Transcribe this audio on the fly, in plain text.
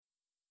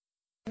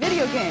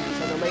Video games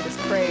are the latest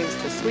craze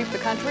to sweep the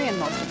country and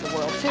most of the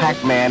world, too.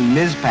 Pac-Man,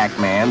 Ms.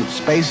 Pac-Man,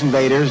 Space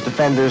Invaders,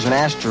 Defenders, and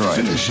Asteroids.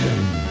 Finish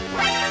him.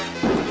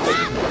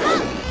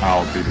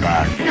 I'll be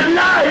back. He's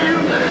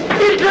alive!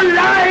 He's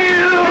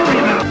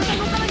alive!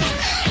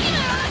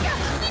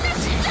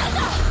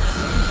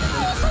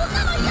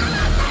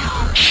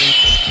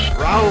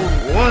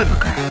 Round one.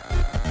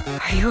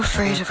 Are you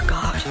afraid of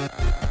God?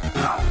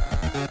 No,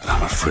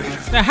 I'm afraid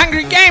of The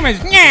Hungry Gamers,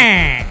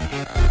 yeah!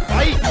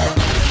 fight.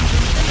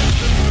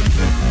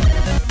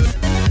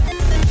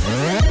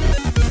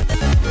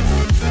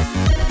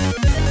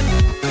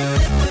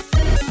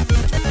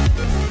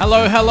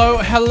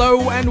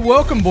 Hello, and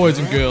welcome, boys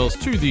and girls,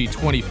 to the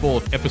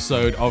 24th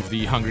episode of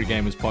the Hungry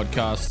Gamers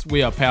podcast.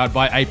 We are powered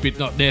by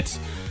 8bit.net.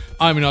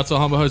 I'm your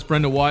not-so-humble host,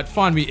 Brendan White.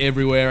 Find me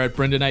everywhere at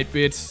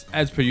Brendan8bit.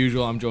 As per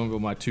usual, I'm joined by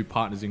my two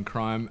partners in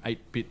crime,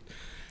 8bit...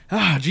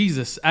 at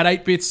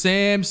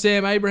 8bit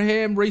Sam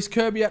Abraham, Reese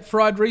Kirby at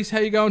Fried Reese. How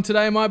you going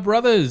today, my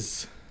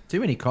brothers? Too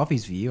many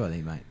coffees for you, I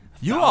think, mate.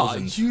 You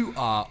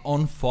are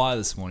on fire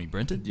this morning,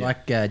 Brenton. Yeah.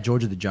 Like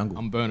George of the Jungle.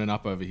 I'm burning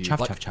up over here. Chuff.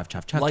 Like a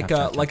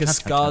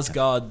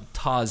Skarsgård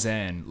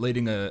Tarzan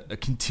leading a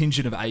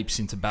contingent of apes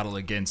into battle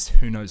against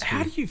who knows who.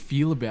 How do you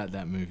feel about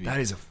that movie? That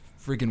is a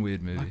friggin'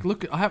 weird movie. Like,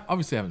 look,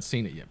 obviously haven't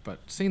seen it yet, but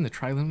seeing the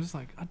trailer, I'm just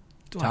like,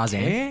 do Tarzan?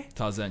 I care?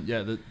 Tarzan,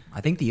 yeah.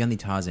 I think the only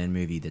Tarzan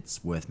movie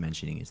that's worth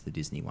mentioning is the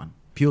Disney one.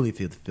 Purely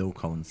for the Phil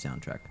Collins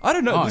soundtrack. I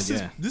don't know. Oh,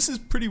 This is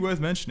pretty worth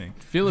mentioning.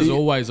 Phil is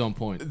always on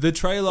point. The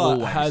trailer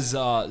Always. has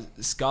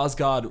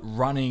Skarsgård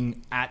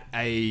running at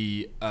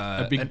a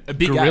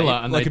big gorilla,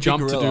 ape, and like they a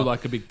jump big to do gorilla.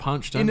 like a big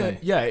punch, don't they?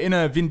 In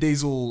a Vin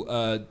Diesel,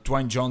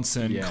 Dwayne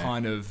Johnson Yeah.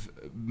 kind of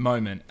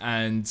moment,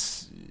 and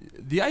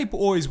the ape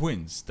always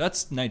wins.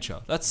 That's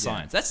nature. That's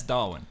science. That's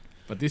Darwin.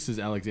 But this is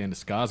Alexander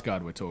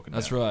Skarsgård we're talking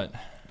That's about.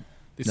 right.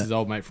 This is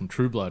old mate from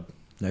True Blood.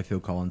 No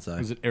Phil Collins, though.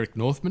 Was it Eric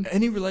Northman?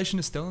 Any relation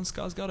to Stellan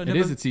Skarsgård? It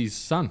is. It's his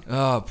son.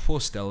 Oh, poor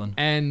Stellan.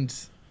 And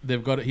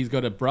he's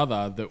got a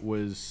brother that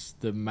was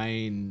the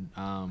main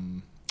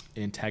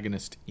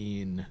antagonist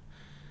in...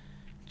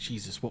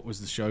 Jesus, what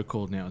was the show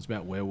called now? It's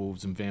about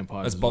werewolves and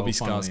vampires. That's as Bobby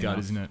well, funnily Skarsgård, enough.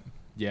 isn't it?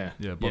 Yeah.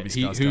 Yeah, Bobby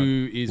He- Skarsgård.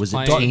 Who is Was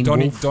it playing... Teen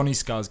Wolf? Donnie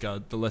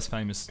Skarsgård, the less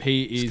famous.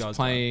 He is Skarsgård.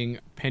 playing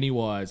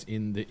Pennywise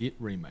in the It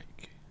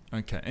remake.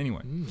 Okay,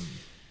 anyway.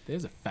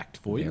 There's a fact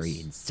for you.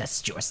 Very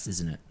incestuous,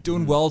 isn't it?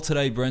 Doing well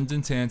today,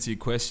 Brendan, to answer your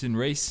question.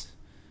 Reese?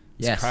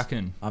 It's Yes.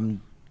 cracking.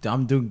 I'm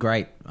doing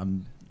great.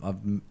 I'm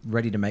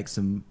ready to make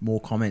some more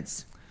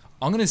comments.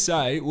 I'm going to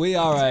say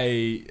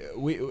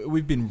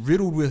we've been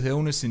riddled with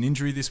illness and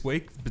injury this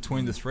week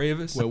between the three of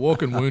us. We're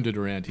walking wounded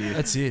around here.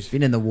 That's it.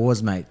 Been in the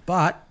wars, mate.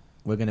 But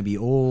we're going to be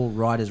all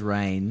right as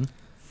rain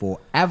for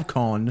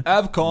AvCon.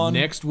 AvCon.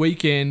 Next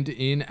weekend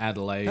in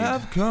Adelaide.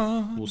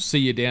 AvCon. We'll see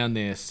you down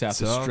there, South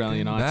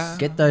Australian ice.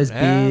 Get those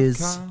beers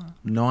AvCon.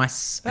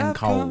 nice and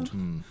cold.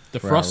 The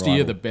for our frostier,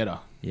 rival. the better.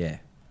 Yeah.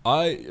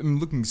 I am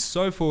looking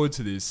so forward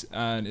to this,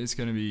 and it's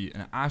going to be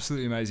an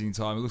absolutely amazing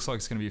time. It looks like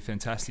it's going to be a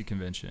fantastic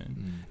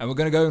convention. And we're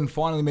going to go and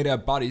finally meet our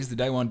buddies, the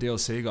Day One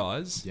DLC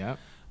guys. Yeah.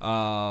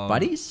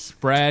 Buddies?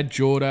 Brad,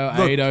 Jordo,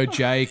 Look, Ado,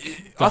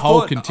 Jake, the I whole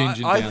thought-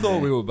 contingent I down thought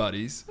there. we were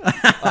buddies.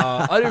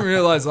 I didn't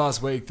realise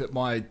last week that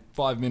my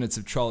 5 minutes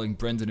of trolling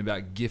Brendan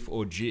about GIF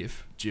or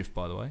GIF,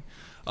 by the way.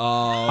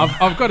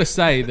 I've got to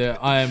say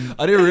that I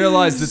didn't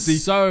realise that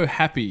so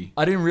happy.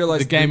 I didn't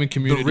realise the gaming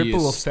community the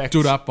ripple has effect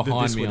stood up that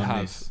behind this me would on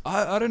have. this.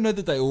 I don't know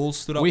that they all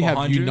stood up We behind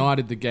have you.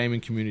 united the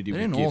gaming community They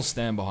with didn't all GIF.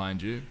 stand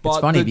behind you.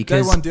 But funny the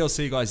because- Day One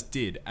DLC guys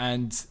did,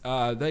 and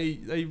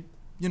they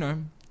you know.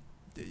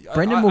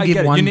 Brendan will I give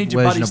get it. one You need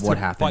your version buddies of what to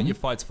happened. Fight your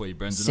fights for you,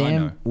 Brendan. I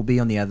know. Sam will be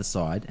on the other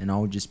side, and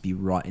I'll just be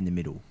right in the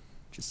middle.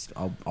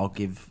 I'll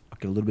give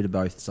a little bit of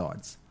both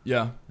sides,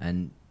 Yeah,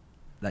 and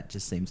that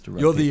just seems to.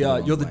 you're rub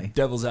people the wrong way.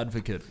 devil's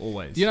advocate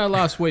always. You know,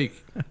 last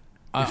week,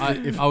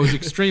 I was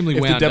extremely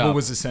if wound the devil up.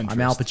 was a centrist.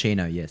 I'm Al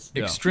Pacino. Yes.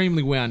 Yeah.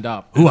 Extremely wound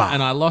up. Hooah.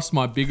 And I lost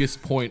my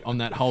biggest point on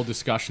that whole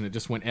discussion. It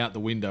just went out the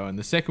window. And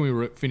the second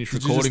we finished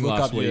Did you just recording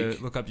last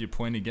week... look up your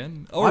point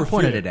again? I refute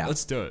pointed it out.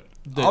 Let's do it.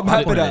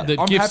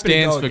 The GIF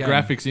stands for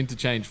graphics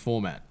interchange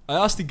format. I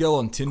asked a girl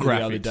on Tinder the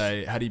other Graphics.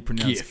 day, how do you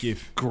pronounce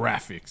GIF?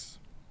 Graphics.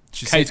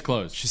 She Case said,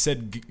 closed. She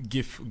said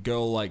GIF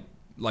girl like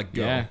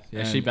girl.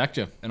 Yeah, she backed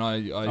you. And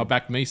I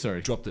backed me,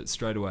 sorry. dropped it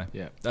straight away.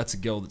 Yeah. That's a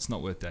girl that's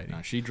not worth dating.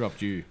 No, she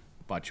dropped you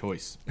by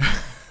choice.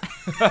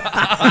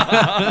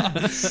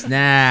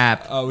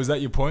 Snap. Was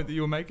that your point that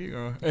you were making?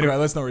 Or? Anyway,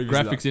 let's not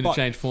revisit Graphics that.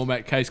 interchange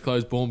format, case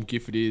closed, boom,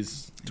 GIF it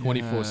is,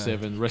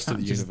 24/7, rest of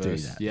the Can't just do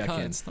universe. that. Yeah, I Can't,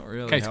 can. it's not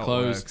really Case how it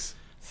closed, works.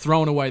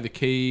 throwing away the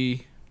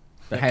key.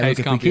 But That hey, case look, if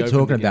we can't be keep opened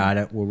talking again. about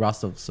it, we'll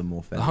rustle some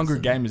more feathers. The Hungry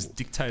and Gamers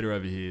dictator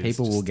over here.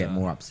 People is will just, get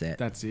more upset.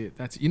 That's it.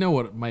 You know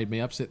what made me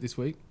upset this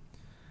week?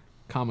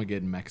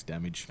 Carmageddon Max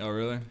Damage. Oh,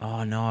 really?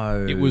 Oh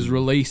no! It was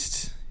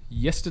released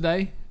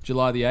yesterday,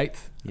 July the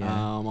 8th, Yeah.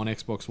 on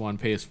Xbox One,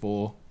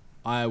 PS4.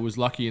 I was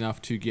lucky enough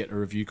to get a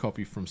review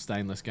copy from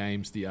Stainless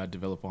Games, the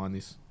developer behind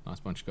this. Nice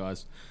bunch of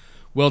guys.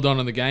 Well done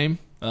on the game.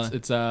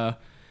 It's a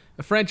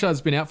franchise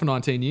that's been out for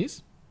 19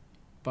 years.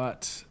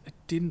 but it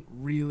didn't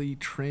really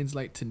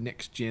translate to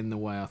next gen the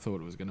way I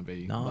thought it was going to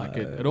be. No. Like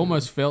it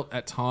almost felt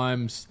at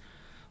times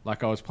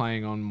like I was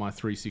playing on my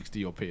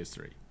 360 or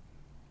PS3.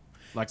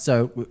 Like,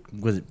 So,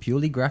 was it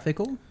purely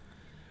graphical?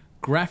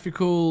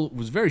 graphical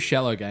was a very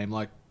shallow game.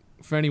 Like,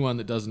 for anyone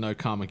that doesn't know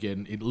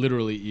Carmageddon, it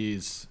literally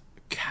is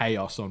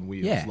chaos on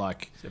wheels. Yeah.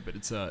 Like, Yeah, but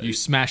it's you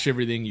smash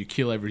everything, you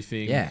kill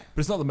everything. Yeah. but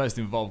it's not the most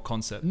involved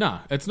concept. No,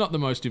 it's not the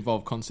most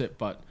involved concept,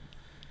 but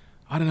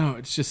I don't know.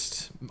 It's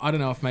just, I don't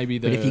know if maybe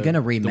the. But if you're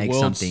gonna remake the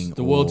world's- something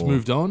the world's or-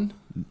 moved on.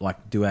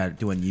 Like, do a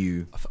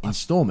new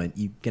installment,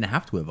 you're going to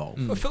have to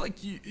evolve. I feel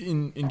like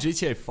in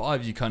GTA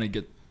 5, you kind of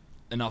get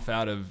enough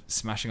out of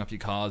smashing up your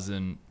cars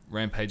and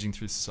rampaging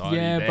through society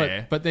Yeah,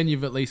 there. but then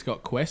you've at least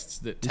got quests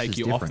that This take is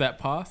you off different. that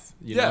path.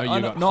 You yeah, know, I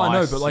you've know, got no, I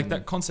know, heists but like and-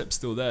 that concept's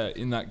still there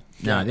in that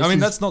No, game. this I mean,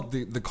 is- that's not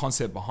the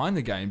concept behind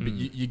the game, but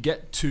you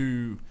get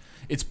to...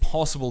 It's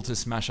possible to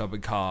smash up a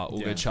car or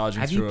Yeah. get charging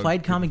Have through you a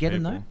played group of Carmageddon,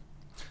 people. though?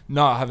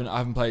 No, I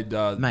haven't played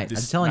Mate,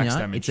 this I'm telling Max you,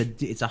 Damage.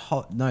 it's a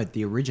hot... No,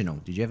 the original.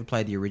 Did you ever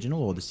play the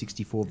original or the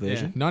 64 Yeah,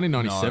 version?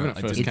 1997 No, it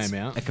I first didn't. It's came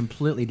out. a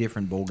completely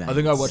different ballgame. I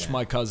think I watched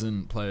my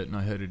cousin play it and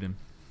I hated him.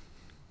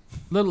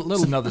 Little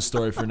It's another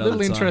story for another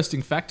little time.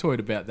 interesting factoid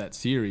about that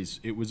series.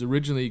 It was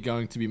originally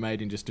going to be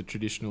made in just a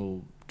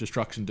traditional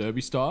Destruction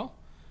Derby style.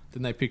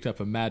 Then they picked up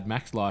a Mad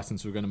Max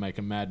license. We're going to make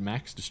a Mad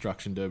Max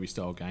Destruction Derby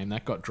style game.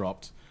 That got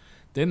dropped.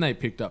 Then they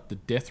picked up the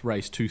Death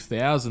Race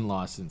 2000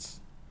 license.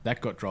 That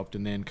got dropped,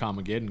 and then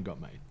Carmageddon got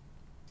made.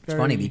 It's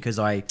funny because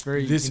I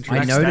Very This interesting.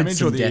 I Max noted Damage or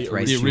some the Death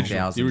Race the original,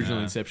 2000. the original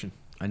Inception.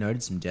 I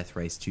noted some Death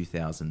Race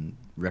 2000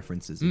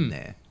 references in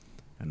there,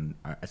 and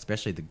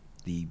especially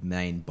the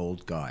main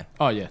bald guy.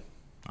 Oh yeah,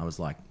 I was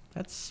like,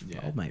 that's Yeah.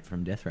 old mate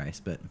from Death Race,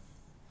 but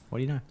what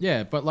do you know?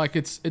 yeah. But like,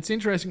 it's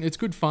interesting. It's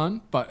good fun,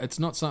 but it's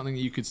not something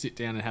that you could sit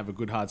down and have a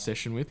good hard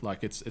session with.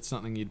 Like, it's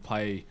something you'd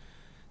play,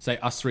 say,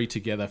 us three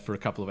together for a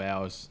couple of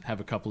hours, have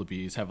a couple of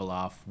beers, have a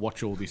laugh,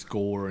 watch all this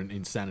gore and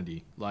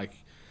insanity.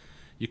 Like,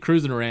 you're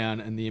cruising around,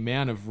 and the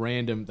amount of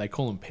random, they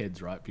call them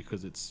peds, right?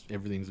 Because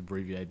everything's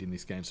abbreviated in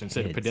this game. So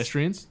instead of Peds.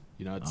 pedestrians,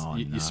 it's Oh,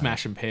 you're no.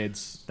 smashing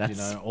peds.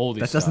 That's all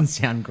this that stuff. doesn't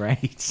sound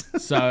great.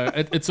 So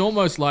it's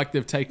almost like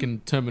they've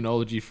taken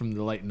terminology from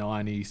the late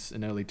 90s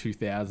and early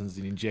 2000s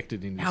and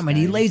injected in this How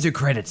many game. laser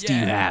credits do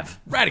you have?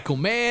 Radical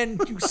man,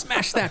 you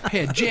smash that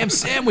ped. Jam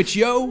sandwich,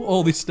 yo.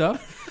 All this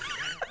stuff.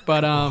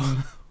 But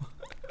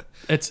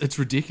it's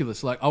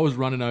ridiculous. Like, I was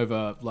running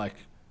over like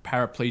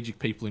paraplegic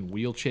people in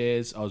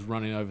wheelchairs. I was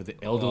running over the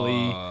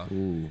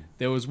elderly.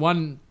 There was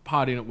one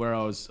part in it where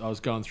I was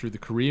going through the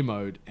career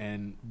mode,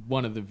 and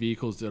one of the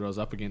vehicles that I was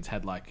up against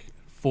had like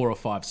 4 or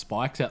 5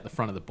 spikes out the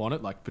front of the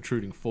bonnet, like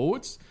protruding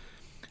forwards.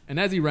 And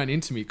as he ran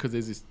into me, because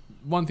there's this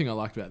one thing I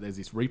liked about it, there's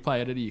this replay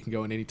editor. You can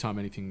go in anytime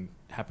anything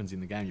happens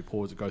in the game, you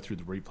pause it, go through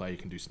the replay, you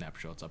can do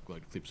snapshots,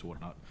 upload clips,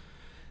 whatnot.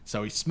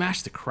 So he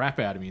smashed the crap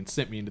out of me and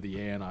sent me into the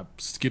air, and I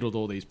skittled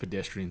all these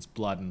pedestrians.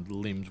 Blood and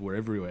limbs were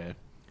everywhere.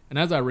 And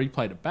as I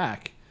replayed it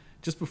back,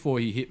 just before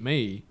he hit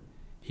me,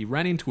 he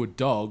ran into a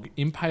dog,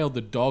 impaled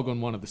the dog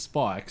on one of the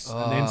spikes,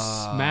 and then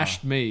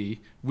smashed me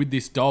with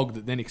this dog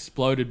that then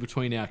exploded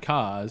between our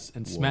cars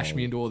and smashed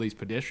me into all these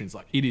pedestrians.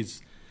 Like,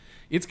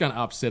 it's going to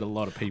upset a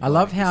lot of people. I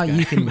love this how game.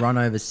 you can run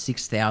over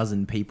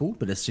 6,000 people,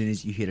 but as soon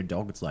as you hit a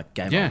dog, it's like,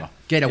 game Yeah. over.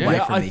 Get away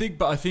Yeah, from I me.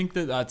 think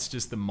that's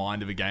just the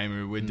mind of a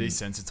gamer. We're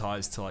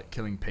desensitized to like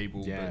killing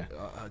people. Yeah.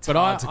 But, it's But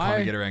hard to kind I-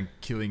 of get around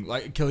killing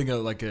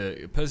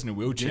a person in a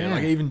wheelchair. Yeah.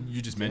 Like, even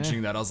you just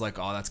mentioning that, I was like,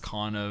 oh, that's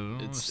kind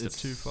of a step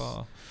it's- too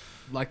far.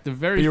 Like, the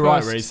very But you're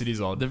first, right, Reese, it is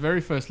odd. The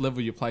very first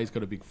level you play's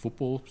got a big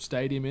football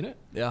stadium in it.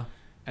 Yeah.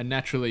 And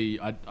naturally,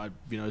 I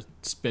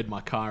sped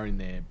my car in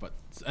there.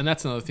 And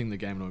that's another thing the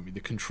game annoyed me. The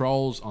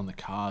controls on the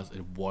cars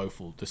are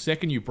woeful. The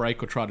second you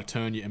brake or try to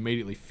turn, you're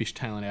immediately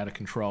fishtailing out of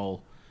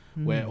control,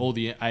 where all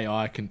the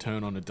AI can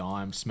turn on a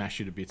dime, smash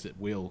you to bits at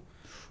will,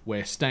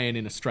 where staying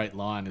in a straight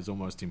line is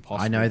almost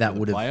impossible. I know for that the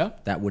would player.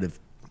 have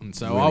And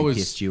so really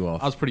pissed you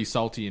off. I was pretty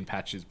salty in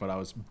patches, but I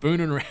was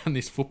booning around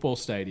this football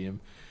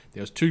stadium.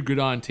 There was 2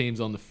 gridiron teams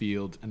on the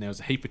field, and there was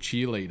a heap of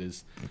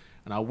cheerleaders.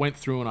 And I went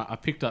through and I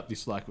picked up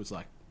this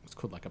it's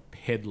called like a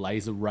PED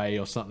laser ray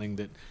or something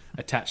that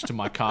attached to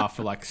my car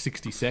for like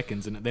 60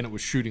 seconds, and then it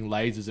was shooting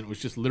lasers, and it was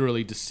just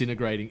literally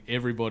disintegrating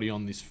everybody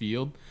on this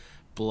field.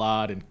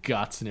 Blood and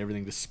guts and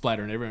everything just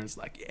splattering everywhere. And it's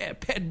like, yeah,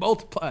 PED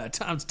multiplier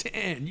times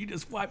 10. You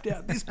just wiped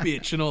out this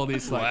bitch and all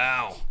this. Like,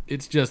 Wow.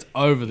 It's just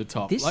over the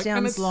top. This and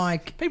sounds it's-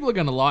 like- people are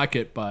going to like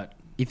it, but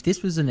If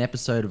this was an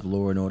episode of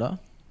Law and Order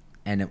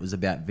and it was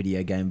about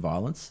video game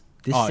violence,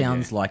 this Oh,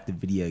 sounds yeah. like the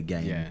video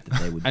game yeah, that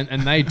they would...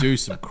 and they do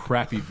some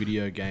crappy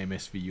video game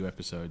SVU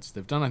episodes.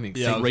 They've done, I think,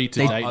 Yeah, 3 to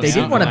they- date. they now,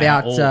 did one and they are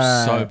about,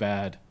 all so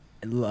bad.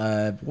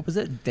 what was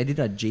it? They did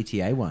a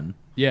GTA one.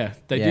 Yeah,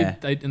 they Yeah.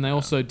 did. And they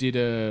also did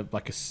a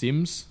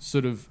Sims,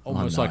 sort of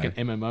almost no. like an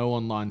MMO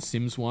online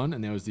Sims one.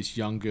 And there was this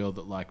young girl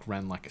that like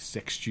ran like a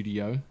sex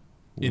studio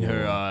In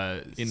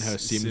her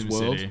Sims Sim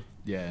world. City.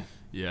 Yeah,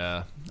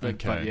 Yeah. but,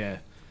 Okay. but yeah.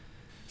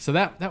 So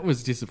that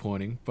was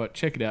disappointing. But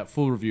check it out.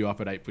 Full review up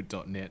at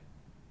 8bit.net.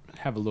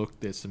 have a look.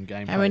 There's some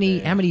gameplay.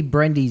 How many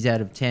brandies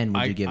out of 10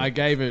 would you give it? I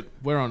gave it.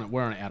 We're on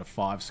an out of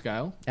 5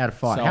 scale. Out of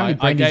 5. So How many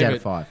brandies out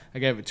of 5? I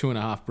gave it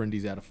 2.5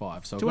 brandies out of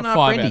 5. So 2.5 5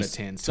 out brandies. of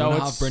 10. So So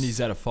 2.5 it's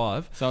brandies out of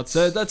 5. So it's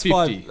that's 50,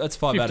 5. That's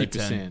 5 out of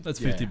 10. 50%,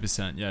 That's yeah.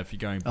 50%. Yeah, if you're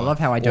going. I by love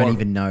how I don't or-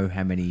 even know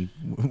how many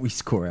we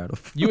score out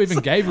of. You even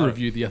gave a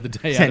review the other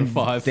day out of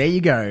 5. There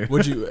you go.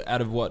 Would you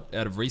out of what?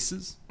 Out of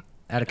Reese's?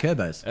 Out of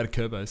Kerbos. Out of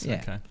Kerbos. Yeah.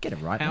 Okay. Get it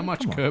right. How man.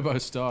 much Come on. Kerbo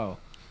style?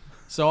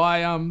 So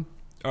I All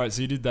right.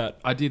 So you did that.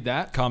 I did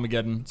that.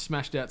 Carmageddon.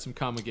 Smashed out some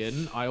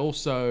Carmageddon. I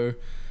also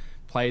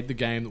played the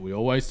game that we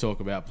always talk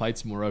about. Played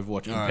some more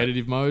Overwatch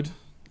competitive mode.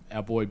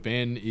 Our boy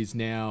Ben is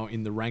now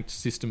in the ranked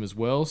system as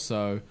well.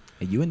 So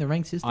Are you in the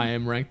rank system? I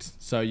am ranked.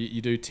 So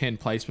you do 10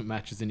 placement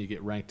matches and you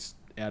get ranked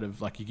out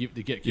of you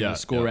get given Yeah, a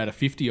score yeah. out of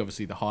 50.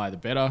 Obviously, the higher the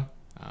better.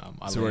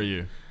 So where are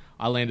you?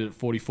 I landed at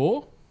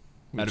 44.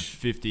 Out of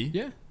 50.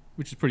 Yeah,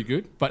 which is pretty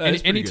good. But That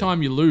is pretty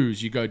anytime you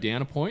lose, you go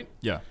down a point.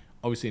 Yeah.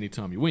 Obviously,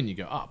 anytime you win, you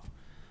go up.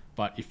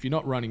 But if you're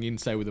not running in,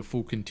 say, with a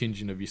full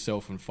contingent of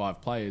yourself and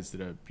 5 players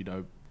that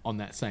are, on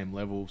that same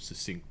level,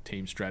 succinct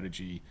team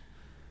strategy,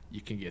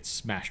 you can get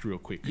smashed real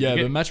quick. Yeah, You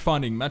get- but match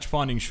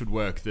finding should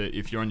work. That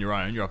if you're on your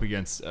own, you're up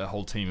against a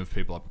whole team of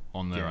people up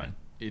on their own.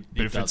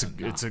 But if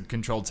it's a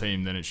controlled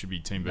team, then it should be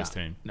team versus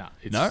team. No,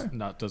 it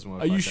doesn't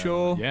work. Are you like that.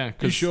 sure? Yeah, Are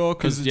you sure?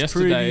 Because it's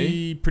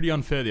yesterday, pretty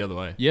unfair the other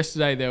way.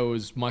 Yesterday there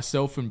was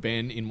myself and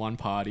Ben in one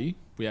party.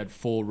 We had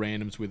 4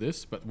 randoms with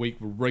us, but we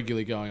were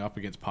regularly going up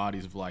against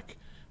parties of like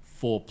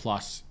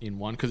 4+ in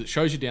one because it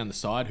shows you down the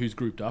side who's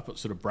grouped up. It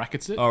sort of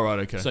brackets it. Oh, right,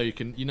 okay. So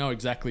you know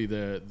exactly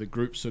the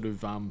group sort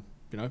of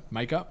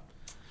makeup.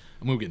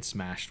 And we were getting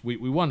smashed. We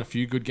won a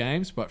few good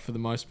games, but for the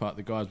most part,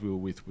 the guys we were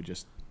with were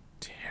just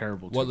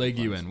terrible. What league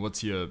are you players. in?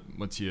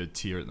 What's your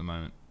tier at the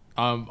moment?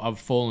 I've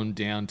fallen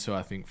down to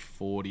I think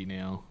 40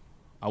 now.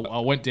 I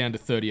went down to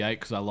 38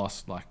 because I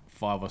lost like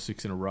 5 or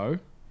 6 in a row.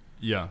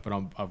 Yeah. But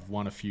I've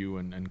won a few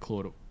and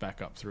clawed it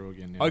back up through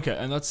again now. Okay,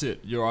 and that's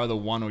it. You're either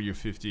 1 or you're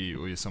 50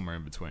 or you're somewhere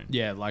in between.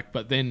 Yeah,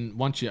 but then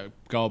once you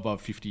go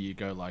above 50, you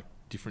go like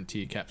different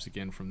tier caps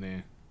again from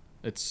there.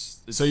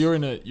 It's So you're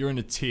in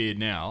a tier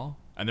now,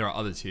 and there are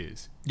other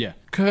tiers. Yeah.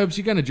 Curbs,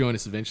 you're going to join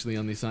us eventually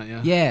on this, aren't you?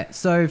 Yeah,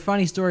 so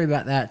funny story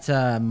about that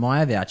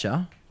Maya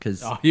voucher,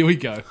 because here we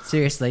go.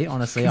 Seriously,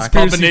 honestly, I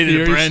Papa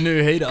needed a brand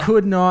new heater.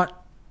 could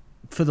not,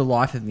 for the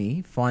life of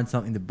me, find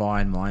something to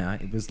buy in Maya.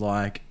 It was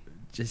like,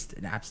 just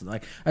an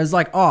absolute, I was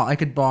like, I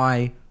could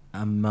buy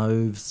a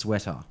mauve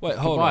sweater. Wait, Could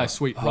hold buy on. a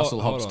sweet Hold-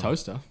 Russell hold Hobbs on.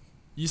 toaster.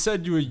 You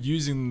said you were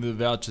using the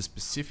voucher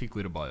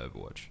specifically to buy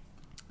Overwatch.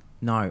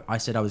 No, I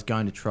said I was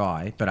going to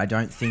try, but I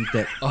don't think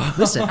that...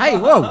 Listen, hey,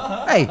 whoa,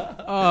 hey.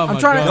 I'm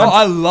trying No, to...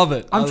 I love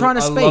it. I'm trying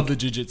to speak. I love the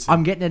jiu-jitsu.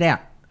 I'm getting it out.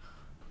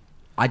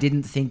 I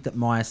didn't think that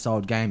Maya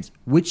sold games,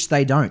 which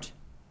they don't.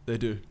 They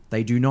do.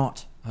 They do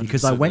not.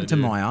 Because I 100% went they to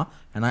do. Maya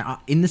and I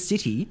in the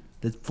city,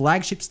 the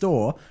flagship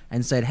store,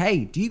 and said,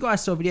 "Hey, do you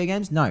guys sell video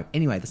games?" No.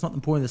 Anyway, that's not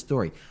the point of the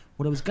story.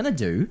 What I was going to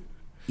do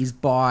is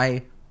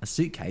buy a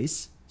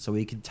suitcase so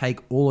we could take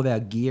all of our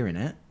gear in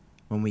it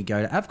when we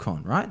go to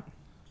Avcon, right?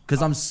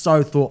 Because I'm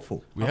so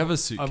thoughtful. We have a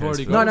suitcase. I've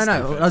already for got No, this no,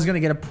 stuff. no. I was going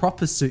to get a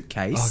proper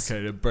suitcase.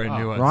 Okay, a brand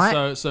new one.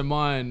 Right? So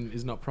mine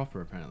is not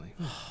proper, apparently.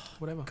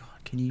 Whatever.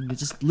 Can you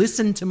just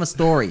listen to my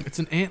story? It's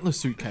an antler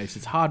suitcase.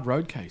 It's hard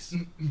road case.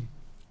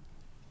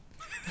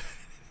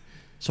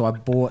 So I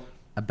bought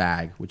a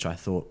bag, which I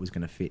thought was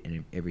going to fit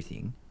in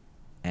everything,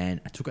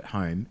 and I took it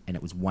home, and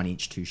it was 1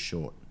 inch too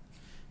short.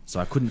 So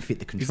I couldn't fit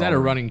the controller. Is that a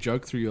running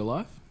joke through your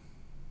life?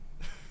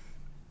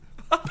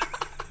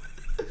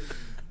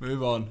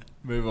 Move on.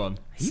 Are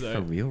you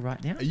for real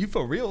right now? Are you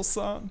for real,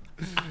 son?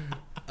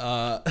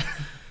 You're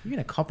going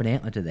to cop an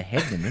antler to the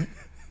head in a minute.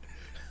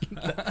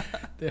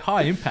 They're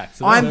high impact,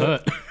 so I'm they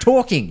hurt.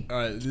 talking. All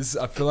right,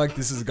 I feel like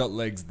this has got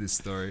legs. This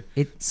story.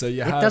 It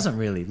doesn't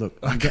really look.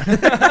 Okay,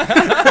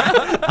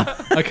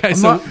 I'm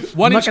so not-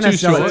 1 I'm inch not gonna too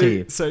sell it short. to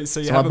you. So you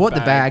So have I a bought the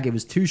bag. It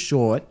was too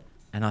short,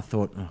 and I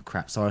thought, oh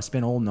crap. So I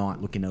spent all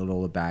night looking at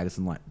all the bags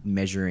and like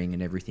measuring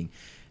and everything.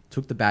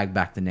 Took the bag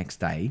back the next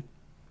day,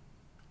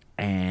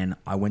 and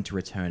I went to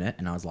return it,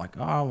 and I was like,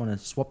 oh, I want to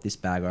swap this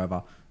bag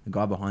over. The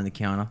guy behind the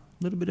counter, a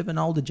little bit of an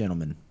older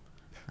gentleman,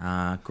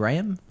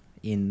 Graham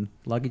in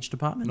luggage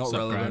department. Not What's up,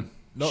 relevant. Graham?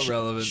 Not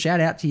relevant. Shout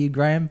out to you,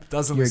 Graham.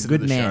 Doesn't You're a listen to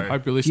good the man. show.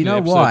 Hope you're Do listening you know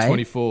to episode why?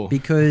 24.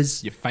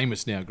 Because You're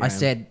famous now, Graham. I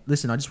said,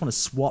 listen, I just want to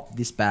swap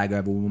this bag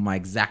over with my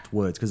exact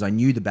words because I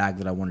knew the bag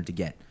that I wanted to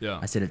get. Yeah.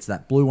 I said, it's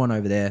that blue one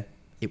over there.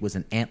 It was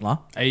an antler.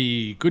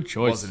 Hey, good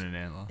choice. Wasn't an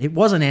antler. It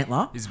was an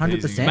antler, He's 100%.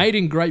 amazing. Made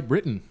in Great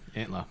Britain,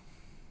 antler.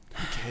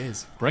 Who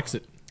cares?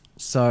 Brexit.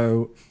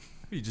 So,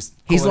 You just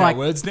He's calling out like-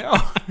 words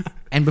now.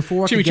 and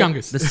before I could get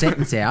Chimichangas. the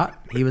sentence out,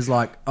 he was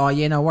like, oh,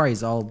 yeah, no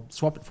worries. I'll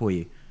swap it for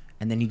you.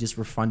 And then he just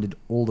refunded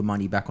all the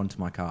money back onto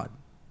my card.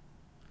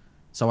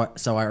 So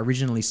I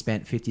originally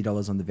spent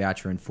 $50 on the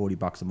voucher and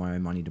 $40 of my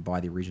own money to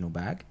buy the original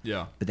bag.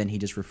 Yeah. But then he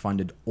just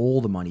refunded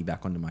all the money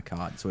back onto my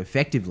card. So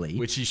effectively...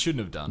 Which he shouldn't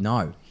have done.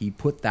 No, he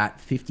put that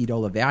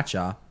 $50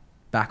 voucher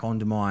back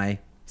onto my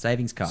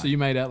savings card. So you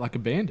made out like a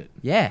bandit.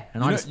 Yeah,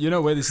 and You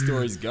know where this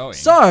story's going.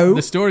 so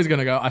The story's going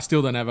to go, I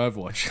still don't have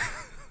Overwatch.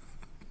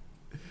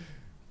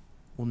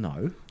 Well,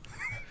 no.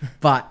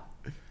 But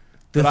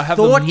the But I have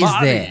thought the is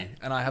money, there.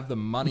 and I have the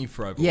money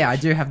for Overwatch. Yeah, I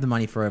do have the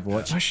money for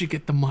Overwatch. I should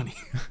get the money.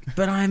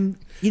 But I'm,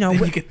 Then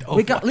you get the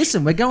Overwatch.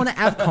 listen, we're going to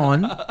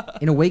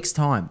AvCon in a week's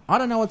time. I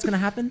don't know what's going to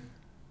happen.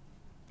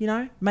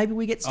 Maybe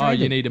we get Oh, stranded.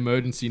 you need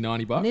emergency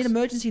 $90. I need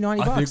emergency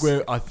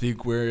 $90. I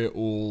think we're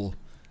all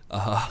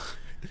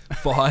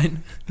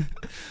fine.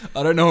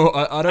 I don't know.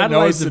 I don't know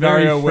a Adelaide's a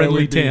very scenario where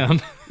friendly we'd be-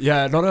 town.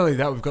 Yeah, not only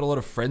that, we've got a lot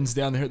of friends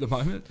down there at the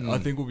moment. I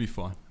think we'll be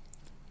fine.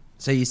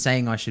 So you're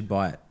saying I should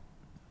buy it?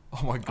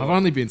 Oh my god! I've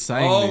only been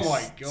saying Oh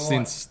my God. this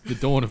since the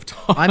dawn of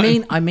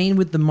time. I mean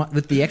with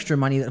the extra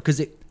money, because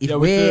if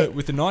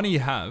with the 90 you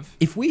have,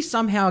 if we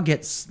somehow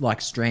get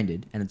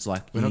stranded and it's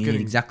like We're you not need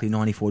getting- exactly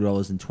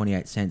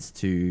 $94.28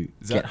 to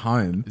Is get that-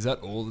 home, is that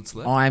all that's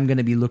left? I'm going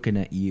to be looking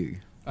at you.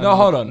 No,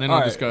 hold on. Then All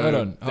I'll right, just go, Hold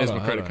on. there's hold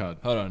my on, credit hold on, card.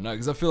 Hold on. No,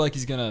 because I feel like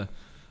he's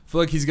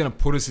gonna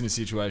put us in a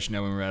situation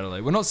now when we're out of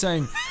Adelaide. We're not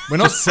saying.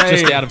 Just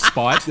out of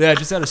spite. Yeah,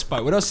 just out of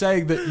spite. We're not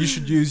saying that you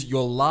should use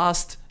your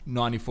last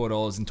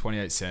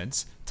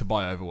 $94.28 to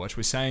buy Overwatch.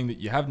 We're saying that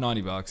you have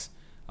 $90.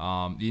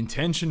 The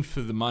intention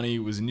for the money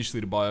was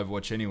initially to buy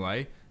Overwatch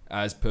anyway,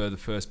 as per the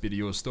first bit of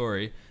your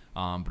story.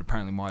 But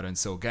apparently, I don't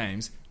sell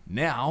games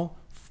now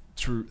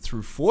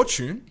through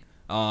fortune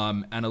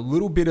and a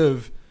little bit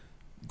of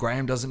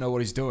Graham doesn't know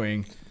what he's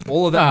doing.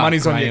 All of that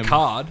money's on your Graham.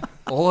 card.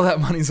 All of that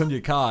money's on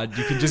your card.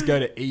 You can just go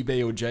to EB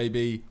or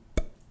JB.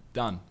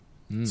 Done.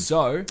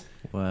 So,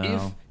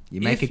 Well, you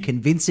make a if-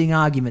 convincing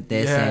argument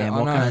there, Yeah, Sam.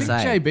 What I can know. I I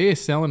say? think JB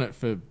is selling it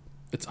for,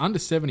 it's under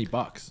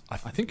 $70. I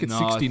think it's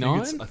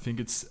 69. I think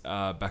it's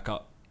back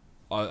up.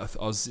 I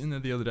was in there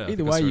the other day. I Either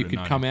think I way, saw you it at could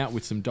 90. come out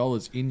with some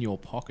dollars in your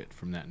pocket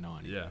from that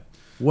 90. Yeah.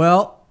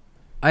 Well,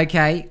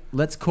 okay,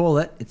 let's call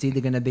it. It's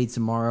either going to be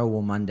tomorrow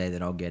or Monday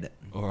that I'll get it.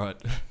 All right.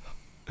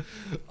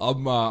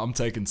 I'm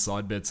taking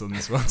side bets on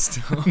this one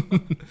still.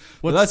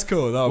 But that's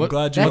cool. No, I'm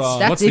glad you That's, are.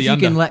 that's what's if the you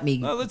under? can let me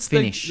No, let's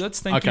finish.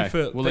 thank you Okay,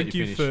 for we'll let thank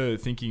you you finish.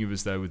 for thinking of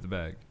us there with the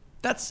bag.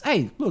 That's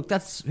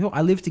who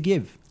I live to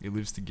give. He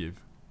lives to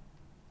give.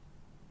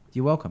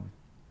 You're welcome.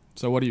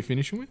 So what are you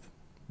finishing with?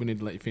 We need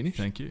to let you finish.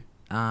 Thank you.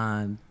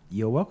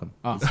 You're welcome.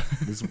 Oh.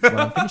 This is what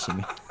I'm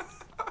finishing.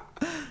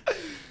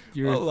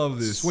 You're I love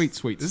this. Sweet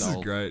This soul.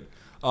 is great.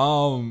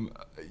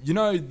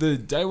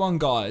 The day one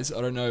guys.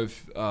 I don't know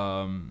if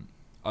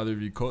either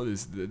of you caught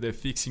this. They're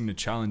fixing to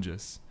challenge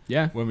us.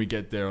 Yeah. When we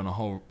get there on a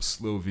whole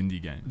slew of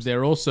indie games.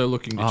 They're also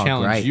looking to Oh,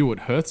 challenge great. you at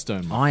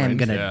Hearthstone, my I am friend.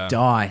 going to Yeah.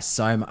 die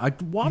so much.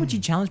 Why would you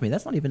challenge me?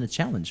 That's not even a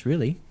challenge,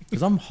 really.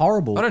 Because I'm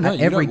horrible I don't know. at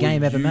you every don't-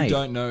 game ever you made.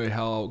 don't know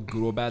how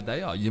good or bad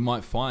they are. You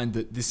might find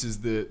that this is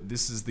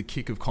the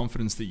kick of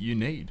confidence that you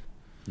need.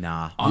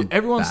 Nah.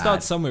 Everyone bad.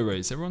 starts somewhere,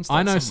 Reese. Everyone starts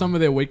I know some somewhere.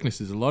 of their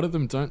weaknesses. A lot of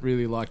them don't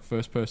really like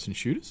first-person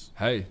shooters.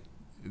 Hey,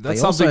 They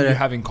that's something also- you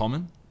have in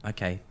common.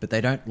 Okay, but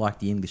they don't like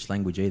the English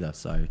language either,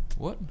 so...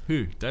 What?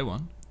 Who? Day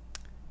one?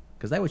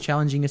 Because they were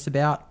challenging us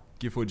about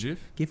GIF or GIF?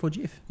 GIF or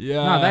GIF.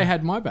 Yeah. No, they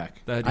had my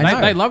back. They had I know.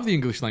 They love the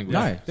English language.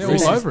 No, They're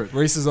Reese all is- over it.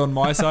 Reese is on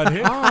my side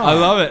here. I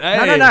love it.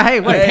 Hey. No, hey,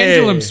 wait.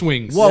 Pendulum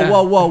swings. Whoa,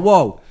 Yeah.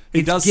 whoa. He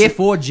It's does GIF sit-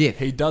 or GIF.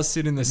 He does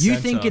sit in the You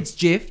center. think it's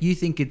GIF, you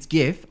think it's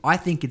GIF. I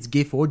think it's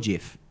GIF or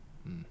GIF.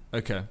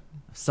 Okay.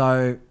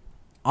 So,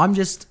 I'm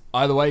just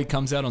Either way, he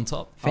comes out on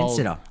top. fence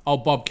sitter.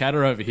 Old Bob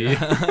Catter over here.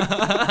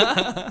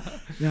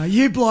 Now,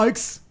 you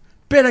blokes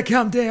better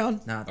come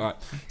down. Nah, All right.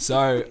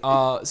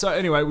 So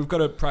anyway, we've got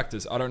to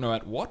practice. I don't know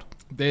at what.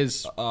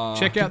 There's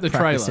check out the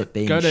practice trailer. at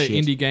being Go to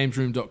shit.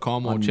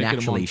 indiegamesroom.com or I'm check it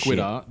them on naturally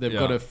Twitter. They've Yeah.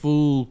 got a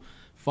full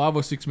 5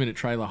 or 6 minute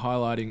trailer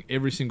highlighting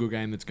every single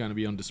game that's going to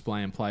be on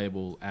display and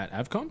playable at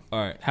AvCon. All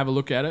right. Have a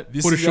look at it.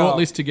 This Put a is short our-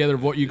 list together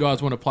of what you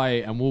guys want to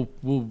play, and we'll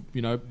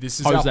This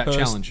is pose our that first,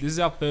 challenge. This is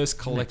our first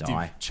collective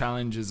die.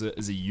 challenge as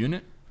a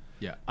unit.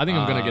 Yeah, I think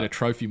I'm going to get a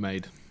trophy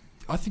made.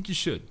 I think you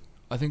should.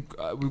 I think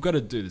we've got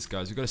to do this,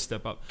 guys. We've got to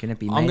step up. Can it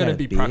be I'm made going out to of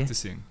be beer?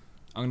 practicing.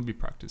 I'm going to be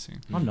practicing.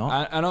 I'm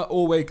not. And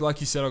all week, like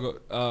you said, I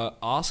got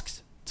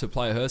asked to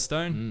play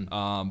Hearthstone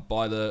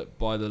by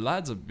the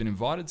lads. I've been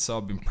invited, so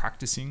I've been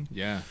practicing.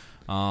 Yeah,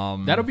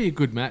 Um, that'll be a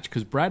good match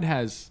because Brad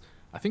has.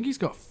 I think he's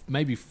got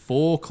maybe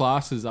 4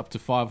 classes up to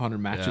 500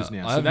 matches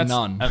Yeah, now. I So have that's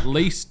none. at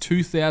least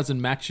 2,000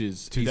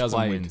 matches. 2,000 he's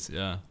played. wins.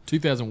 Yeah,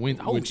 2,000 wins.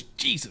 Oh, Which-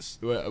 Jesus!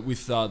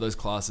 with those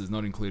classes,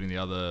 not including the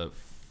other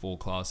 4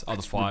 classes,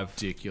 other 5,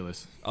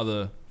 Ridiculous.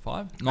 other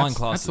 5, 9 That's-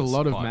 classes. That's a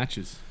lot of 5.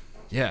 matches.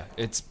 Yeah,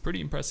 it's pretty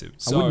impressive. I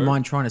So, wouldn't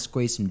mind trying to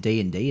squeeze some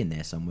D&D in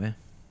there somewhere.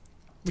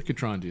 We could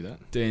try and do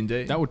that.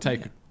 D&D. That would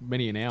take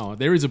many an hour.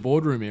 There is a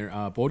board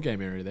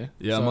game area there.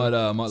 Yeah,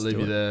 So- I might leave do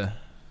you it. there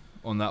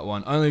on that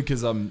one. Only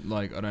because I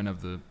don't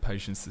have the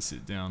patience to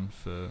sit down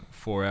for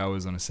 4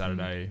 hours on a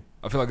Saturday.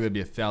 I feel like there'd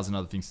be 1,000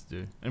 other things to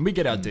do. And we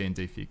get our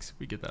D&D fix.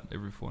 We get that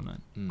every fortnight.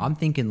 I'm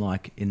thinking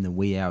like in the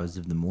wee hours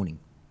of the morning.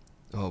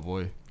 Oh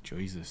boy,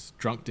 Jesus,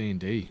 drunk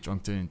D&D.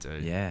 drunk D&D.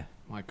 Yeah.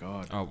 My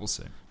God, Oh, we'll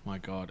see. my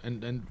God.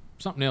 And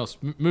something else.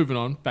 Moving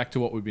on back to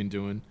what we've been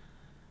doing.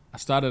 I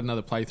started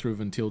another playthrough of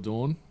Until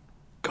Dawn.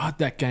 God,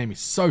 that game is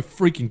so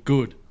freaking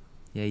good.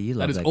 Yeah, you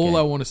love That is that all game.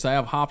 I want to say.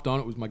 I've harped on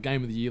it. It was my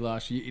game of the year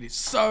last year. It is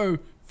so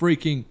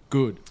freaking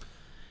good.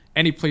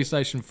 Any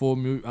PlayStation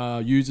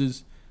 4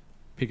 users,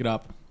 Pick it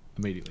up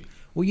immediately.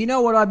 Well, you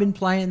know what I've been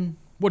playing,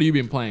 What have you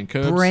been playing,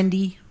 Curbs?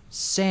 Brandy,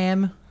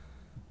 Sam?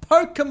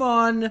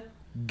 Pokemon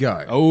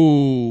Go.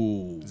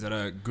 Oh, Is that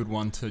a good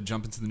one to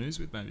jump into the news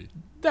with, maybe?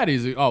 that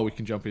is. Oh, we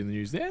can jump in the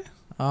news there.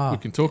 Ah. We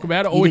can talk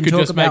about it, or You we can could talk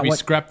just about maybe what-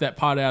 scrap that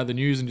part out of the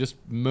news and just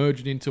merge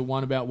it into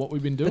one about what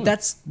we've been doing. But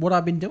that's what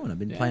I've been doing. I've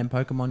been playing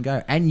Pokemon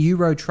Go and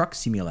Euro Truck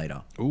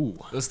Simulator. Ooh.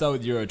 Let's start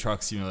with Euro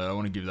Truck Simulator. I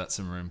want to give that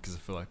some room because I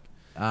feel like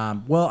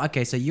Well,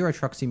 okay, so Euro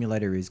Truck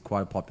Simulator is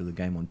quite a popular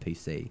game on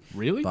PC.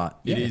 Really? But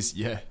it is.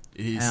 Yeah,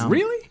 it is.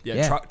 Really? Yeah,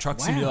 Yeah. Truck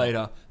Wow.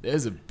 Simulator.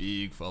 There's a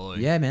big following.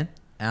 Yeah,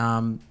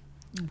 man.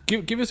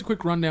 Give us a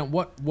quick rundown.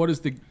 What is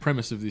the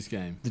premise of this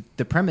game?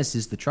 The premise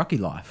is the trucky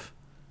life.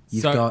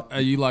 You've So, got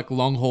are you like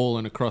long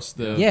hauling across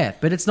the? yeah,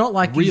 but it's not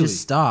like you Really?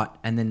 just start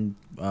and then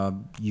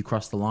you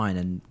cross the line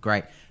and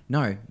great.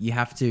 No, you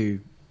have to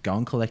go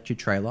and collect your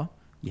trailer.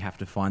 You have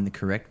to find the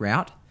correct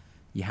route.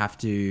 You have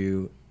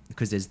to,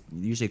 because there's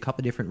usually a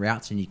couple of different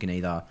routes, and you can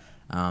either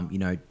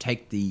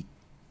take the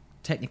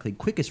technically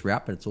quickest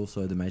route, but it's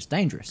also the most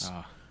dangerous.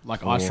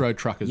 Like Or- ice road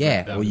truckers.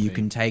 Yeah, that or would you be.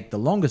 can take the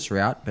longest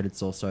route, but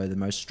it's also the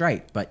most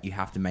straight. But you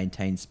have to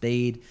maintain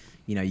speed.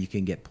 You know, you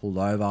can get pulled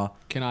over.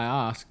 Can I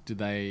ask? Do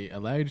they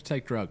allow you to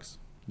take drugs?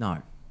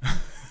 No,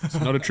 It's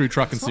not a true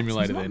trucking It's not-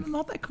 simulator. it's Then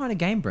not that kind of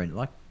game, Brent.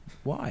 Like,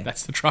 why?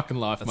 that's the trucking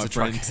life, That's my a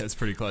truck. friend. That's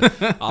pretty close.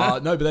 No,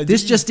 but they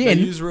This do just use, they in,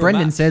 use real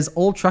Brendan maps. says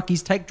all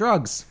truckies take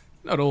drugs.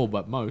 Not all,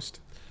 but most.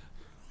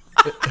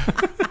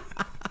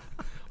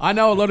 I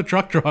know a lot of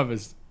truck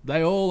drivers.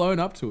 They all own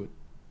up to it.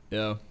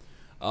 Yeah.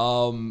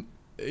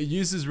 It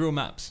uses real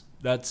maps.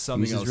 That's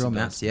something Uses else. real it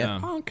maps, does. yeah.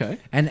 Oh, okay.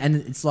 And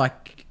it's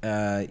like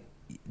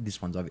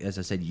this one's, as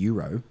I said,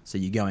 Euro. So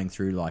you're going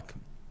through like,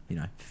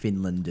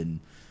 Finland and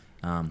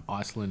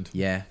Iceland.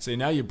 yeah, See,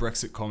 now your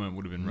Brexit comment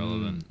would have been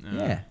relevant.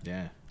 yeah.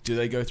 Yeah. Do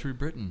they go through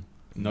Britain?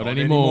 Not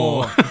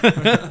anymore.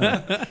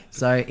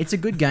 So it's a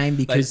good game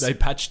because They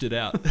patched it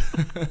out.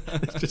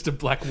 It's just a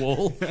black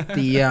wall.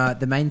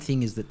 the main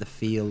thing is that the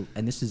feel,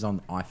 and this is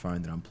on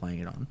iPhone that I'm playing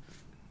it on.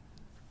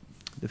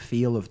 The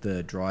feel of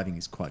the driving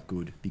is quite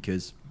good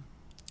because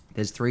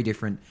there's 3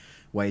 different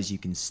ways you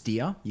can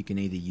steer. You can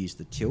either use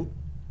the tilt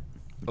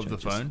Of which the I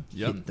just phone?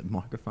 Yep. hit the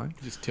microphone.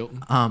 Just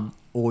tilting.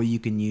 Or you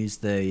can use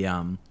the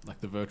Like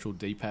the virtual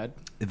D-pad.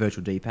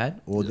 virtual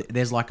D-pad, or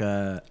there's like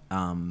a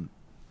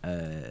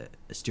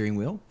steering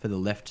wheel for the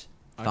left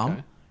thumb,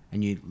 Okay.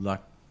 and you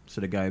like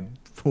sort of go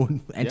forward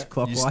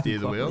anti-clockwise. You steer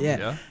the wheel,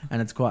 yeah.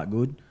 And it's quite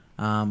good.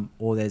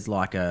 Or there's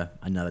like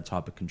another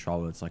type of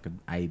controller. It's like an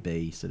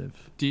A/B sort of.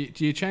 Do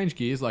you change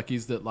gears? Like,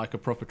 is that like a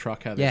proper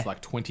truck? How there's Yeah.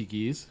 like 20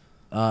 gears?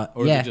 Or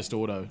Or is it just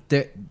auto?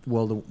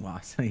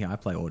 I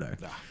play auto.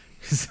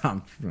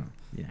 So,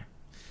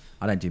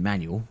 I don't do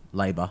manual,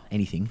 labour,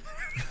 anything.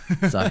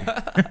 So,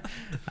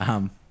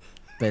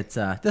 but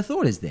the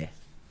thought is there.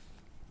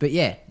 But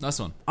yeah, Nice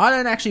one. I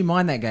don't actually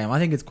mind that game. I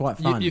think it's quite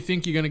fun. You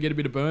think you're going to get a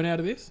bit of burn out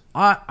of this?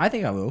 I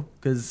think I will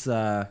because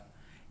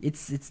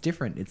it's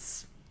different. It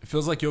It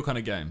feels like your kind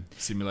of game,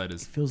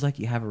 simulators. feels like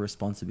you have a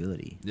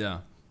responsibility Yeah.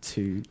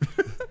 to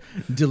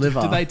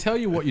deliver. Do they tell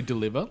you what you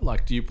deliver?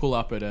 Like, do you pull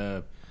up at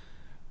a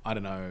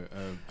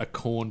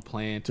corn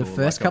plant? the or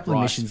first like a couple of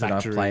rice missions that I've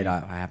factory? played, I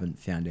haven't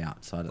found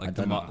out. So I Like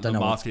don't, the don't know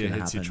what's mafia going to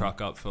hits your happen.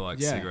 truck up for like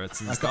Yeah. cigarettes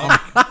and Like,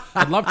 stuff.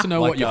 I'd love to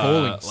know what you're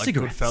hauling. Like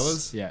Cigarettes.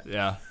 Goodfellas. Yeah.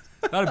 Yeah.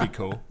 That'd be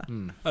cool.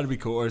 That'd be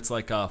cool. Or it's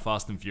like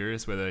Fast and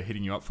Furious where they're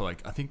hitting you up for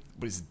like, I think,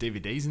 what is it,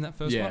 DVDs in that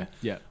first Yeah, one?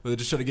 yeah. Where they're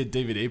just trying to get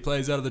DVD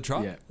players out of the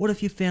truck. Yeah. What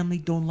if your family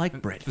don't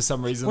like bread? For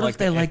some reason, What like if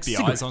they the like FBI's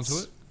cigarettes? onto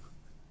it.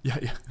 Yeah,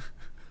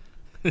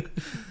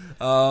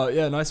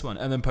 yeah. Nice one.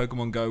 And then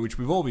Pokemon Go, which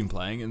we've all been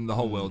playing and the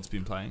whole world's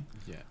been playing.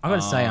 Yeah. I got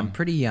to say, I'm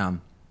pretty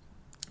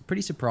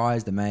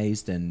surprised,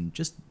 amazed, and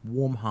just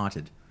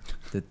warm-hearted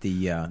that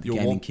the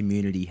gaming warm-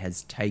 community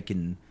has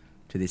taken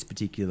to this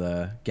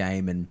particular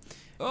game. And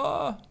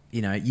Oh,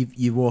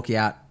 you walk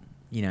out,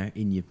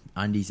 in your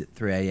undies at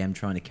 3 a.m.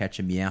 trying to catch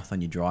a Meowth on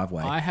your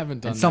driveway. I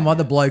haven't done and some that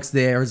other yet. blokes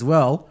there as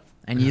well,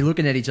 and you're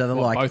looking at each other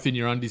What, like, both in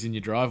your undies in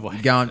your driveway.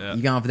 you going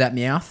for that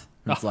Meowth?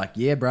 And it's like,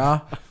 yeah,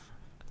 brah.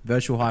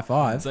 Virtual high is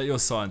five. that your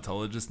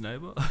Scientologist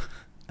neighbor?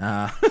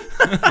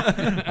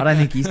 I don't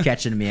think he's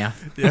catching a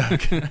Meowth. Yeah.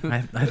 Okay.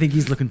 I think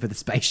he's looking for the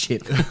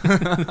spaceship.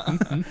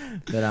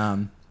 But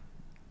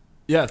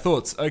Yeah.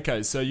 Thoughts.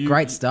 Okay. So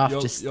Great stuff,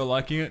 You're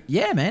liking it.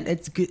 yeah, man,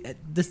 it's good.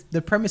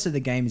 The premise of the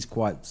game is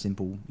quite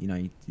simple.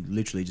 You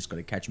literally just got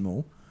to catch them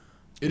all.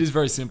 It is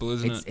very simple,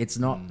 isn't it? It's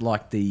not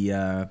like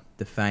the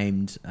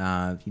famed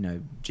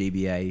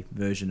GBA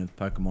version of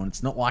Pokemon.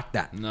 It's not like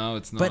that. No,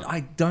 it's not. But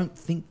I don't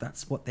think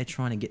that's what they're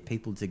trying to get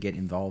people to get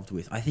involved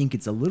with. I think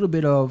it's a little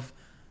bit of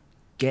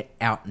get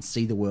out and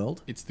see the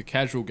world, It's the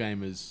casual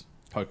gamer's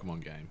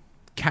Pokemon game.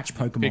 catch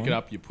Pokemon, Pick it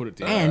up, you put it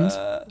down.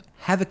 and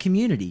have a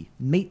community,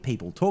 meet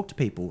people, talk to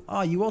people.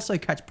 Oh, you also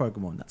catch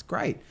Pokemon. That's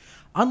great.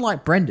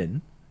 Unlike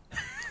Brendan,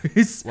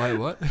 who's Wait,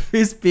 what?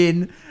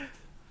 been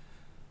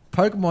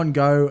Pokemon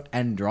Go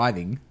and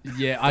driving.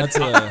 Yeah,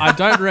 I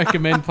don't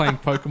recommend playing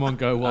Pokemon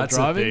Go while That's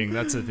driving. a thing.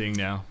 That's a thing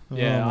now.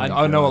 Yeah,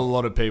 I know a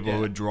lot of people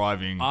who are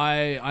driving.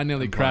 I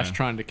nearly I'm crashed playing.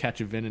 trying to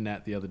catch a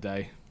Venonat the other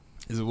day.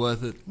 Is it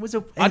worth it?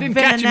 I didn't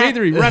catch him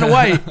either. He ran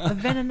away. A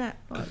Venonat.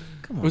 Oh,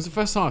 come It on. was the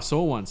first time I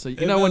saw one. So If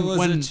it was a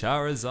when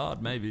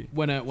Charizard, maybe.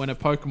 when a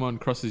Pokemon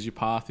crosses your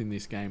path in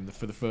this game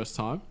for the first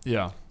time,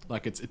 Yeah.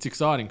 like it's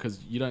exciting because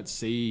you don't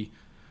see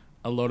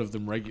a lot of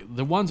them regular.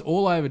 The ones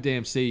all over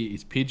DMC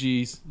is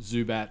Pidgeys,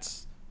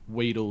 Zubats,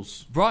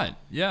 Weedles, Right.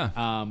 Yeah.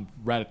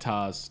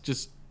 Rattars,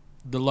 just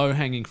the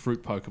low-hanging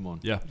fruit Pokemon.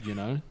 Yeah. You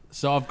know?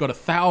 So I've got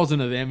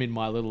 1,000 of them in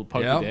my little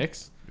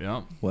Pokedex.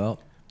 Yeah. Well,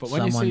 But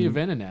when you see a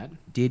Venonat...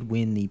 did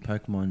win the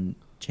Pokemon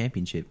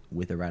Championship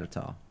with a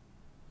Rattata.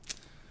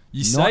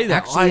 You Not say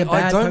that. actually a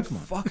I bad don't Pokemon.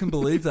 fucking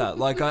believe that.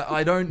 Like,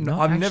 I don't know.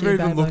 Not I've actually never a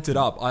even bad looked it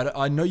Pokemon. up.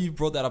 I know you've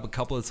brought that up a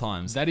couple of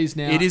times. That is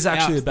now It is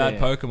actually a out bad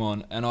there.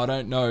 Pokemon, and I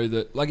don't know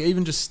that. Like,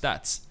 even just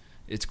stats,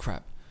 it's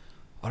crap.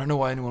 I don't know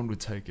why anyone would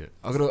take it.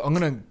 I'm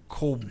gonna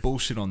call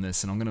bullshit on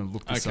this, and I'm gonna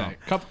look this Okay,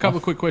 up. couple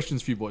of quick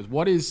questions for you boys.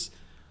 What is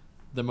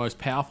the most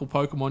powerful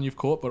Pokemon you've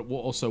caught, but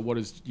also what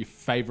is your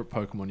favourite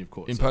Pokemon you've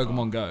caught In so far?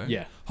 Pokemon Go.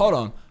 Yeah. Hold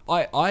on.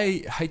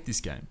 I hate this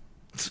game.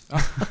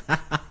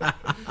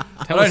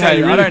 Tell us how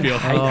you really feel.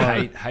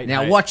 Hate.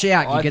 Now watch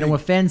out. You're I going to think-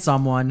 offend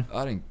someone.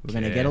 I don't We're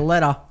going to care. get a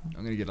letter.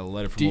 I'm gonna get a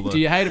letter from Do- all the do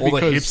you hate it all the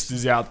because-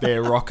 hipsters out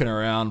there rocking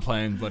around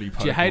playing bloody Pokemon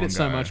Do you hate it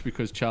so Go. much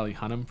because Charlie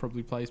Hunnam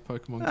probably plays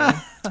Pokemon Go?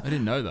 I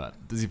didn't know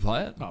that. Does he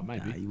play it? Oh,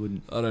 maybe. No, you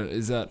wouldn't. I don't.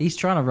 Is that? He's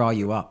trying to rile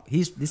you up.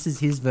 This is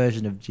his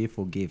version of GIF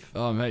or GIF.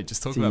 Oh mate,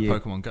 just talk To about you.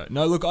 Pokemon Go.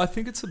 No, look, I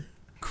think it's a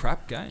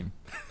crap game.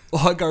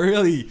 Like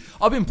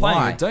I've been playing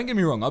Why? it. Don't get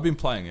me wrong, I've been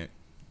playing it.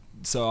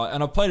 So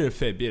and I've played it a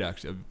fair bit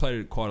actually. I've played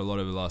it quite a lot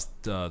over the last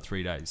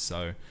 3 days.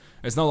 So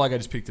it's not like I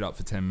just picked it up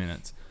for 10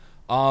 minutes.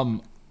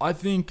 I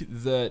think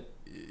that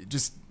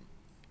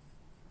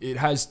it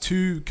has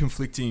two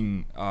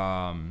conflicting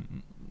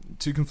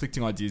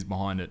ideas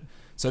behind it.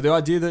 So the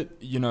idea that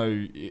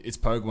it's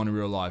Pokemon in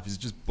real life is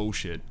just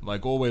bullshit.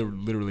 Like all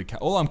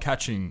I'm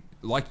catching,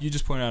 like you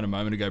just pointed out a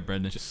moment ago,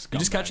 Brendan, you're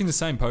just catching the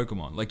same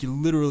Pokemon. Like you're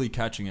literally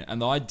catching it,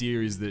 and the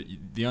idea is that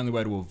the only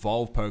way to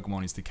evolve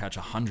Pokemon is to catch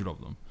 100 of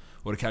them,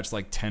 or to catch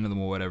like 10 of them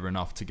or whatever,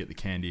 enough to get the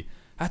candy.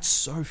 That's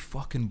so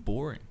fucking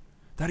boring.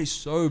 That is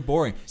so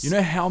boring. You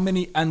know how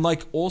many, and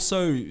like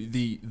also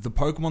the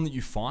Pokemon that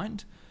you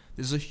find,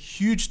 there's a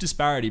huge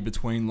disparity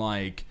between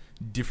like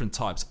different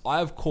types. I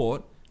have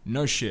caught,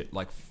 no shit,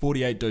 like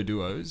 48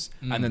 Doduos,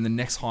 and then the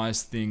next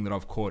highest thing that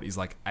I've caught is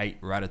like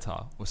 8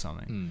 Rattata or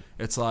something.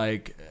 It's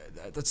like,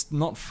 that's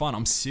not fun.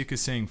 I'm sick of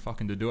seeing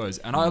fucking Doduos.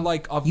 And I've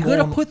You got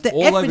to gone put the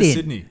all effort over in.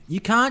 Sydney. You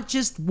can't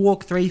just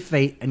walk 3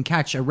 feet and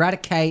catch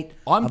Eradicate,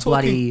 I'm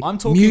bloody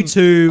talking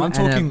Mewtwo, I'm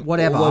talking and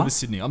whatever. all over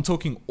Sydney. I'm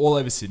talking all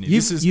over Sydney.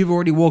 You've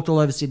already walked all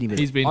over Sydney with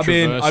He's it. been I've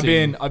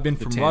been traversing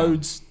from the town.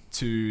 Rhodes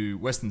to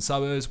Western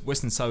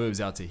Suburbs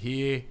out to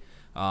here.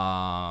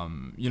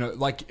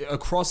 Like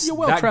across You're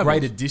well that travelled.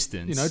 greater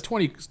distance.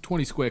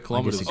 20 square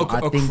kilometres. disagree.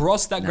 I think-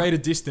 Across that no. greater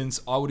distance,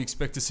 I would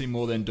expect to see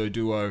more than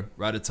Doduo,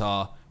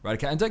 Rattata,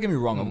 Raticate. And don't get me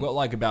wrong, I've got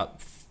like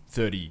about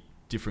 30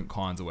 different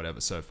kinds or whatever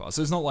so far.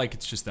 So it's not like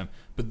it's just them.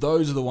 But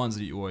those are the ones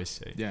that you always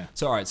see. Yeah.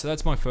 So alright, so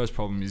that's my first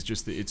problem, is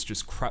just that it's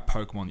just crap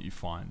Pokemon that you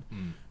find.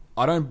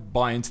 I don't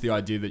buy into the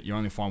idea that you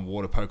only find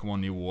water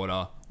Pokemon near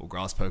water or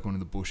grass Pokemon in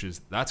the bushes.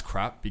 That's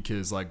crap,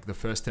 because like the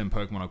first 10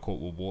 Pokemon I caught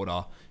were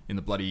water in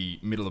the bloody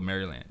middle of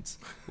Maryland.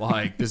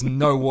 Like there's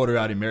no water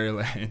out in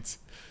Maryland.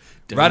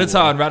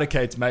 Rattata and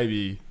Raticates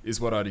maybe is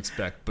what I'd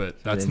expect,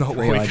 but that's not what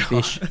we Three-eyed got.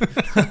 fish.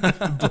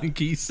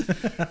 Blinkies.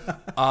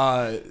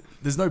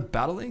 There's no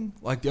battling.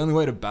 Like the only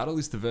way to battle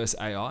is to verse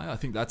AI. I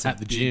think that's At a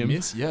the big gym.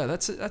 miss. Yeah,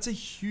 that's a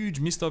huge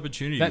missed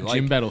opportunity. That Like,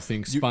 gym battle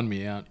thing spun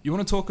me out. You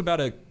want to talk about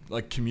a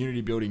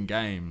community building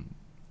game?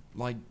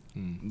 Like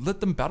let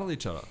them battle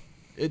each other.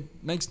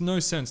 It makes no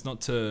sense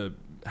not to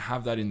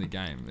have that in the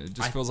game. It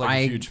just feels like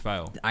a huge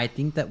fail. I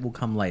think that will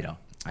come later.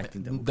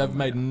 They've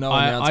made no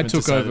I announcement.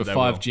 took to say over that they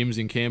 5 will. gyms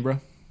in Canberra.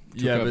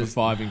 Took Yeah, over but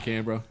 5 in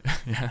Canberra.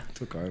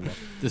 Took over.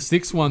 The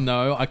 6th one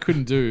though, I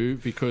couldn't do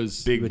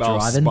because Big were Bell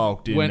driving?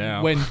 smoked in when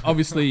now. when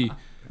obviously,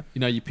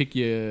 you pick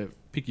your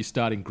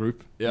starting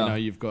group. Yeah.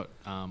 You've got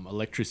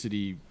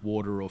electricity,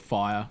 water, or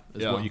fire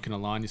is Yeah. what you can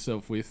align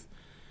yourself with,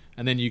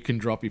 and then you can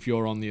drop, if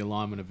you're on the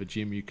alignment of a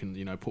gym, you can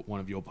put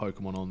one of your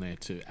Pokemon on there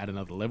to add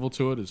another level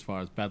to it as far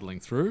as battling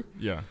through.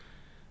 Yeah.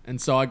 And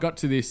so I got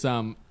to this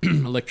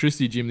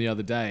electricity gym the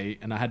other day,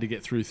 and I had to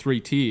get through 3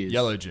 tiers.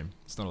 Yellow gym.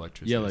 It's not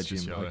electricity. Yellow it's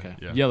just gym, yellow. okay.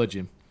 Yeah. Yellow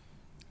gym.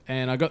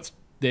 And I got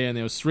there, and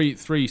there was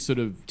three sort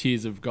of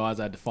tiers of guys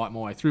I had to fight my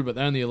way through, but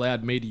they only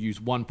allowed me to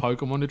use one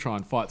Pokemon to try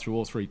and fight through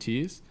all 3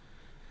 tiers.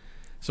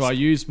 So I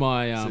used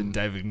my It's a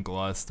David and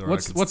Goliath story.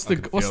 what's I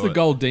the could feel it.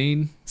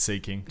 Goldeen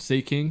Seeking.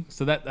 Seeking?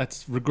 So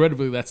that's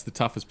regrettably that's the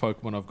toughest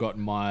Pokemon I've got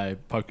in my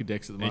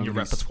Pokedex at the moment. your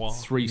It's repertoire,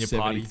 in your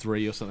party.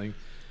 373 or something.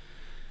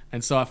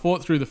 And so I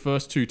fought through the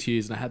first 2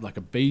 tiers, and I had like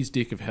a bee's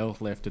dick of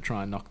health left to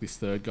try and knock this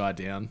third guy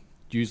down.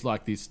 Used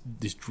like this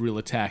drill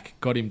attack,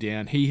 got him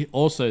down. He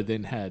also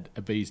then had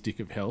a bee's dick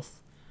of health.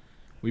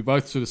 We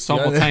both sort of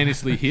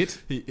simultaneously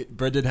hit.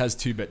 Brendan has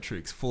 2 bet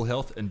tricks: full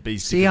health and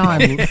beast. See how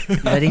I'm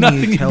letting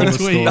you tell the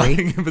story?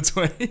 Nothing in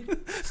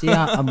between. See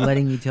how I'm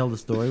letting you tell the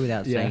story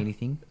without Yeah. saying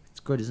anything? It's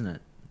good, isn't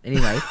it?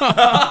 Anyway,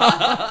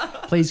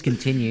 Please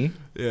continue.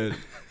 Yeah.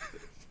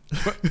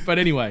 But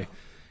anyway,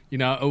 you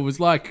know, it was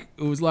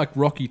like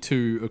Rocky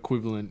 2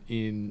 equivalent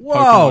in Whoa,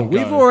 Pokemon Go.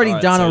 we've already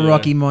Alright, done so a yeah.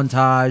 Rocky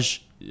montage.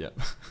 Yep.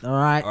 All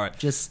right, Alright.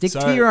 just stick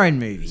So- to your own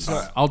movies.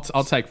 I'll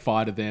take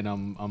Fighter then.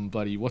 I'm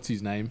bloody. What's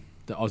his name?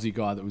 The Aussie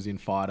guy that was in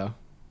Fighter,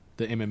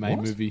 the MMA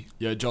What? movie.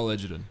 Yeah, Joel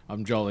Edgerton.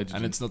 I'm Joel Edgerton.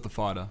 And it's not the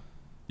fighter.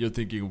 You're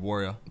thinking of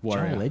Warrior.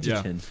 Warrior. Joel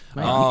Edgerton.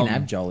 Yeah. Mate, you can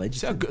have Joel See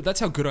how Edgerton. good, that's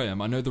how good I am.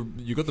 I know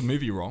you got the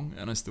movie wrong,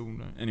 and I still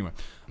know. Anyway,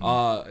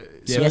 Yeah,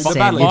 Yes, the Sam,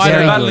 battling, you're the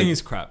very battling good.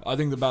 is crap. I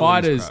think the battling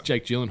Fighter's is crap.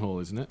 Jake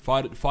Gyllenhaal, isn't it?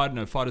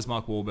 Fighter's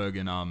Mark Wahlberg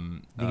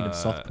and Thinking of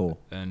Southpaw.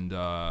 and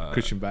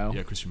Christian Bale.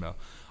 Yeah, Christian Bale.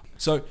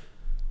 So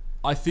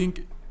I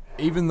think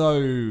even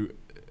though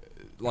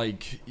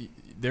like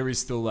there is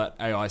still that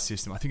AI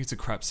system, I think it's a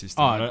crap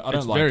system. Oh, I don't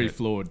it's like very it.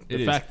 flawed. It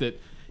The is. fact that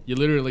you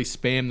literally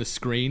spam the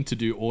screen to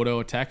do auto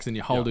attacks and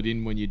you hold Yeah. it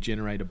in when you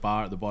generate a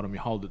bar at the bottom. You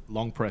hold it,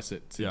 long press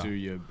it to Yeah. do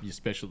your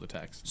special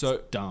attacks. So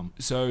It's dumb.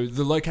 So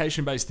the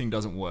location-based thing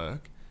doesn't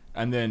work,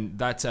 and then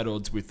that's at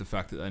odds with the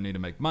fact that they need to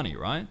make money,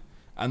 right?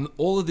 And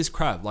all of this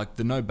crap, like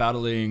the no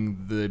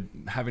battling, the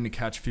having to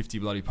catch 50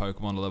 bloody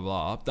Pokemon to level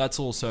up, that's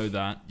also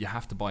that you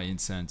have to buy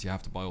incense, you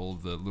have to buy all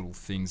of the little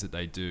things that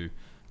they do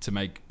to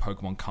make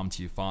Pokemon come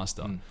to you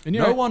faster. And you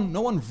no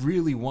know- one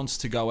really wants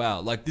to go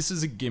out. Like, this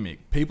is a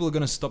gimmick. People are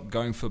going to stop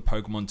going for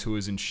Pokemon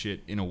tours and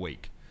shit in a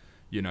week.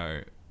 You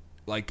know,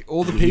 like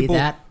all the You hear people.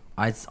 that?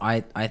 I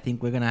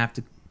think we're gonna have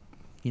to,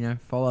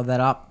 follow that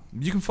up.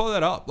 You can follow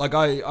that up. Like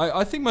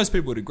I think most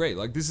people would agree.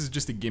 Like, this is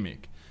just a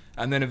gimmick,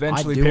 and then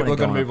eventually do people wanna are going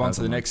go to on a move on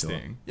to the Pokemon next tour.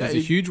 thing. There's a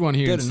huge one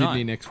here go in to Sydney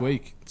night. next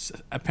week.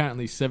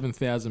 Apparently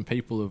 7,000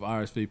 people have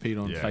RSVP'd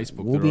on Yeah.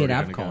 Facebook. We'll They're be at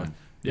already gonna AFCON. go.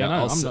 Yeah, Yeah, no,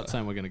 I'll I'm s- not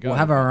saying we're going to go. We'll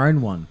have our own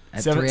one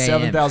at 3 a.m.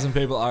 7,000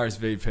 people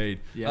RSVP'd.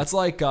 Yeah. That's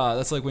like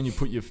when you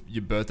put your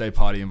birthday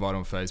party invite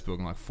on Facebook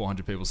and like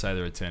 400 people say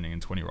they're attending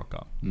and 20 rock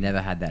up.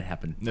 Never had that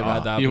happen. Never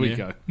had that happen. Here we to you?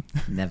 go.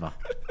 Never.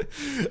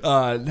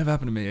 Never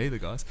happened to me either,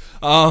 guys.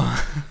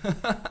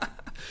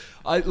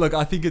 I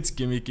think it's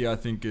gimmicky. I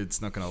think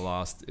it's not going to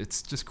last.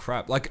 It's just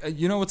crap. Like,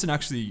 you know what's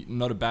actually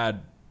not a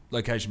bad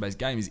location-based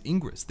game is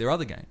Ingress, their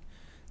other game.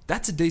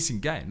 That's a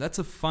decent game. That's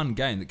a fun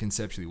game that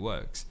conceptually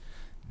works.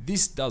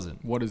 This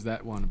doesn't. What is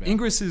that one about?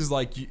 Ingress is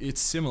like,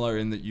 it's similar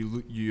in that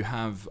you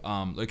have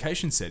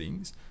location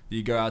settings that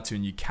you go out to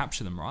and you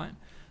capture them, right?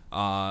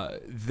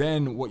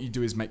 Then what you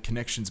do is make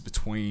connections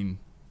between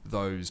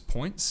those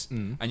points,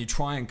 and you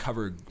try and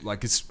cover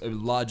like as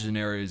large an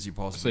area as you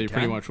possibly So you're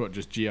can. pretty much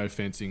just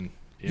geofencing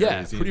Yeah,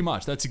 areas in. pretty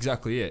much. That's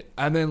exactly it.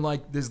 And then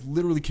like there's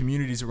literally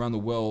communities around the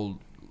world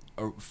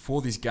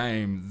for this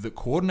game that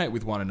coordinate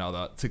with one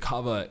another to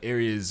cover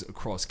areas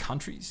across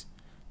countries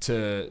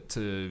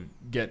to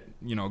get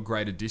a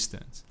greater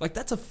distance. Like,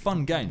 that's a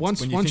fun game. Once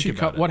when you think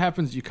about it. what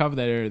happens? You cover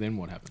that area, then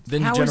what happens?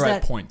 Then How you is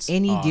generate that points.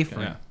 any okay.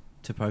 different Yeah.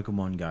 to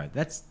Pokemon Go?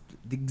 That's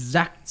the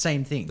exact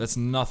same thing. That's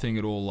nothing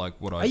at all like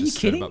what I Are you just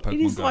said kidding? about Pokemon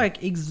It is Go.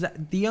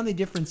 like the only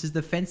difference is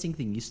the fencing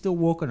thing. You're still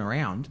walking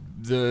around.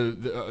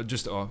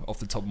 Just off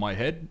the top of my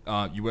head,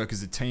 you work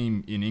as a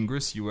team in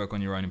Ingress. You work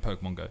on your own in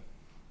Pokemon Go.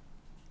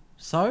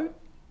 So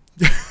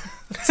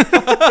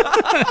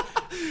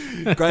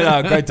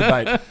Great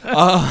debate.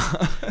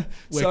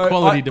 We're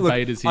quality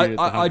debaters here at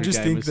the I Hungry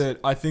just think Gamers.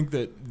 I think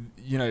that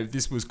if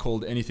this was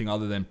called anything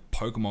other than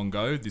Pokemon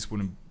Go, this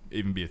wouldn't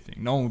even be a thing.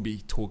 No one would be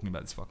talking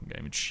about this fucking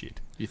game. It's shit.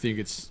 You think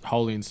it's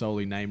wholly and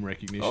solely name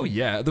recognition? Oh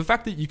yeah, the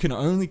fact that you can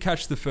only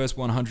catch the first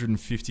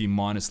 150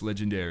 minus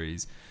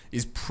legendaries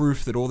is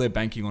proof that all they're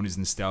banking on is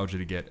nostalgia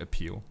to get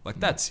appeal. Like,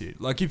 that's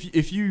it. Like, if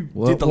you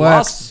Well, did it the works.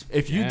 last,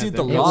 if you Yeah, did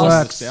the they're It last,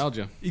 works.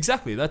 nostalgia.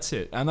 exactly, that's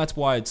it, and that's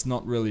why it's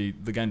not really,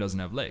 the game doesn't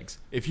have legs.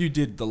 If you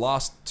did the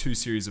last two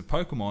series of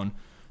Pokemon,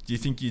 do you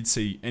think you'd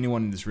see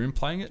anyone in this room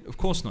playing it? Of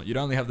course not. You'd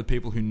only have the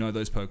people who know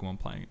those Pokemon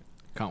playing it.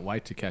 Can't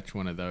wait to catch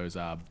one of those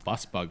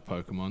bus bug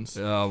Pokemons.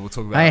 We'll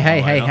talk about hey, that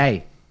hey, hey, later.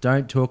 hey!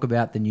 Don't talk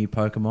about the new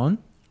Pokemon.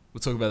 We'll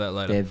talk about that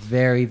later. They're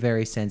very,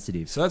 very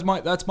sensitive. So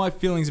that's my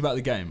feelings about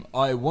the game.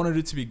 I wanted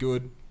it to be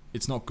good.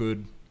 It's not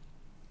good.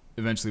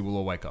 Eventually, we'll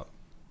all wake up.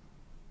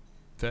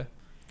 Fair.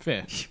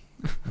 Fair.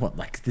 What,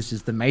 like this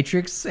is the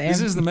Matrix? Sam?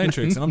 This is the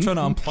Matrix, and I'm trying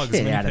to unplug as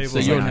Get many out of people. So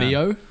as here. I you're can.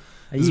 Neo.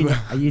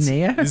 Are you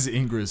Neo? This is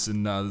Ingress,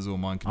 and this is all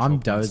mind control. I'm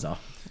points. Dozer.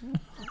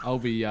 I'll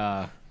be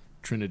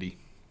Trinity.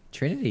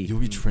 Trinity. You'll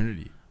be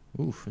Trinity.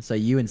 Oof. So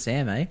you and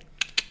Sam, eh?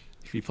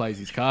 If he plays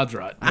his cards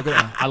right.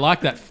 I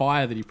like that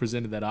fire that he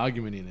presented that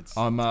argument in. It's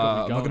I'm got me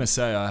not going. going to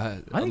say I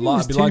think I'd it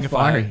was be too lying if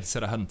I fiery.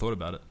 said I hadn't thought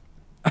about it.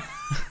 I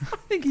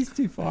think he's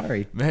too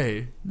fiery.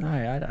 Me,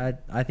 No,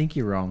 I think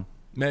you're wrong.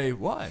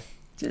 why?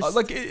 Just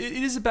Like, it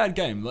is a bad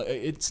game. Like,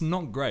 it's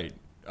not great.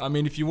 I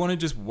mean, if you want to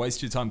just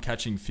waste your time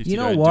catching 50 you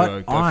know duo,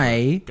 what?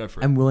 go for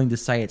it. am willing to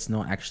say it's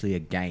not actually a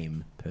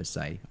game per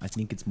se. I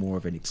think it's more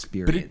of an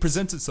experience. But it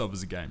presents itself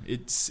as a game.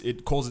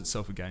 It calls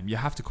itself a game. You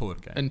have to call it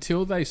a game.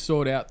 Until they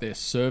sort out their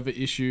server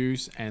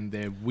issues and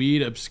their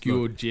weird,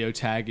 obscure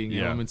geotagging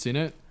Yeah. elements in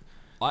it.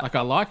 I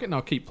I like it and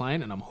I'll keep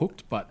playing and I'm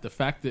hooked. But the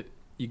fact that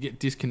you get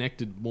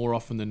disconnected more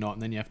often than not,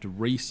 and then you have to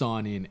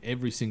re-sign in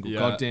every single Yeah.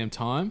 goddamn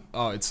time.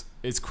 Oh, it's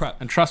crap.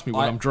 And trust me,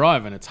 when I'm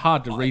driving, it's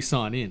hard to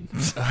re-sign in.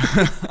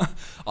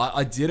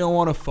 I didn't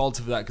want to fault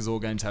for that because all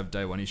games have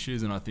day one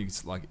issues, and I think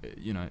it's like,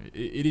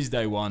 it is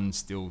day one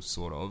still,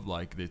 sort of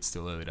like it's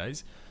still early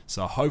days.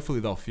 So hopefully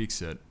they'll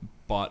fix it,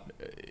 but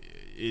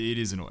it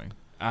is annoying,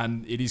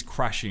 and it is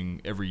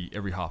crashing every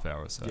half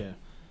hour or so.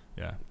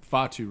 Yeah,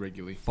 Far too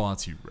regularly.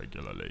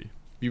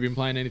 You been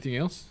playing anything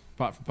else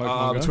apart from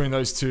Pokemon Go? Between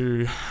those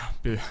two,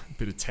 bit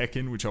of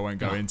Tekken, which I won't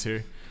go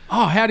into.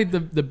 Oh, how did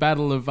the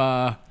Battle of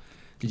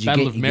Did you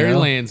Battle get of your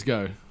Marylands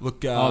go?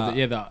 Look, the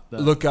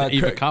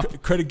EVA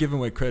Cup. Credit given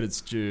where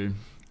credit's due.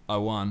 I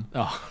won.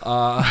 But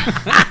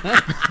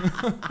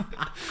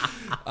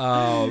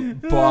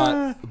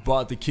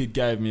the kid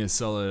gave me a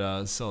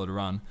solid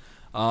run.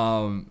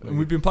 And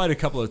we've been playing a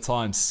couple of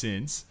times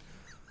since.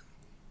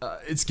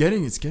 It's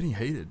getting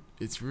heated.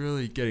 It's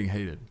really getting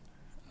heated.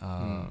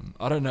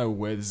 I don't know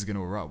where this is going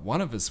to erupt.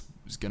 One of us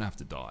is going to have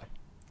to die.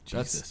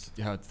 Jesus.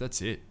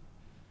 That's it.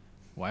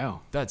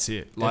 Wow. That's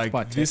it. That's by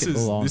Like this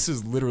Tekken.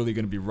 is literally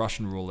going to be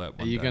Russian roulette.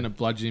 Are you going to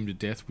bludgeon him to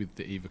death with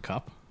the EVA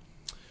Cup?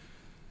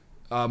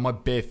 My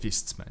bare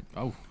fists, mate.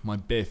 Oh, my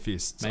bare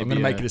fists. Maybe I'm going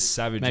to make it as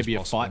savage as maybe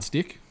possible. a fight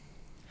stick.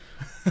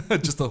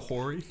 Just a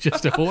hoary.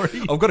 Just a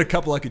hoary. I've got a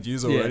couple I could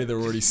use already. They're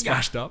already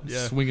smashed up.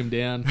 Yeah. Swing him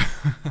down.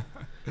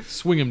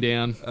 Swing him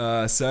down.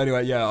 So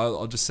anyway, yeah,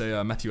 I'll just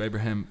say Matthew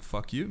Abraham,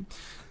 fuck you.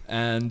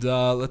 And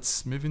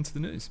let's move into the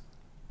news.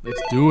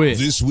 Let's do it.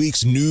 This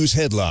week's news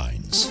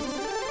headlines.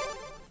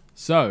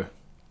 So,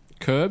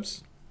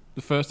 Curbs,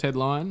 the first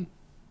headline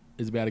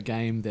is about a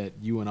game that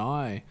you and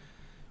I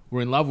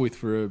were in love with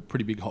for a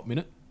pretty big hot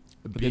minute.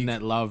 But then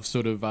that love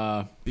sort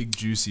of big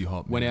juicy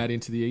hot went out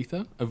into the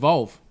ether.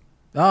 Evolve.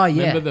 Oh,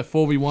 yeah. Remember the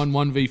 4v1,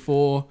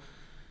 1v4?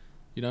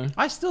 You know,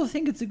 I still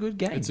think it's a good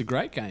game. it's a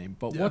great game.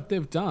 But what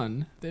they've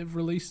done, they've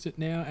released it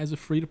now as a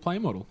free-to-play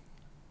model.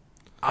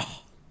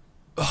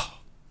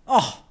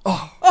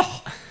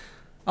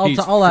 He's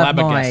I'll have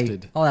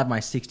flabbergasted. my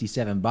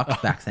 $67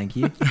 back, thank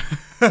you.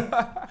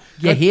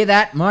 You hear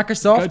that,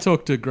 Microsoft? Go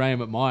talk to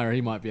Graham at Myer.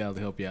 He might be able to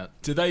help you out.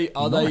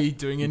 Are they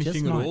doing Just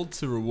anything at might. all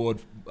to reward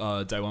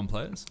day one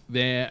players?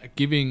 They're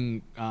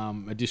giving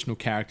additional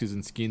characters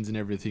and skins and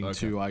everything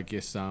to, I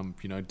guess,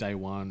 day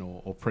one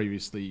or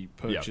previously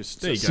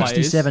purchased There you go.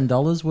 players.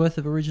 $67 worth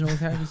of original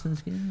characters and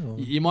skins? Or?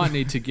 You might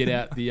need to get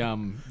out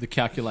the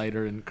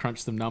calculator and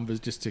crunch some numbers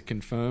just to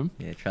confirm.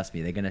 Yeah, trust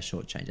me, they're going to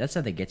shortchange. That's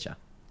how they get you.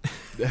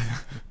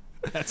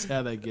 That's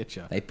how they get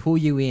you. They pull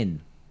you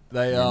in,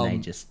 They and they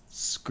just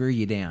screw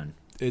you down.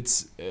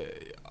 It's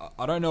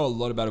I don't know a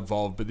lot about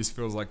Evolve, but this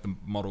feels like the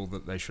model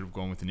that they should have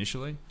gone with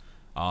initially.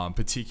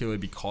 Particularly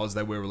because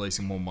they were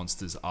releasing more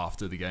monsters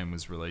after the game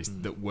was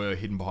released that were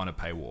hidden behind a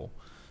paywall.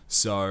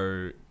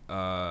 So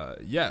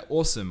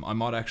awesome. I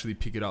might actually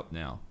pick it up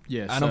now.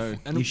 Yeah,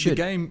 and you should.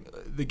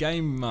 The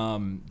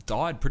game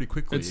died pretty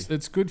quickly.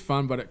 It's good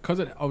fun, but because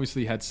it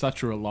obviously had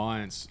such a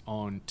reliance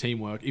on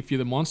teamwork. If you're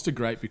the monster,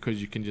 great,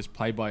 because you can just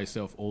play by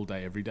yourself all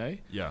day, every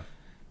day. Yeah.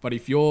 But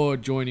if you're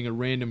joining a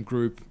random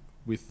group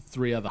with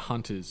 3 other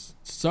hunters,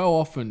 so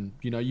often,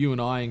 you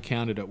and I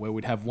encountered it where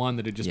we'd have one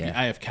that'd just be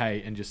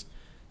AFK and just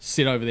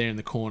sit over there in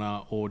the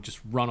corner or just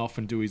run off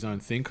and do his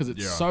own thing because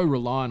it's so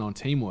reliant on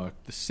teamwork.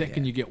 The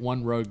second you get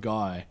one rogue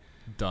guy,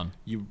 done.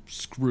 You're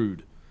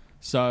screwed.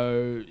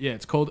 So,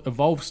 it's called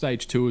Evolve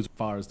Stage 2 as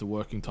far as the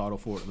working title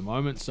for it at the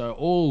moment. So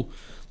all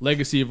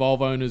Legacy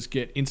Evolve owners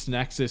get instant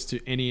access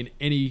to any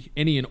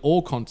and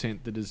all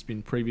content that has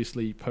been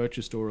previously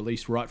purchased or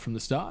released right from the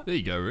start. There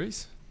you go,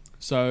 Reese.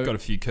 So Got a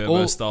few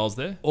Kerbo styles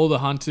there. All the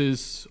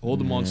hunters, all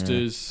the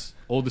monsters,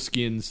 all the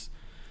skins.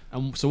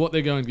 And so what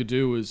they're going to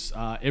do is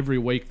every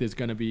week there's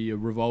going to be a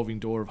revolving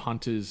door of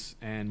hunters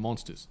and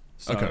monsters.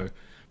 So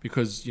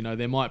because,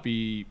 there might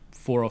be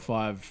 4 or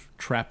 5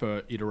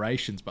 trapper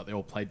iterations, but they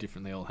all play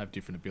different. They all have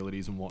different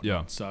abilities and whatnot.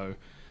 Yeah. So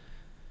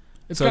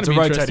It's a a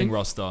rotating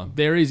roster.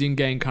 There is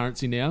in-game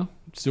currency now,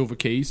 silver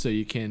keys, so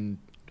you can,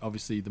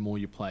 obviously, the more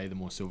you play, the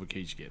more silver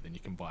keys you get. Then you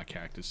can buy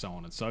characters, so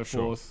on and so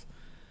forth.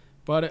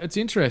 But it's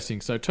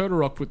interesting. So Turtle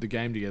Rock put the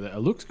game together. It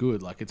looks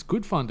good. Like, it's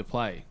good fun to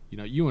play.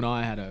 You and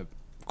I had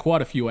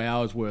quite a few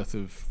hours worth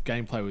of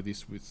gameplay with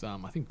this with,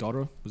 I think,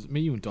 Dodder. Was it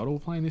me, you and Dodder were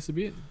playing this a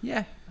bit?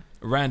 Yeah.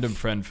 A random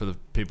friend for the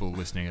people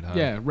listening at home.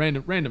 Yeah,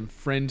 random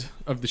friend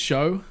of the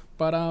show.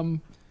 But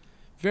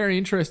very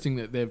interesting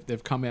that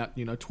they've come out,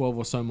 12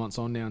 or so months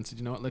on now and said,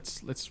 you know what,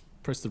 let's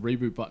press the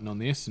reboot button on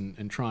this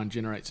and try and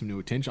generate some new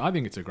attention. I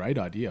think it's a great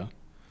idea.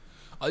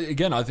 I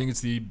think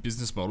it's the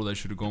business model they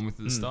should have gone with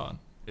at the start.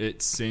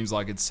 It seems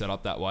like it's set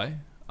up that way.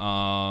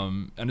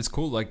 And it's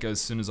cool. Like, as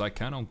soon as I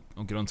can,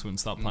 I'll get onto it and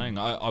start playing.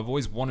 I've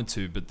always wanted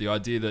to, but the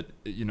idea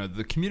that,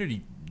 the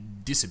community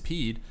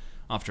disappeared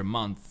after a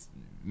month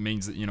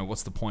means that,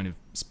 what's the point of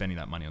spending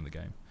that money on the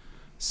game?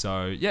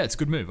 So, yeah, it's a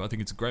good move. I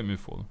think it's a great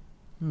move for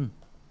them.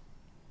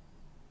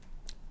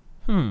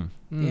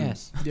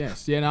 Yes.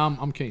 Yes. Yeah, no,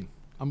 I'm keen.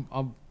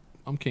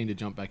 I'm keen to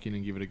jump back in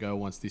and give it a go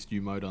once this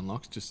new mode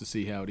unlocks, just to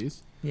see how it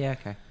is. Yeah,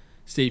 okay.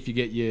 see if you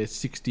get your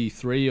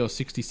 $63 or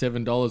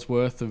 $67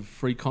 worth of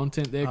free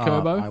content there,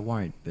 Kerbo. I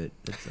won't, but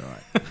that's all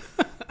right.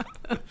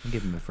 I'll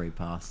give him a free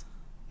pass.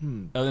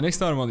 The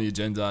next item on the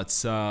agenda,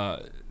 this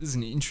is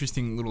an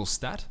interesting little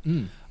stat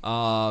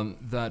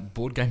that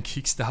board game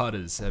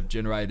Kickstarters have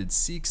generated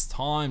 6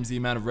 times the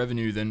amount of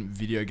revenue than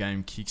video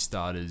game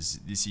Kickstarters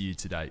this year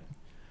to date.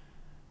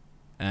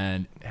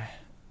 And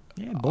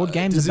Yeah, board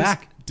games are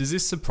back. Does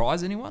this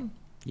surprise anyone?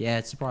 Yeah,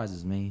 it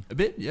surprises me. A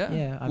bit, yeah.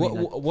 Yeah, I mean,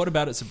 what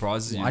about it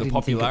surprises you? I The didn't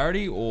think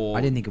popularity, or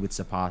I didn't think it would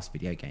surpass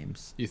video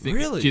games. You think?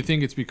 Really? Do you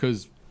think it's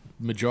because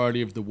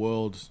majority of the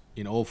world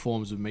in all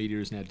forms of media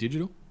is now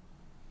digital?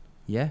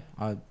 Yeah,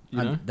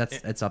 know?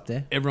 It's up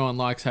there. Everyone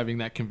likes having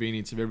that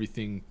convenience of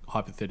everything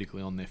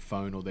hypothetically on their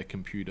phone or their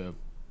computer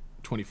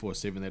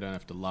 24/7. They don't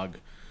have to lug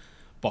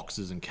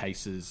boxes and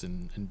cases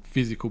and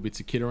physical bits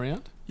of kit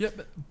around. Yeah,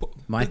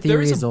 My but there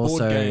theory is is a board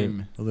also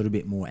game. a little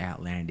bit more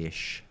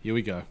outlandish. Here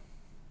we go.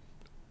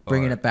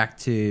 Bringing Alright. it back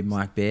to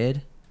Mike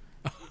Baird.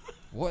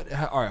 What?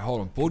 All right, hold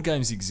on. Board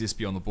games exist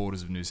beyond the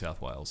borders of New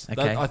South Wales.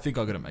 Okay. I think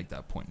I got to make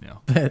that point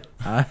now.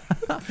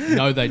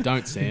 No, they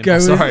don't, Sam. Go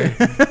with-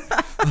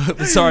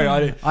 Sorry,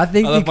 sorry. I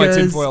think left my because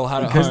tinfoil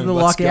hat at because of home.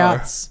 the Let's go.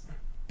 lockouts,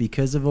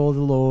 because of all the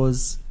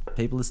laws,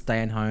 people are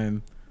staying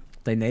home.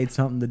 They need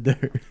something to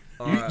do.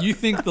 You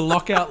think the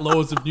lockout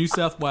laws of New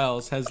South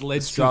Wales has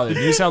led Australia, to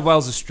New South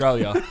Wales,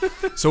 Australia.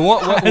 So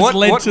what has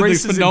led what to the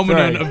Reese is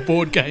phenomenon inferring- of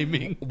board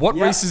gaming? What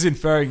Reese is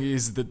inferring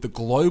is that the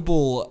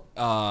global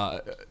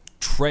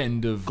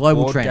trend of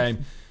Global board trend.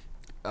 game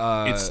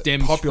It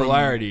stems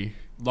popularity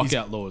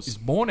lockout laws. is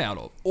born out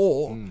of,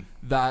 or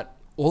that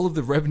all of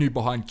the revenue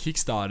behind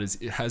Kickstarters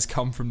it has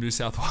come from New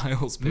South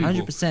Wales people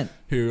 100%.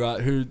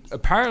 who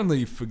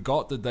apparently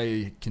forgot that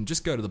they can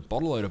just go to the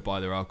bottle to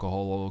buy their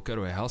alcohol or go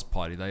to a house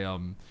party. They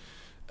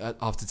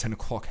after 10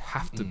 o'clock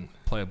have to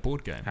play a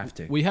board game. Have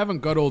to. We haven't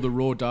got all the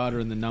raw data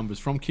and the numbers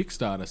from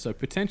Kickstarter, so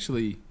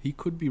potentially he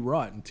could be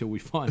right until we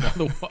find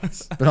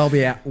otherwise. But I'll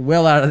be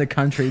well out of the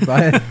country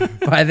by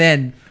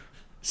then.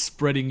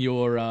 Spreading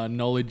your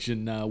knowledge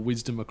and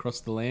wisdom across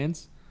the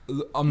lands.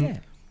 I'm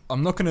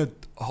not going to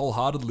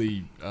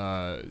wholeheartedly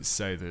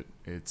say that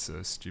it's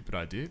a stupid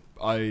idea.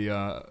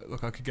 I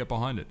could get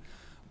behind it.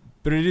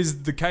 But it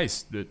is the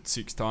case that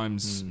 6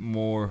 times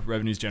more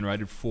revenues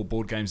generated for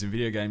board games and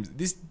video games.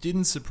 This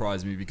didn't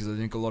surprise me because I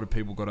think a lot of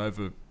people got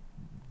over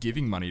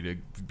giving money to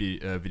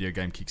video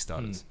game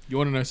Kickstarters. You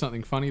want to know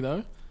something funny,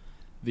 though?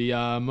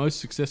 The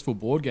most successful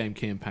board game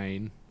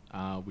campaign,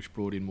 which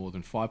brought in more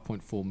than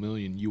 $5.4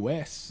 million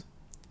US,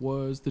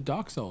 was the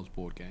Dark Souls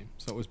board game.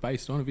 So it was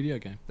based on a video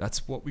game.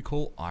 That's what we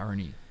call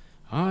irony.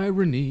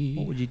 Irony.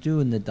 What would you do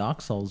in the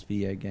Dark Souls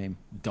video game?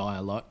 Die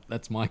a lot.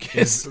 That's my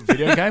guess.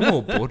 Video game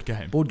or board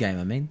game? Board game,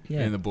 I mean.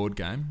 Yeah. In the board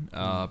game,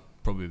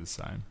 probably the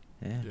same.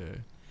 Yeah.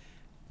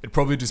 It'd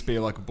probably just be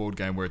like a board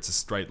game where it's a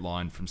straight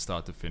line from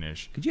start to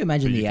finish. Could you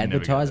imagine But you the can never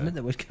get advertisement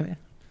there. that would come out?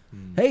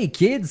 Hey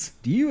kids,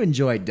 do you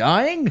enjoy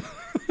dying?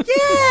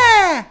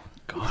 Yeah.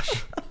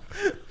 Gosh.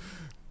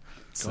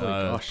 So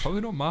gosh.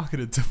 probably not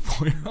marketed to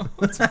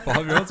 4-year-olds or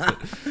 5-year-olds,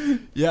 but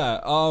yeah,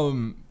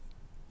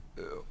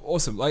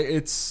 awesome. Like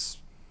it's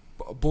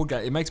a board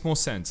game. It makes more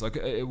sense. Like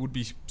it would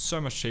be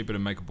so much cheaper to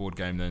make a board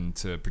game than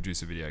to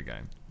produce a video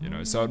game. You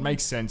know, so it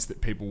makes sense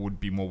that people would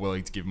be more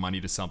willing to give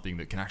money to something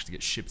that can actually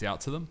get shipped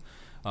out to them,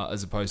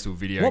 as opposed to a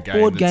video What game.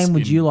 board that's game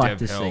would in you like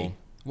dev to hell. see?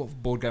 What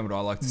board game would I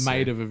like to see?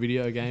 Made of a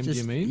video game, do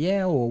you mean?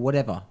 Yeah, or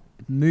whatever.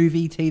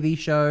 Movie, TV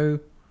show.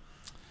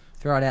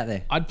 Throw it out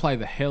there. I'd play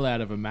the hell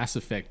out of a Mass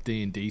Effect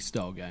D&D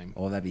style game.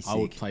 Oh, that'd be I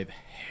would sick. play the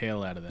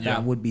hell out of that.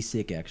 That would be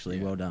sick, actually.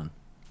 Well done.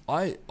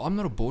 I'm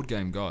not a board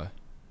game guy.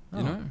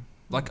 You know,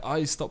 like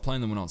I stopped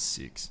playing them when I was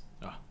 6,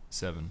 Ah.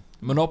 7.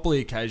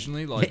 Monopoly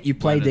occasionally. Like You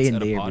play when it's D&D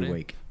at a every party,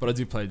 week. but I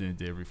do play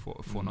D&D every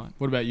fortnight.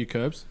 What about you,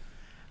 Curbs?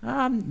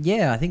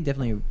 Yeah, I think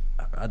definitely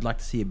I'd like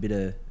to see a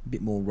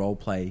bit more role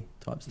play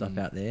type stuff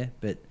out there.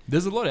 But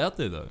There's a lot out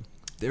there though.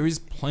 There is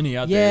plenty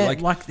out yeah, there.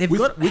 like they've with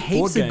got board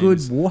heaps of good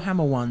games-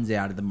 Warhammer ones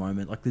out at the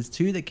moment. Like there's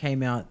 2 that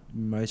came out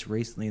most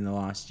recently in the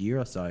last year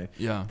or so.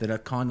 Yeah. That are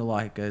kind of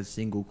like a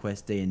single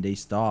quest D&D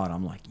style. And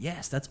I'm like,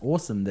 yes, that's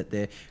awesome that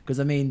they're because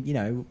I mean, you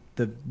know,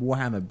 the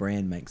Warhammer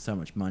brand makes so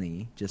much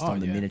money just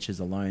on the yeah. miniatures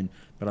alone.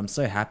 But I'm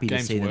so happy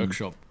Games to see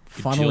Workshop,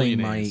 them funneling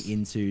gajillionaires. money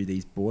into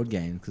these board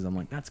games because I'm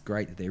like, that's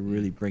great that they're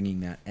really bringing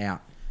that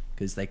out.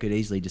 Because they could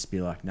easily just be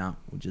like, nah,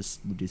 we'll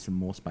do some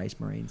more Space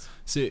Marines.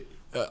 See,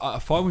 I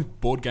find with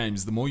board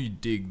games, the more you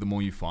dig, the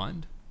more you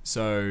find.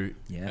 So,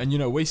 Yeah. and you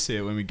know, we see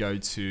it when we go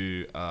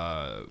to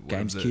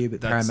Games Cube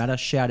at Parramatta,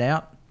 shout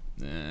out.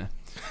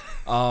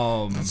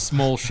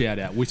 Small shout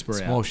out, whisper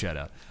Small out. shout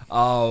out.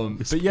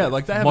 But yeah,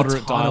 like they have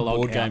Moderate a ton of dialogue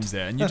board out. games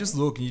there, and you just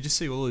look and you just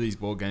see all of these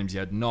board games you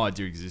had no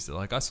idea existed.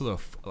 Like I saw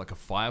a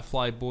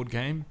Firefly board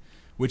game,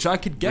 which I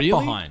could get Really?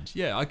 behind.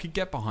 Yeah, I could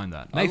get behind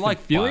that. Nathan I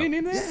like Fillion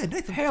in there? Yeah,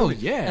 Nathan Hell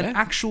Fillion. yeah. An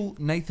actual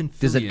Nathan Fillion.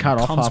 Does it cut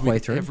off comes halfway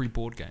with through? every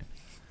board game.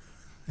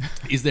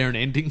 Is there an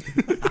ending?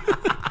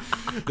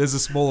 There's a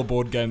smaller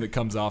board game that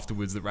comes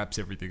afterwards that wraps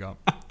everything up.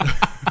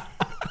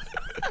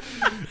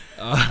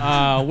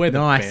 We're the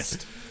Nice.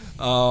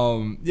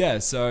 best. Yeah,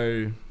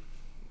 so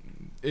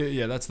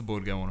Yeah, that's the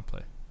board game I want to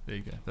play. There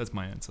you go. That's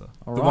my answer.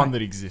 All the right. one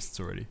that exists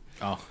already.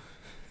 Oh,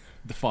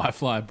 the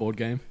Firefly board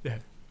game. Yeah.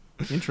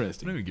 I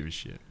Interesting. don't even give a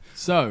shit.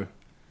 So,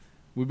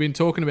 we've been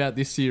talking about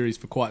this series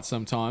for quite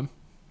some time.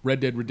 Red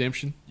Dead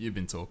Redemption. You've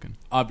been talking.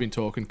 I've been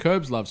talking.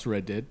 Curbs loves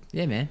Red Dead.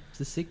 Yeah, man. It's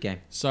a sick game.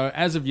 So,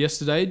 as of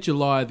yesterday,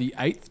 July the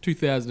 8th,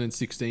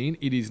 2016,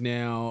 it is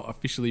now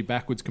officially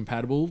backwards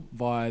compatible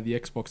via the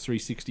Xbox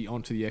 360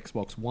 onto the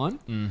Xbox One.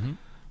 Mm-hmm.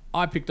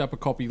 I picked up a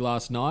copy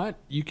last night.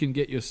 You can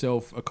get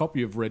yourself a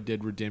copy of Red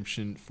Dead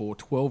Redemption for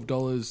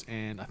 $12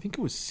 and I think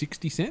it was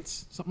 60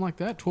 cents, something like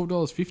that.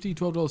 $12.50,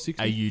 $12.60.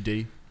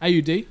 AUD.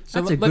 AUD. So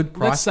That's a good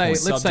price point. Let's say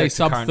Subject to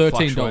sub current $13.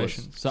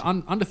 fluctuations. So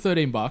under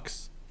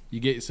 $13,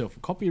 you get yourself a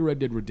copy of Red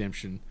Dead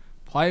Redemption,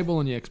 playable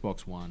on your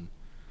Xbox One,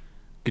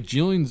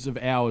 gajillions of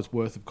hours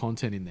worth of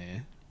content in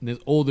there. And there's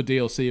all the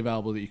DLC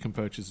available that you can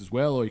purchase as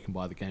well, or you can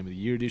buy the Game of the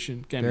Year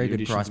edition. Game Very of the Year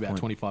good edition is price about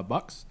point.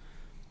 $25.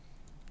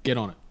 Get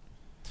on it.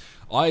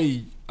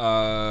 I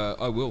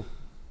will.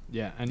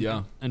 Yeah, and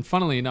Yeah. and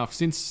funnily enough,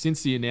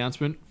 since the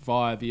announcement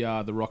via the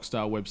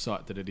Rockstar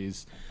website that it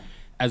is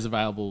as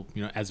available,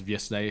 as of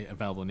yesterday,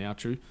 available now,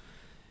 true.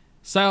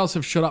 Sales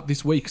have shot up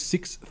this week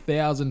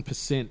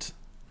 6,000%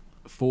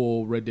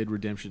 for Red Dead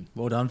Redemption.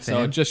 Well done, So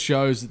fam. it just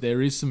shows that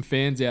there is some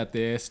fans out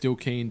there still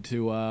keen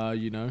to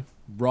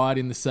ride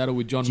in the saddle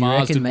with John Do you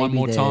reckon Marsden one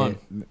more time.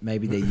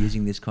 Maybe they're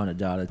using this kind of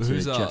data to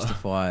Who's,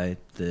 justify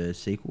the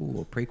sequel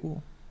or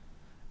prequel?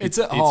 It's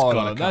hold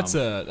gotta on. That's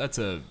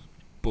come. a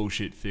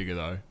bullshit figure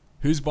though.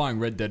 Who's buying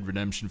Red Dead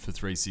Redemption for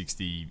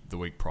 360 the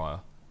week prior?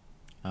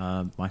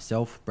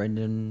 Myself,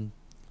 Brendan.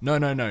 No,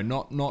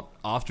 not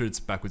after it's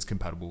backwards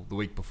compatible. The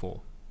week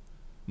before.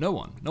 No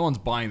one's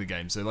buying the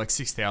game. So like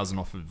 6,000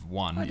 off of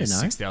one I is don't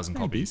know. 6,000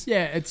 copies.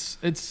 Yeah, it's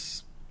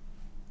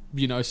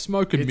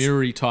smoke and It's-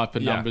 mirror type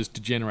of yeah. numbers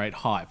to generate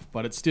hype,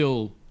 but it's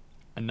still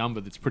a number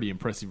that's pretty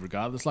impressive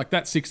regardless. Like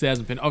that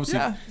 6,000 pen, obviously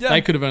Yeah.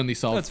 they could have only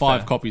sold That's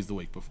 5 fair. copies the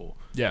week before.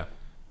 Yeah.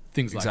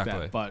 Things like Exactly.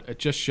 that. But it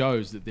just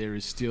shows that there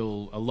is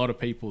still a lot of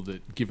people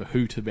that give a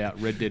hoot about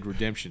Red Dead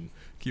Redemption.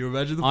 Can you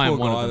imagine the I am poor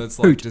one of guy them. that's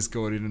like Hoot. just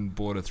gone in and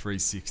bought a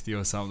 360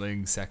 or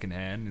something second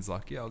hand? He's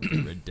like, yeah, I'll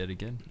get Red Dead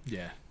again.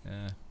 Yeah.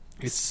 Yeah.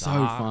 It's so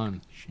Suck.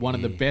 fun. One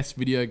of the best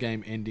video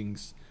game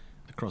endings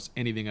across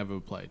anything I've ever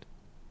played.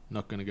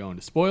 Not going to go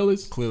into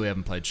spoilers. Clearly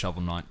haven't played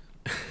Shovel Knight.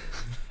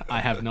 I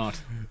have not.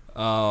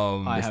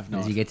 I have not.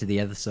 Does he get to the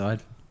other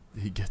side?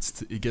 He gets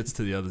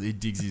to the other. He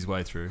digs his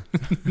way through.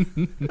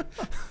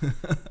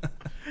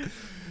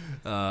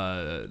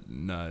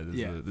 No,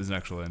 there's an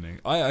actual ending.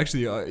 I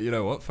actually, you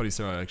know what? Funny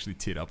story. I actually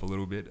teared up a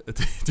little bit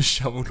to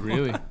Shovel Knight.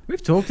 Really?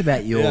 We've talked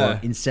about your Yeah.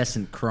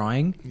 incessant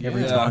crying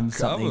every Yeah. time Come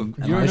something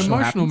on. You're an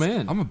emotional happens.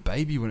 man. I'm a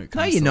baby when it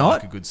No, comes you're to not.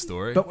 like a good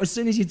story. But as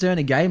soon as you turn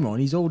a game on,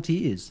 he's all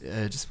tears.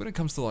 Yeah, just when it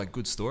comes to like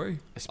good story,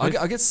 Especially-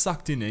 I get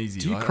sucked in easy.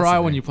 Do you like, cry that's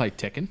the when thing. you play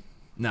Tekken?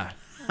 No,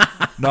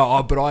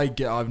 but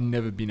I've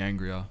never been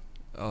angrier.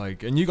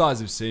 Like, and you guys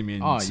have seen me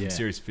in Oh, some yeah.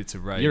 serious fits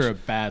of rage. You're a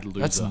bad loser.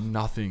 That's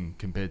nothing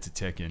compared to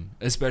Tekken,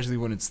 especially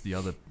when it's the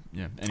other.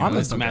 Yeah, anyway, I'm a-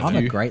 let's not go I'm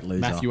there. a great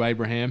loser. Matthew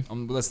Abraham.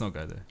 Let's not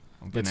go there.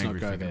 I'm getting Let's not angry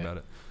go thinking there. about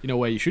it. You know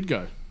where you should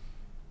go?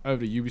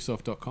 Over to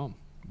Ubisoft.com.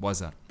 Why's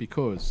that?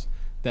 Because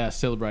they are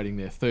celebrating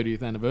their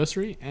 30th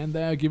anniversary and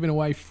they are giving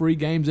away free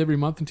games every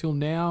month until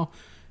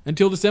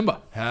December.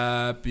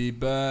 Happy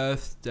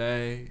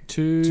birthday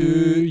To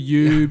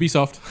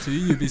Ubisoft. to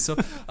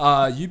Ubisoft.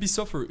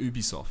 Ubisoft or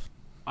Ubisoft?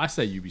 I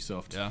say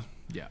Ubisoft. Yeah.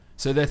 Yeah.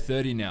 So they're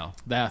 30 now.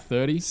 They are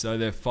 30. So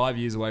they're 5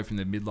 years away from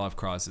their midlife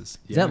crisis.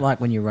 Is that like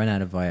when you run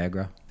out of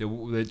Viagra?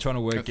 They're trying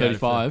to work At out. if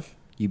 35.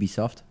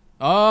 Ubisoft?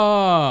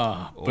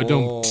 Ah. they-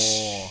 Badum.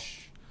 Oh.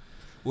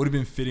 Would have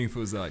been fitting if it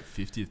was their like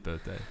 50th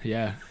birthday.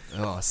 Yeah.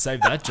 Oh,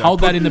 save that joke. Hold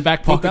that in the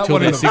back put pocket that till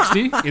one they're in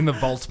the- 60. in the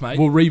vault, mate.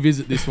 We'll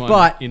revisit this one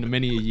But- in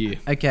many a year.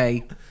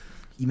 Okay,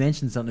 you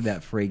mentioned something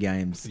about free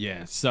games.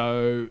 Yeah,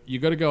 so you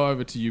got to go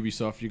over to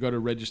Ubisoft. You got to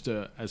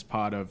register as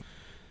part of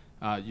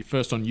you're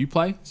first on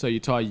Uplay. So you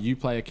tie your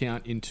Uplay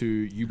account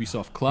into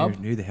Ubisoft Club.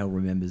 Who the hell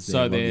remembers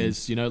So their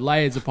login? there's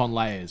layers upon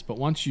layers. But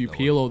once you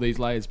peel all these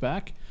layers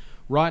back,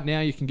 right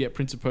now you can get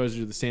Prince of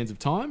Persia: The Sands of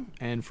Time,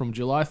 and from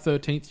July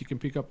 13th you can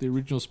pick up the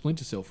original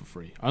Splinter Cell for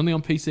free, only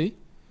on PC.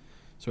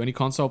 So any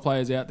console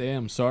players out there,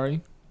 I'm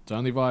sorry, it's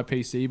only via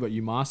PC. But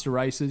you master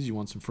racers, you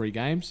want some free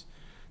games.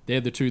 They're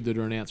the two that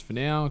are announced for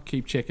now.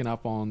 Keep checking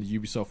up on the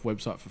Ubisoft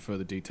website for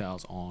further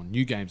details on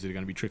new games that are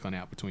going to be trickling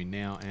out between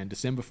now and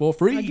December for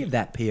free. I give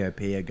that POP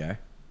a go.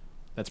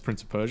 That's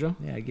Prince of Persia.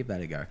 Yeah, give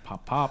that a go.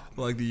 Pop, pop.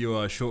 Like that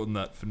you shortened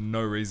that for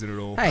no reason at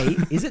all. Hey,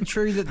 is it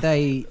true that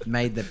they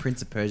made the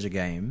Prince of Persia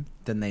game,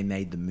 then they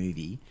made the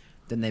movie,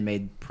 then they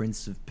made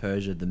Prince of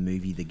Persia the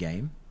movie the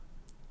game?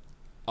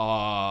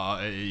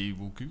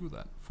 We'll Google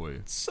that for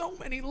you. So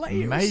many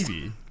layers.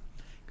 Maybe.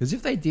 Because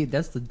if they did,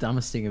 that's the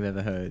dumbest thing I've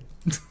ever heard.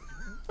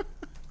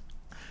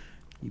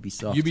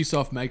 Ubisoft.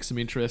 Ubisoft makes some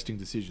interesting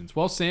decisions.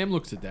 While Sam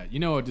looks at that,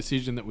 a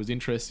decision that was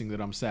interesting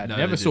that I'm sad No,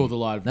 never they saw didn't. the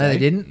light of day. No, they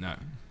didn't. No.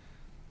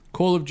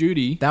 Call of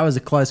Duty. That was a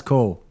close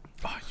call.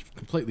 Oh, you've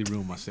completely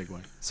ruined my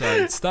segue.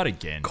 So start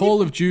again.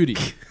 Call of Duty.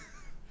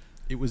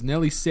 It was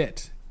nearly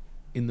set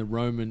in the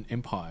Roman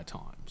Empire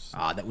times.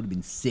 Ah, that would have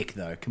been sick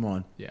though. Come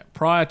on. Yeah,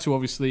 prior to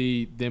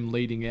obviously them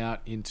leading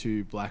out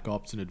into Black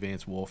Ops and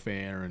Advanced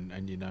Warfare and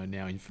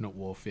now Infinite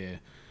Warfare.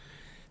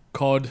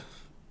 COD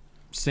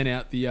sent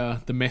out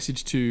the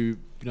message to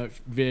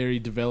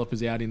varied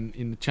developers out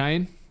in the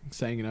chain,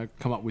 saying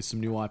come up with some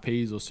new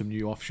IPs or some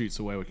new offshoots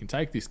of where we can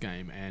take this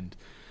game. And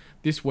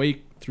this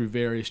week, through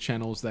various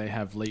channels, they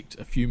have leaked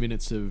a few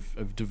minutes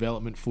of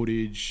development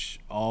footage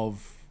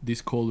of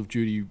this Call of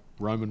Duty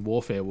Roman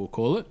Warfare, we'll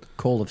call it.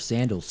 Call of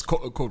Sandals.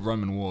 Called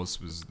Roman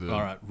Wars was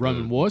the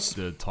Roman Wars,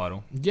 the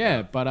title.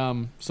 Yeah, but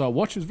so I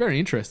watched. It was very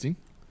interesting.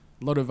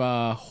 A lot of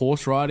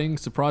horse riding,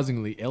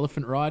 surprisingly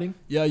elephant riding.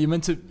 Yeah,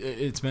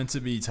 it's meant to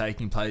be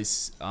taking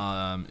place.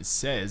 It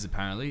says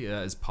apparently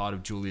as part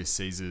of Julius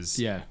Caesar's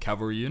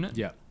cavalry unit.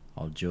 Yeah.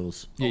 Oh,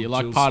 Jules. Yeah, you're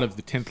like part of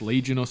the 10th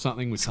Legion or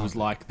something, which was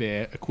like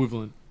their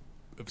equivalent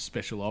of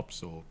special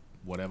ops or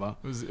whatever.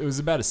 It was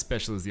about as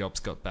special as the ops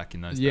got back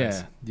in those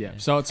days. Yeah.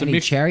 So it's Any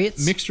a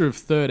chariots? mixture of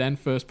third and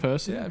first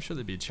person. Yeah, I'm sure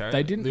there'd be a chariot.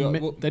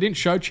 They didn't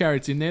show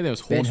chariots in there. There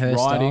was horse Ben-Hur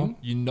riding.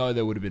 style?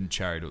 There would have been a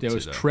chariot or There two,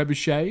 was though.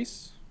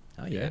 trebuchets.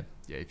 Oh, yeah.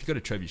 Yeah, if you got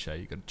a trebuchet,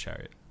 you got a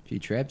chariot. A few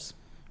trebs.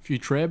 A few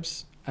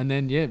trebs, and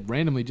then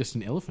randomly just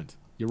an elephant.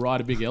 You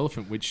ride a big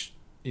elephant, which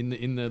in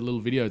the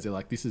little videos they're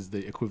like, this is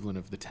the equivalent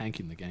of the tank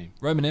in the game.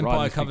 Roman Riding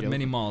Empire this big covered many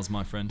elephant. miles,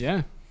 my friend.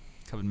 Yeah,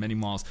 Covered many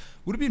miles.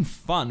 Would have been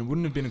fun.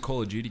 Wouldn't have been a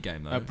Call of Duty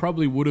game though. it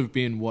probably would have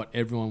been what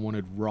everyone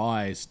wanted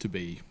Rise to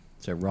be.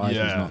 So Rise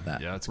was not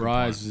that. Yeah, that's a good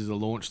Rise point. is a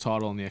launch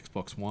title on the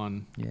Xbox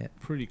One. Yeah.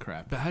 Pretty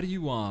crap. But how do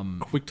you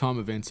Quick time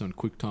events on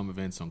quick time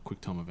events on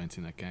quick time events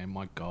in that game.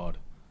 My God.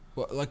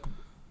 well, like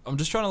I'm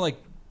just trying to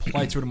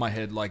play through it in my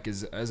head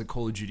as a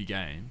Call of Duty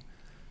game.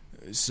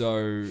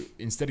 So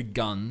instead of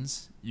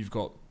guns, you've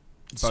got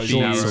bows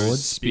and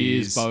arrows,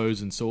 spears,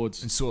 bows, and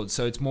swords. and swords.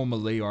 So it's more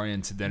melee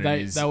oriented than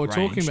it is. They were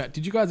talking ranged. about.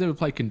 Did you guys ever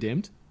play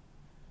Condemned?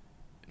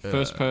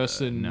 First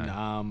person,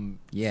 no.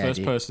 Yeah, I first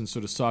did. person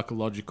sort of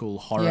psychological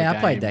horror. Yeah, I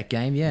game. played that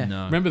game, yeah.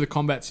 No. Remember the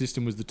combat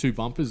system was the two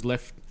bumpers.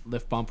 Left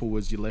bumper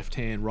was your left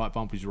hand, right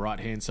bumper was your right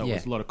hand. So it Yeah.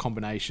 was a lot of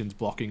combinations,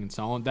 blocking, and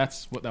so on.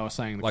 That's what they were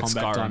saying. The Like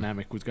combat Skyrim.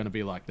 dynamic was going to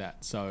be like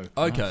that. So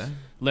Okay.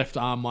 left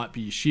arm might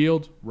be your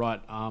shield,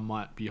 right arm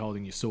might be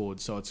holding your sword.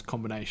 So it's a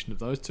combination of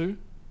those two.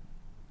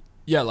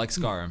 Yeah, like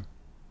Skyrim,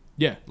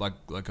 Yeah, like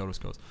Elder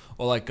Scrolls,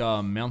 or like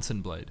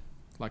Mountain Blade.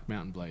 like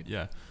Mountain Blade,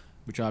 Yeah,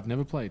 which I've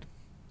never played.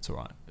 it's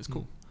alright. It's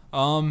cool.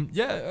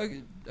 Yeah,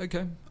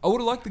 okay. I would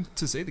have liked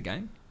to see the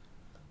game.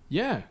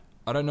 Yeah,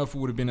 I don't know if it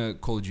would have been a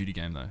Call of Duty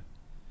game though.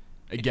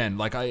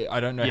 Again, I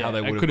don't know Yeah, how they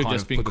it would have could have kind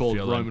just of been put the called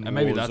feel in. Roman and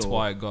maybe Wars that's or-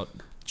 why it got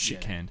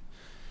shit Yeah. canned.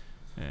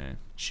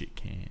 Shit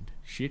canned.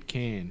 shit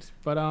canned,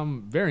 but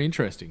very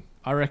interesting.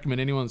 I recommend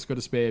anyone that's got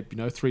to spare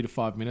 3 to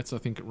 5 minutes. I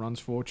think it runs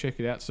for. Check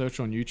it out. Search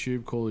on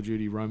YouTube. Call of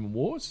Duty Roman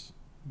Wars.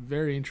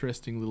 Very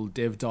interesting little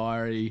dev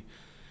diary.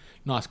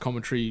 Nice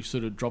commentary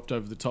sort of dropped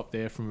over the top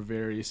there from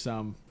various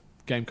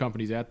game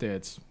companies out there.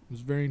 It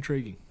was very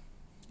intriguing.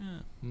 Yeah.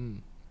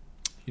 You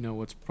know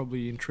what's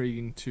probably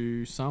intriguing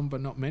to some,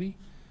 but not many?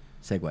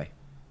 Segway.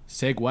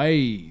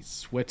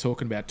 Segways. We're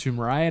talking about Tomb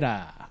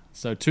Raider.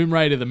 So Tomb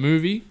Raider the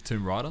movie.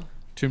 Tomb Raider.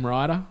 Tomb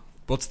Raider.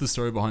 What's the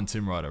story behind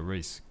Tomb Raider?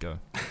 Reese, go.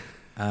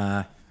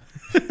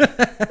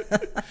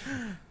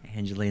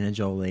 Angelina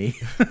Jolie.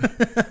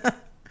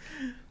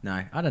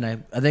 No, I don't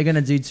know. Are they going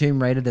to do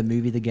Tomb Raider the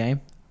movie, the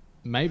game?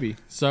 Maybe.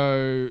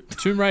 So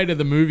Tomb Raider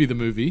the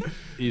movie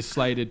is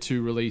slated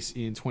to release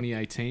in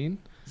 2018.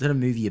 Is that a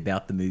movie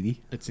about the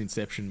movie? It's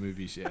Inception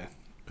movies, yeah.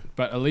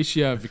 But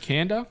Alicia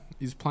Vikander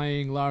is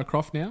playing Lara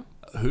Croft now.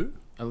 Who?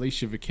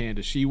 Alicia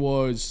Vikander. She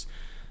was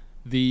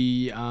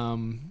the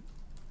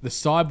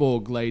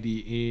cyborg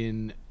lady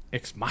in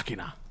Ex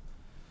Machina.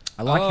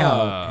 I like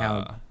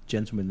how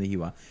gentlemanly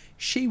you are.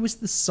 She was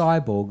the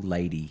cyborg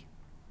lady.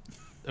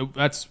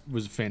 That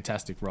was a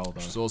fantastic role, though.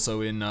 She's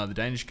also in The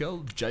Danish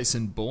Girl,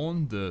 Jason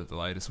Bourne, the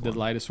latest one. The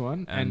latest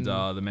one. And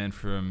the man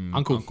from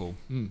Uncle.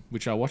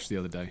 Which I watched the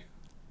other day.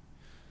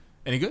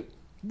 Any good?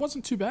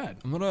 Wasn't too bad.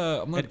 I'm not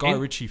a Guy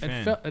Ritchie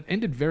fan. It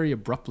ended very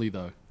abruptly,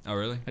 though. Oh,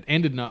 really? It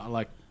ended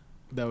like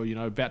they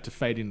were, about to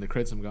fade into the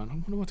credits. I'm going, I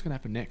wonder what's going to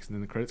happen next. And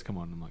then the credits come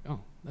on. And I'm like, oh,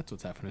 that's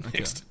what's happening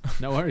next.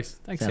 No worries.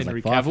 Thanks, Sounds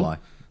Henry like Cavill.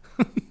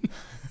 Firefly.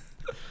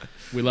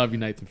 We love you,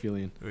 Nathan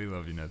Fillion. We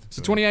love you, Nathan.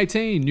 So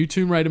 2018, new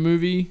Tomb Raider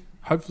movie.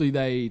 Hopefully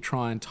they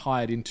try and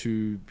tie it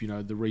into,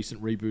 the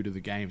recent reboot of the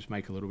games,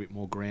 make it a little bit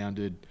more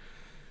grounded,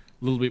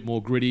 a little bit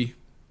more gritty.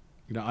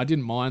 I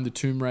didn't mind the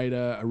Tomb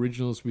Raider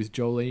originals with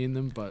Jolie in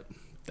them, but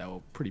they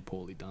were pretty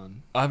poorly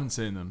done. I haven't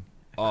seen them.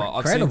 I've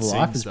Incredible seen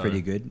Life scenes, is though.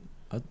 pretty good.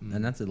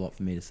 And that's a lot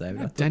for me to say. But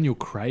I thought, Daniel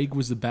Craig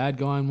was the bad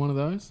guy in one of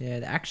those.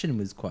 yeah, the action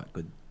was quite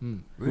good.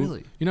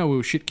 Really? We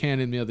were shit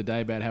canning him the other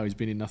day about how he's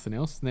been in nothing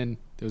else. And then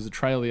there was a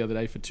trailer the other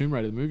day for Tomb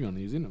Raider the movie on, and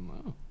he was in it. I'm like,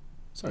 oh,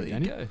 sorry, There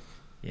you Daniel. go.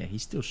 Yeah,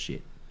 he's still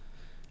shit.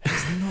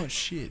 He's not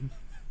shit.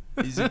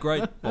 He's a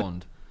great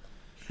Bond.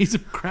 He's a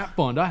crap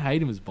Bond. I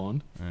hate him as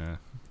Bond. Yeah.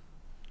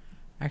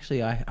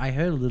 Actually, I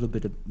heard a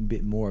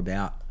bit more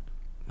about.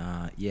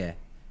 Yeah.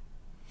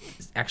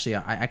 Actually,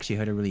 I actually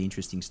heard a really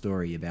interesting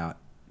story about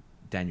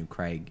Daniel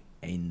Craig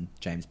in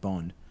James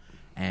Bond,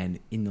 And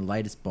in the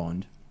latest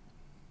Bond,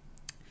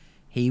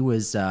 he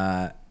was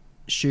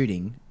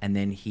shooting, and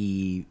then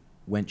he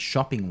went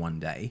shopping one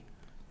day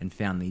and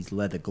found these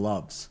leather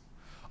gloves.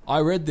 I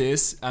read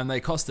this, and they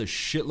cost a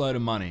shitload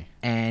of money.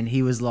 And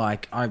he was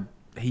like,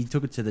 he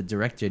took it to the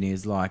director, and he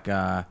was like,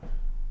 I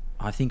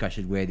think I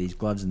should wear these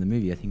gloves in the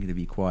movie. I think it'd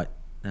be quite,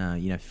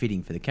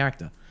 fitting for the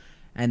character.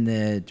 And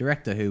the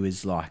director, who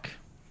was like,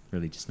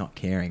 really just not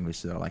caring, was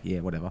sort of like, yeah,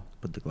 whatever,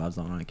 put the gloves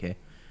on, I don't care.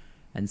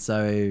 And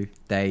so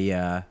they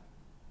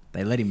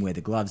let him wear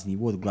the gloves, and he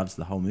wore the gloves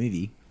the whole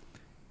movie.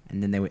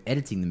 And then they were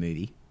editing the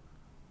movie,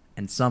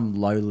 and some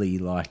lowly,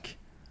 like,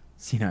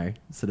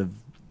 sort of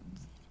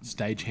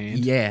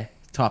stagehand,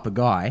 type of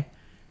guy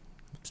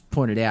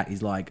pointed out,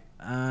 he's like,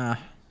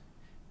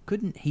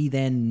 couldn't he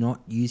then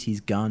not use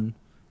his gun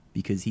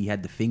because he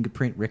had the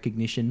fingerprint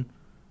recognition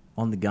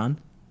on the gun?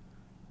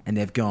 And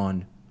they've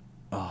gone,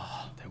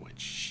 they went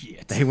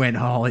shit. They went,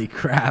 holy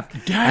crap.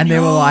 Daniel! And they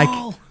were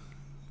like,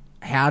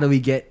 how do we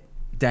get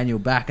Daniel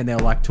back? And they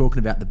were like talking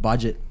about the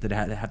budget that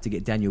they have to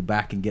get Daniel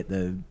back and get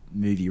the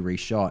movie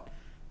reshot.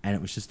 And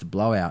it was just a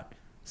blowout.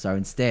 So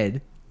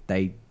instead,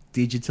 they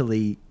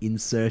digitally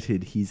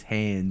inserted his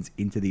hands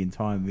into the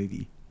entire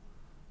movie.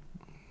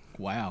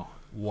 Wow.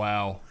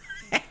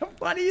 How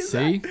funny is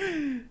See?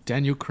 that?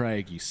 Daniel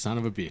Craig, you son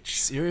of a bitch.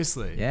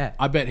 Seriously. Yeah.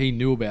 I bet he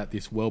knew about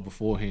this well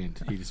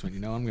beforehand. He just went,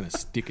 I'm going to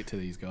stick it to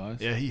these guys.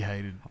 Yeah, he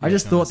hated. I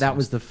just thought that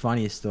was the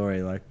funniest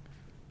story, like,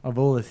 of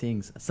all the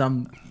things.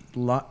 Some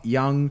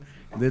young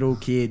little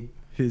kid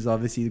who's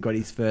obviously got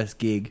his first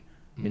gig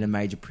in a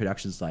major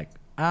production is like,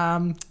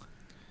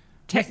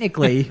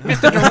 technically...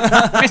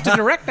 Mr.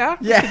 Director.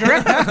 Yeah. Mr.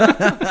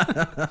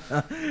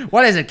 Director.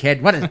 What is it,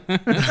 kid? What is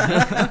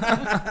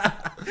it?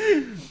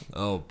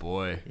 Oh,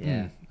 boy.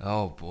 Yeah.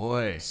 Oh,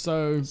 boy.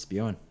 So,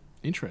 Spewing.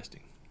 interesting.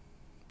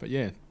 But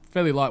yeah,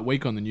 fairly light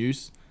week on the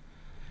news.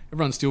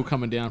 Everyone's still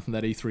coming down from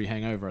that E3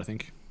 hangover, I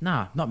think.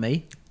 Nah, not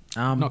me.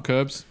 Not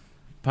Curbs.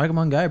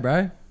 Pokemon Go,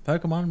 bro.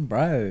 Pokemon,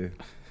 bro.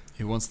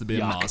 He wants to be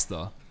a Yuck.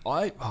 master.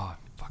 Fuck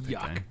that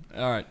Yuck. game.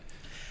 All right.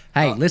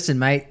 Hey, listen,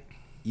 mate.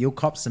 You'll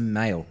cop some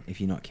mail if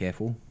you're not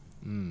careful.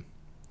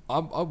 I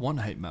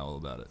want hate mail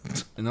about it.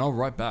 And then I'll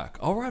write back.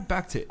 I'll write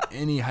back to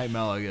any hate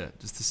mail I get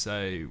just to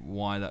say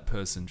why that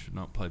person should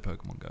not play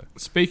Pokemon Go.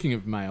 Speaking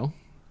of mail,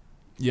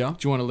 Yeah, do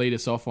you want to lead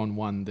us off on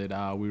one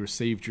that we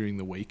received during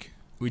the week?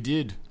 we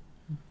did.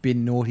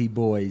 Been naughty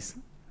boys.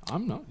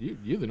 I'm not.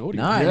 You're the naughty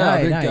No, one. Yeah,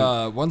 I no, think,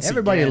 no. once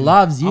Everybody again-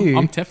 loves you.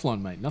 I'm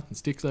Teflon, mate. Nothing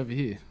sticks over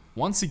here.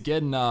 Once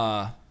again,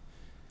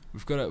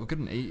 we've got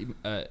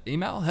an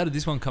email. How did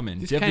this one come in?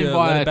 This Do you have came your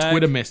via letter bag?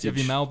 Twitter Do message. you have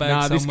your mailbag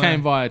Nah, this somewhere?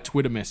 came via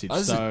Twitter message.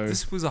 Oh, so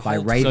this was a By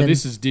whole Raven. so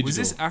this is digital. Was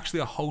this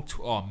actually a whole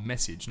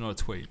message, not a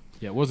tweet?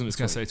 Yeah, it wasn't a was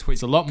gonna tweet. say tweet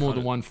It's a lot more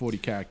kinda- than 140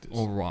 characters.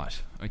 All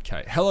right.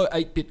 Okay. Hello,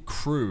 8-bit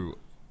crew.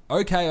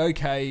 Okay.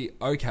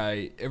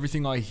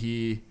 Everything I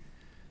hear,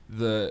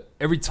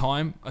 every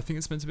time I think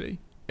it's meant to be.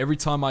 Every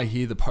time I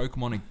hear the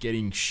Pokemon are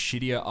getting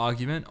shittier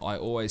argument, I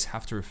always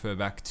have to refer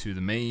back to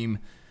the meme.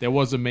 There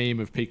was a meme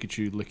of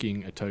Pikachu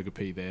licking a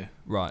Togepi there.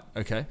 Right.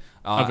 Okay.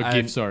 Of a and-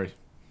 GIF, sorry.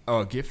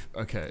 Oh, a GIF.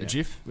 Okay, a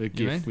GIF. A you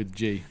GIF mean? with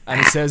G.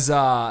 And it says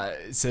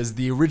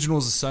the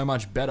originals are so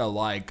much better,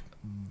 like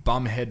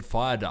Bumhead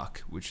Fireduck,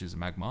 which is a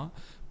Magmar,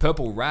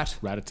 Purple Rat,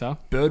 Rattata.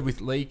 Bird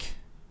with Leak,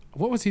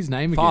 What was his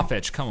name again?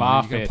 Farfetch. Come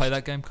on, you gonna Farfetch. play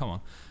that game?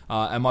 Come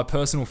on. And my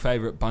personal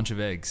favorite, Bunch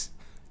of Eggs.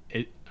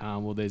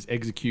 Well, there's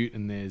Execute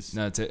and there's...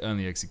 No, it's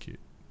only Execute.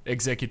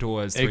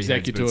 Executor has three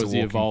Executor heads, is but the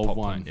it's a walking evolved pop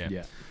one. plant,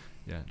 Yeah.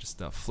 Yeah,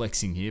 just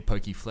flexing here,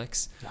 pokey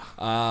flex.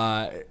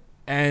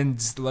 And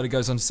the letter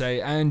goes on to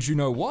say, and you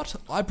know what?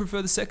 I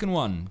prefer the second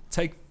one.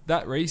 Take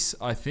that, Reese,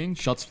 I think.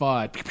 Shots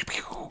fired.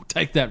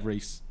 Take that,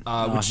 Reese. Which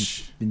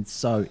I've been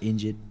so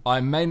injured.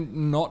 I may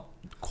not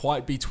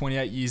quite be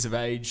 28 years of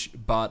age,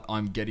 but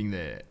I'm getting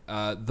there.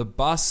 The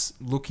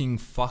bus-looking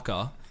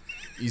fucker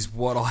is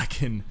what I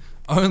can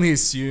only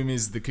assume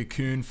is the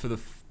cocoon for the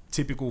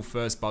typical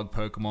first bug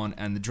Pokemon,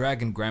 and the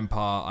Dragon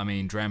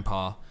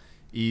Drampa,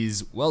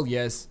 is, well,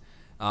 yes,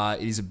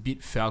 it is a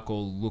bit Falco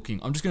looking.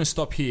 I'm just going to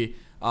stop here.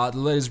 The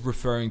letter's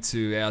referring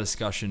to our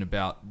discussion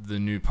about the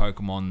new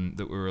Pokemon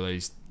that were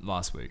released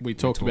last week. We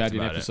talked about it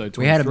in episode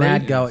 23. We had a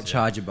mad go at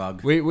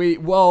Chargerbug.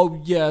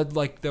 Well, yeah,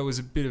 like there was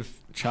a bit of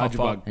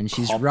Chargerbug. And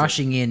she's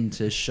rushing in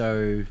to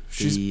show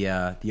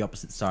the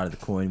opposite side of the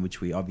coin, which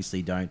we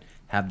obviously don't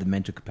have the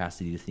mental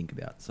capacity to think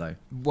about. So,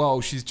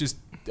 Well, she's just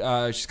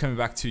she's coming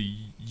back to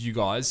you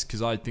guys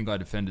because I think I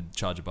defended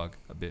Chargerbug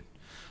a bit.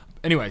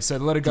 Anyway, so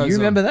the letter goes. do you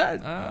remember on.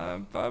 that?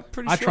 I'm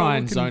pretty I sure try we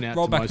and can zone out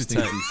roll to back most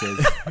the things tape.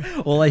 he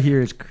says. All I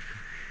hear is...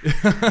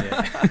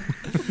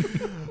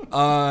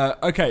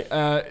 Okay,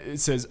 it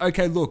says,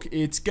 okay, look,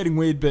 it's getting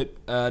weird,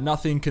 but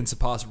nothing can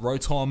surpass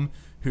Rotom,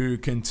 who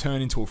can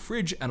turn into a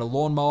fridge and a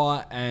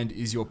lawnmower and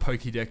is your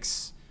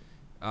Pokédex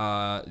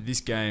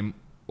this game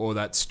or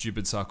that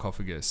stupid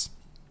sarcophagus.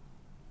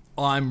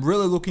 I'm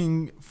really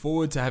looking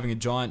forward to having a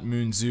giant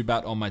moon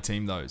Zubat on my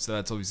team, though. So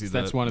that's obviously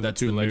That's one of the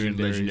two moon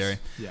legendaries.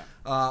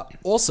 Yeah.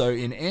 Also,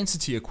 in answer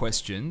to your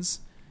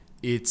questions,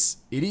 it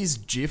is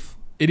GIF.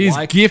 It is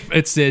like, GIF,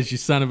 it says, you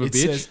son of a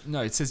bitch.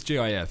 It says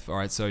GIF. All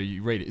right, so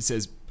you read it. It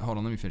says, hold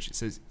on, let me finish. It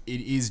says,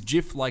 it is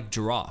GIF like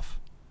giraffe.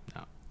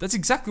 No. That's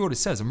exactly what it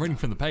says. I'm reading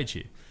from the page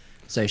here.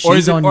 So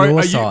she's on your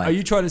are side. Are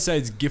you trying to say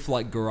it's GIF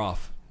like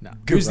giraffe? No.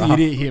 Who's the Giraffe.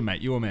 idiot here,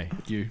 mate? You or me?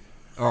 You.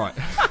 All right.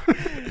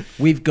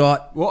 We've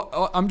got...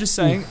 Well, I'm just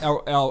saying,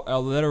 our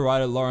letter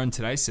writer, Lauren,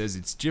 today says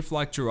it's GIF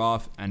like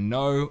giraffe, and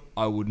no,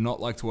 I would not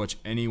like to watch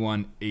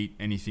anyone eat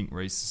anything.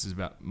 Reese, this is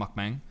about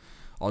mukbang.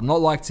 I'd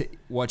not like to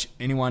watch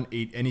anyone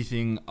eat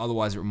anything,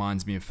 otherwise it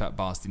reminds me of Fat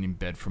Bastard in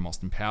Bed from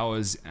Austin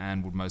Powers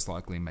and would most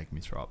likely make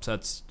me throw up. So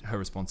that's her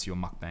response to your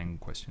mukbang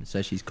question.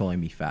 So she's calling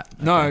me fat.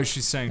 No,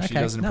 she's saying she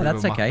doesn't approve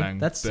that's of okay. mukbang,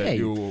 That's but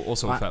you're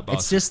also a fat bastard.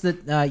 It's just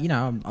that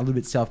I'm a little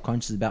bit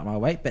self-conscious about my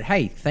weight. But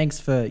hey, thanks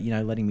for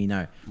letting me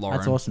know. Lauren.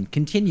 That's awesome.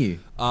 Continue.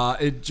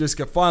 It just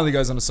finally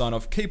goes on to sign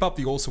off. Keep up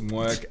the awesome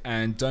work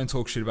and don't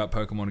talk shit about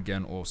Pokemon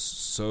again, or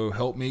so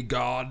help me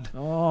God.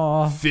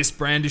 Oh, Fist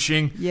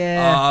brandishing.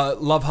 Yeah.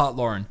 Love heart,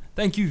 Lauren.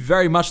 Thank you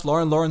very much,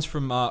 Lauren. Lauren's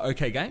from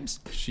OK Games.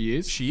 She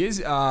is. She is.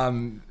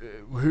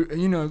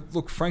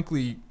 Look,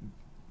 frankly,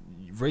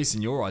 Reese,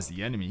 in your eyes,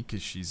 the enemy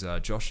because she's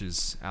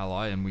Josh's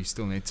ally, and we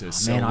still need to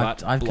sell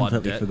that I've blood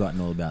completely debt. forgotten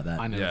all about that.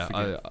 I never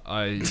forget.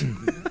 I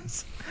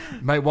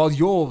mate, while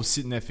you're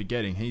sitting there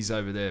forgetting, he's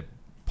over there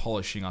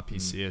polishing up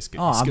his CS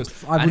skills.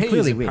 I would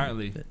clearly win,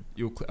 apparently but-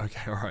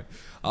 okay, all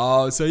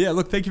right. So yeah,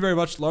 look, thank you very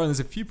much, Lauren. There's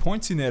a few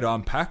points in there to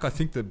unpack. I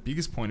think the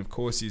biggest point, of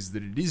course, is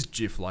that it is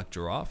GIF like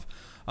giraffe.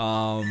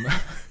 And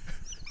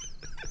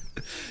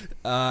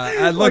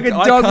look, like a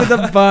dog with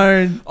a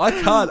bone. I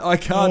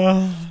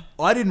can't.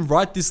 I didn't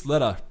write this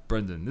letter,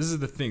 Brendan. This is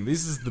the thing.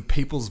 This is the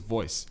people's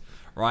voice,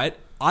 right?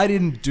 I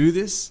didn't do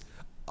this.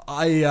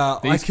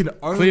 I can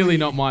only... Clearly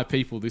not my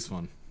people, this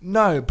one.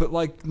 No, but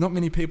like not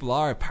many people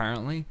are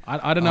apparently.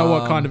 I don't know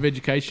what kind of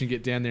education you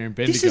get down there in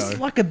Bendigo. This is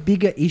like a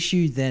bigger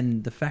issue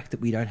than the fact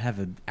that we don't have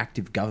an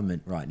active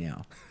government right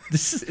now.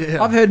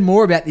 I've heard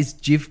more about this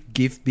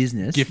GIF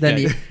business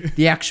than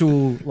the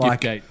actual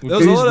like Gifgate.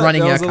 who's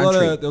running our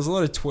country. There was a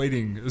lot of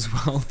tweeting as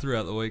well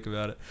throughout the week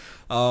about it.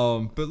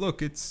 But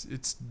look, it's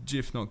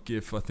GIF, not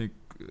GIF. I think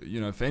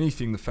if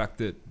anything, the fact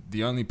that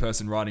the only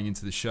person writing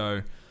into the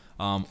show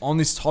on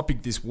this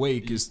topic this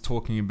week is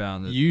talking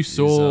about that. You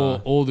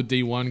saw all the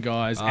D1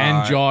 guys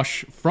and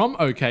Josh from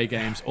OK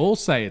Games all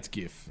say it's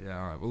GIF.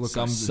 Yeah, all right. Well, look,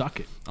 So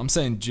suck it, I'm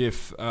saying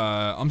GIF.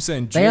 I'm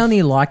saying GIF. They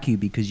only like you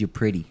because you're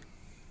pretty.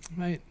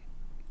 mate.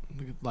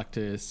 I'd like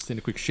to send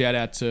a quick shout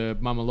out to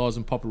Mama Loz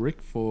and Papa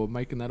Rick for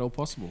making that all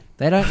possible.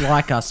 They don't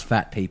like us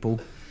fat people.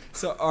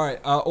 So, all right.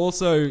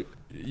 Also,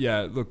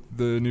 yeah. Look,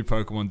 the new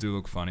Pokemon do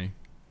look funny.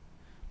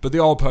 But the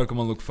old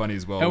Pokemon look funny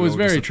as well. It was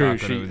We all very just true.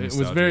 look back at it with It was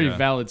nostalgia, very yeah.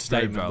 valid Very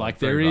statement. valid, Like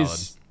very there valid.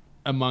 is,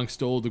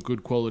 amongst all the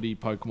good quality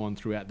Pokemon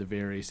throughout the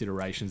various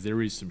iterations,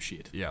 there is some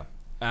shit. Yeah.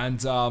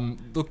 And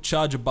look,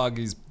 Charger Bug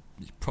is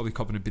probably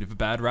copping a bit of a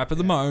bad rap at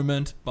the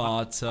moment,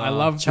 but I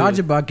love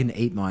Charger Bug can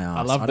eat my ass.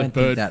 I love the don't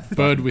bird- think that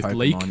bird fucking with Pokemon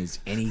leek. is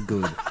any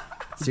good.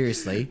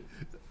 Seriously,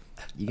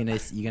 you're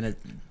gonna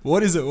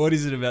what is it? What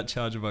is it about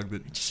Charger Bug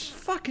that? just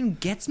fucking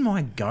gets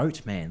my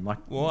goat, man. Like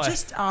Why?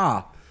 just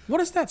What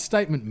does that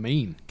statement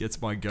mean?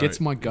 Gets my goat. Gets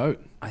my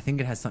goat. I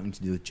think it has something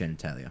to do with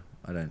genitalia.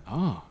 I don't.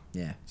 Oh,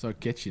 Yeah, so it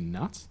gets you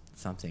nuts.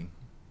 something.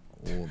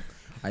 Or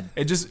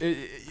It just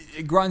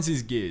it grinds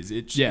his gears.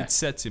 It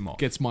sets him off.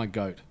 Gets my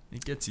goat.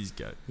 It gets his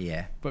goat.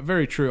 yeah. But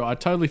very true. I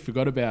totally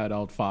forgot about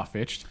old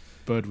Farfetch'd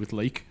bird with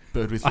leek.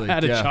 Bird with I leek.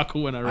 had a yeah.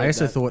 chuckle when I read I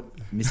also that. thought,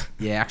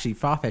 actually,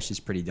 Farfetch is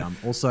pretty dumb.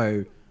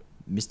 Also,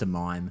 Mr.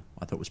 Mime,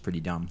 I thought was pretty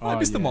dumb. I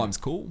like Mr. yeah. Mime's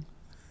cool.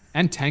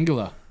 And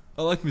Tangela,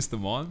 I like Mr.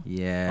 Mime.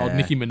 Yeah. old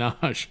Nicki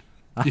Minaj.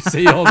 You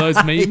see all those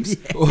memes?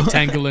 Yeah. The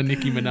Tangela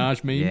Nicki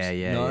Minaj memes.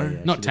 Yeah. No.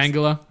 yeah, Not she does.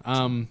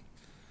 Tangela.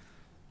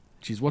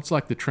 Geez, what's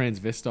like the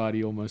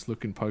transvestite almost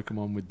looking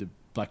Pokemon with the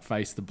black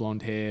face, the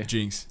blonde hair?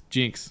 Jinx.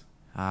 Jinx.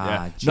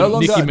 Yeah. Jinx. No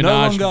longer, Nicki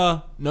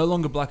Minaj. no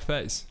longer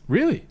blackface.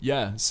 Really?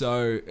 Yeah.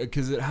 So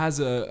because it has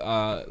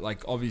a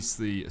like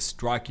obviously a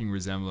striking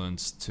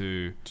resemblance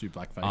to To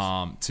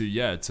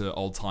blackface. to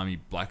old timey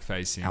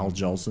blackface. Al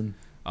Jolson.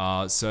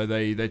 So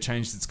they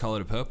changed its color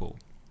to purple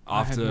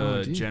I had no after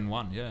idea. Gen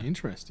 1. Yeah.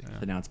 Interesting.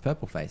 So now it's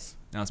Purple Face.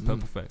 Now it's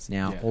purple face.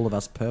 Now, Yeah. all of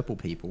us purple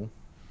people.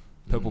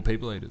 Purple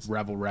people eaters.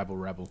 Rabble, rabble,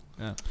 rabble.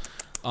 Yeah.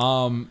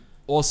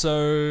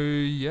 Also,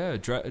 yeah,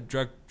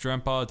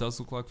 Drampa does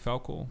look like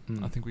Falcor.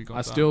 I think we got I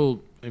that.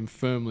 still am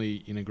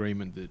firmly in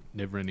agreement that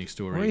Neverending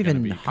Story Or are going to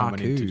even be coming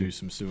in to Haku. do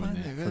some suing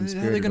there. From How are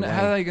Spirited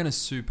Away. they gonna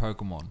sue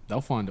Pokemon?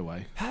 They'll find a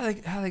way. How are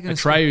they gonna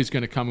Atreyu's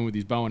going to come in with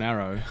his bow and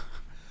arrow.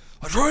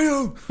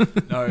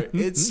 Atreyu? No,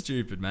 it's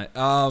stupid, mate.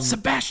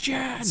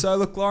 Sebastian! So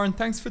look, Lauren,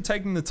 thanks for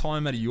taking the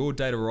time out of your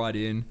day to write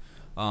in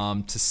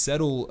to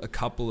settle a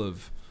couple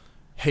of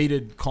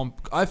heated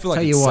I feel like Tell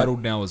it's you what,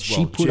 settled now as well.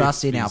 she put Jeff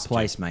us in our is-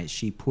 place, mate.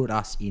 She put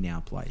us in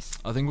our place.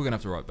 I think we're gonna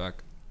have to write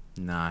back.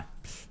 No.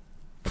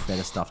 Got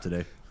better stuff to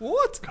do.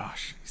 What?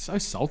 Gosh, he's so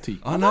salty.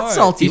 I I'm know. not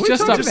salty. He's What are you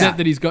just talking upset about?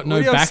 that he's got no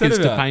What are you upset backers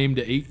to about? pay him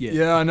to eat yet.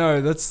 Yeah, I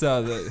know. That's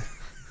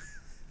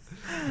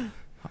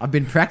I've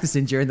been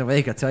practicing during the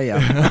week, I tell you.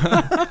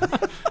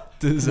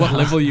 What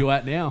level are you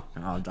at now?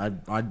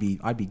 I'd be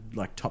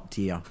like top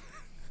tier.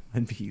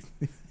 I'd be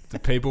The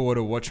people would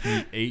have watched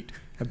me eat.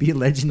 I'd be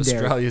legendary.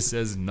 Australia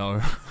says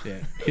no. Yeah.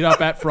 Hit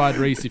up at Fried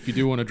Reese if you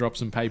do want to drop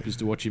some papers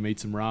to watch him eat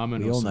some ramen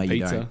We or all some know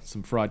you pizza, don't.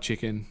 some fried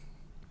chicken,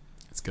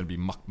 It's going to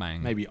be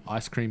mukbang. maybe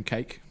ice cream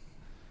cake.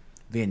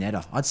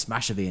 Viennetta. I'd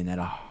smash a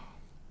Viennetta.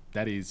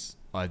 That is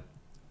I've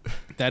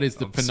the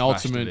smashed a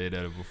penultimate bit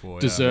out of before,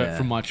 dessert Yeah.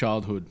 from my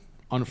childhood.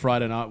 On a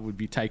Friday night would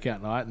be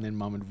takeout night, and then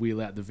Mum would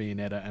wheel out the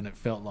Viennetta, and it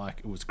felt like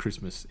it was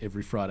Christmas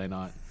every Friday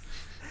night.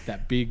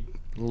 That big,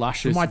 For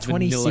luscious my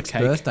vanilla 26th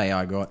cake. birthday,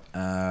 I got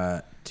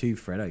 2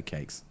 Freddo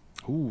cakes.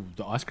 Ooh,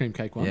 the ice cream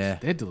cake ones. Yeah.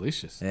 They're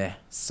delicious. Yeah,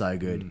 so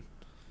good.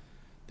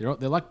 They're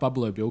like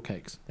Buffalo Bill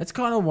cakes. That's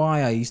kind of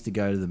why I used to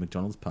go to the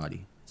McDonald's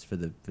party. It's for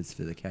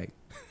the cake.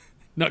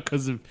 Not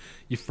because of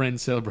your friend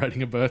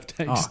celebrating a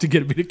birthday, Oh. just to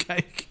get a bit of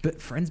cake.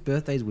 But friends'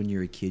 birthdays when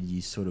you're a kid,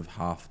 you sort of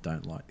half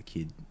don't like the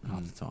kid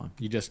half the time.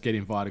 You just get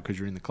invited because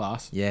you're in the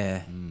class.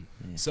 Yeah.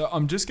 So I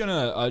just got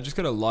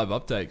a live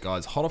update,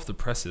 guys. Hot off the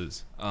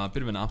presses. A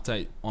bit of an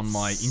update on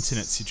my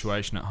internet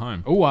situation at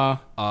home. Ooh,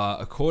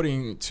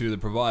 According to the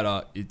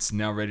provider, it's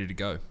now ready to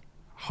go.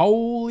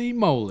 holy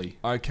moly.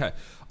 Okay.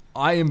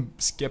 I am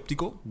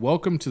skeptical.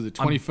 Welcome to the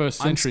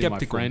 21st I'm century, my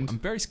skeptical. friend. I'm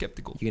very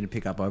skeptical. You're going to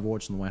pick up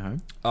Overwatch on the way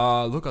home?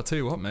 Look, I'll tell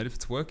you what, mate. If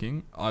it's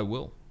working, I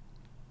will.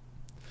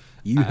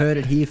 You heard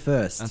it here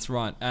first. That's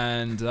right,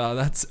 and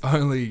that's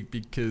only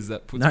because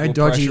that puts No more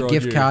dodgy pressure on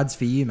gift you. cards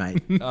for you,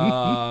 mate.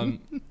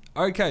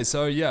 Okay,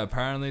 so yeah,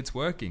 apparently it's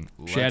working.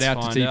 Shout Let's out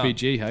to find out.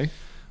 TPG, hey?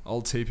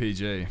 Old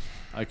TPG.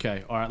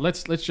 Okay, all right,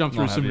 let's jump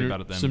through Not happy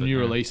about it then, some but new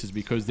yeah. releases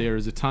because there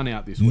is a ton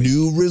out this week.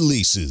 New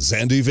releases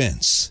and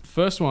events.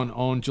 First one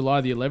on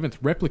July the 11th,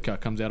 Replica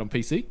comes out on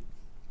PC.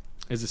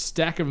 There's a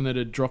stack of them that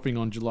are dropping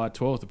on July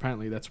 12th.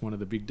 Apparently, that's one of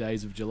the big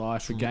days of July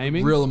for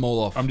gaming. Reel them all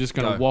off. I'm just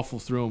going to Go. waffle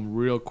through them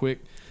real quick.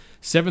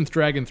 Seventh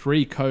Dragon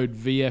 3 code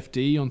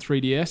VFD on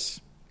 3DS.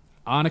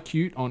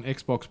 Arnicute on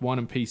Xbox One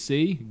and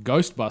PC.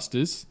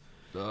 Ghostbusters.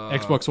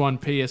 Xbox One,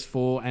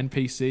 PS4, and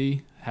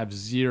PC. Have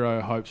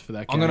zero hopes for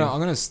that I'm game.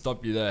 gonna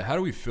stop you there. How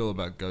do we feel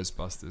about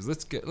Ghostbusters?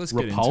 Let's get into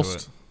Repulsed.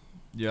 it.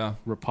 Yeah,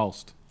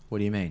 Repulsed. What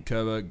do you mean?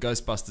 Kerber,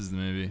 Ghostbusters the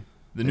movie,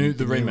 the new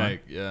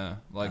remake. Yeah,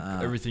 like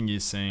everything you're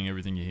seeing,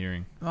 everything you're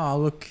hearing. Oh,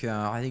 look,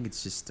 I think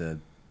it's just a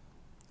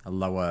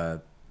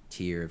lower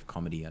tier of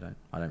comedy. I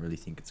don't really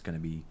think it's going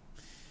to be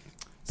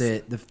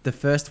the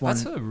first one.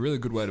 That's a really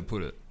good way to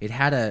put it. It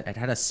had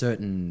a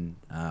certain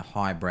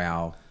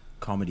highbrow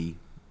comedy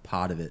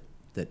part of it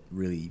that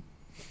really,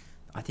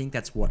 I think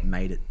that's what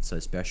made it so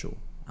special.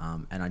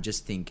 And I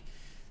just think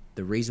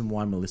the reason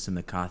why Melissa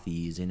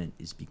McCarthy is in it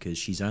is because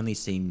she's only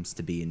seems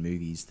to be in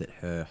movies that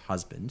her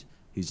husband,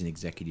 who's an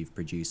executive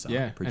producer,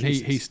 Yeah, and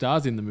produces. he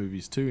stars in the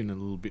movies too in a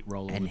little bit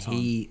role all And the time.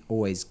 he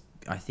always,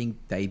 I think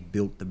they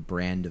built the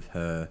brand of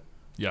her,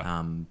 Yeah.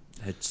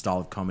 her style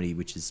of comedy,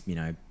 which is,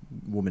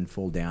 woman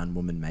fall down,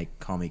 woman make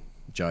comic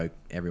joke,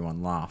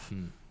 everyone laugh,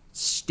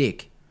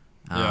 stick,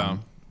 Yeah.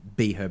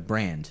 be her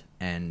brand.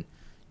 And,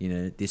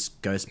 this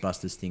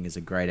Ghostbusters thing is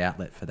a great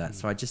outlet for that.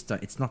 So I just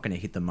don't, it's not going to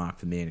hit the mark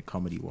for me in a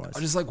comedy wise. I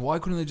just like, why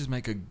couldn't they just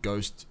make a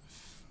ghost?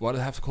 Why do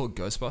they have to call it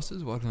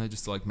Ghostbusters? Why couldn't they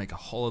just like make a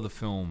whole other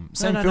film?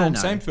 Same no, film, no.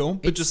 same film,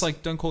 but It's- just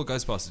like don't call it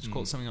Ghostbusters, just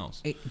call it something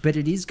else. But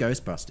it is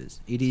Ghostbusters.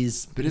 It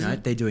is, But isn't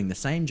it? they're doing the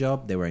same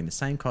job, they're wearing the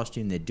same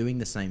costume, they're doing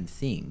the same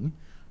thing.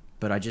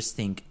 But I just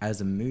think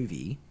as a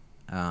movie,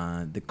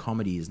 the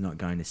comedy is not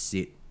going to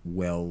sit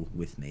well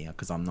with me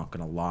because I'm not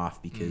going to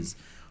laugh because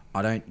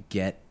I don't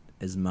get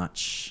as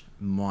much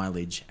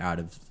mileage out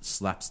of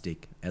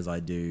slapstick as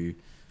I do,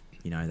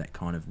 that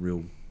kind of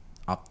real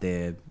up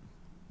there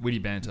Witty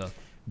banter.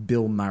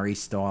 Bill Murray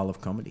style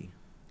of comedy.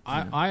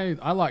 I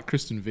like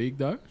Kristen Wiig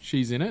though.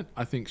 She's in it.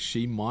 I think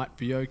she might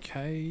be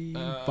okay.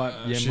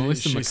 But yeah,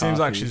 Melissa she McCarthy. seems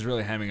like she's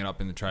really hamming it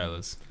up in the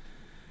trailers.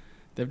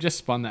 They've just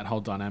spun that whole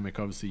dynamic.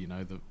 Obviously,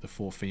 the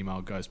 4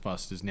 female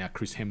Ghostbusters. Now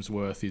Chris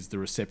Hemsworth is the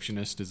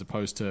receptionist as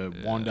opposed to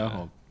Wanda.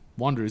 Or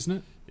Wanda, isn't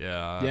it?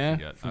 Yeah, Yeah, I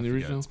forget. from the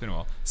original. It's been a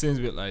while. Seems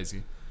a bit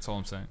lazy. That's all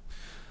I'm saying.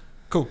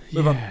 Cool.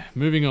 Move on. Yeah.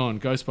 Moving on.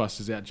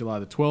 Ghostbusters out July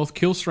the 12th.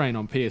 Killstrain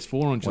on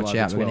PS4 on July Watch the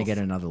 12th. out, we're going to get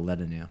another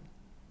letter now.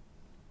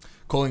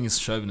 Calling us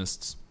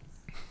chauvinists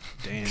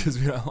Damn. because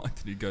we don't like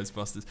to do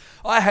Ghostbusters.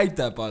 I hate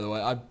that, by the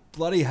way. I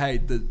bloody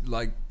hate that,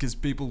 like, because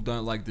people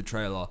don't like the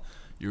trailer.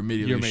 You're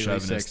immediately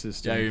chauvinist.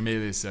 sexist. Yeah, you're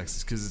immediately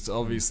sexist because it's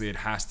obviously it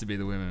has to be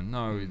the women.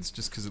 No, it's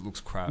just because it looks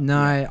crap. No,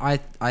 I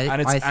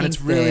and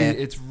think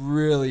it's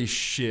really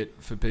shit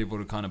for people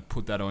to kind of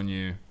put that on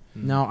you.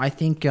 No, I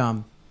think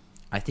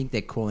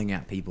they're calling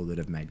out people that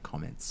have made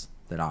comments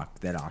that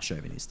are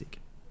chauvinistic.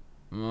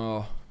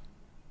 Oh,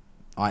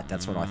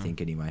 That's what I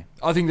think anyway.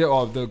 I think that.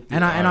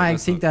 I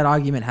think that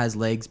argument has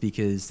legs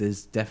because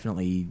there's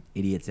definitely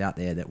idiots out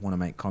there that want to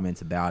make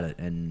comments about it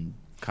and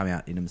come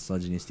out in a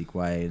misogynistic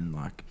way, and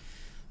like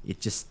it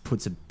just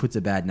puts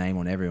a bad name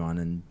on everyone.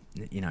 And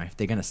if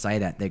they're going to say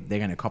that, they're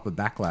going to cop a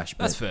backlash.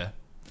 But that's fair.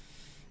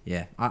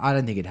 Yeah, I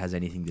don't think it has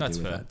anything to That's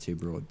do with fair. that too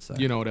broad. So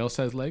You know what else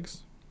has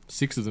legs?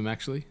 6 of them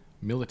actually.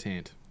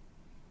 Militant.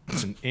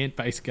 It's an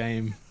ant-based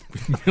game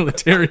with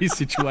military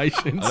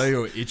situations. I know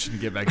you're itching to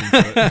get back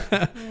into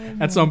it.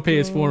 That's on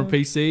PS4 and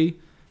PC.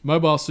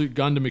 Mobile Suit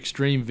Gundam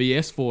Extreme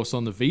VS Force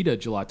on the Vita,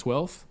 July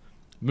 12th.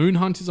 Moon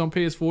Hunt is on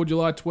PS4,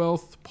 July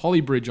 12th.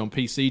 Polybridge on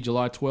PC,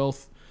 July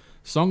 12th.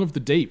 Song of the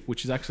Deep,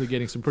 which is actually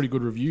getting some pretty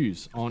good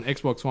reviews, on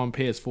Xbox One,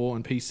 PS4,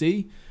 and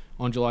PC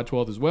on July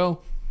 12th as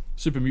well.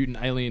 Super Mutant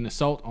Alien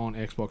Assault on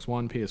Xbox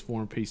One, PS4,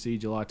 and PC,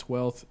 July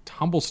 12th.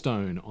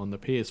 Tumblestone on the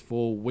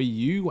PS4, Wii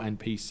U, and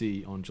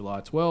PC on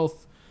July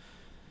 12th.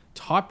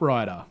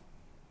 Typewriter.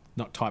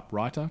 Not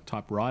typewriter,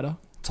 typewriter.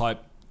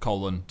 Type: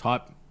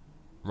 Type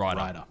writer.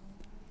 Rider.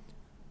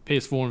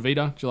 PS4 and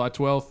Vita, July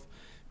 12th.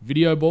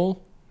 Video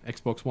Ball,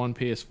 Xbox One,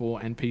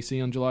 PS4, and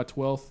PC on July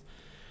 12th.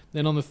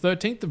 Then on the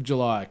 13th of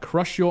July,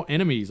 Crush Your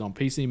Enemies on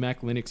PC,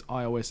 Mac, Linux,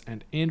 iOS,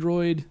 and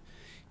Android.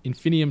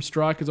 Infinium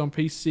Strikers on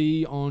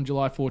PC on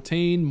July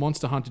 14.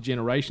 Monster Hunter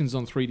Generations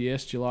on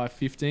 3DS, July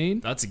 15.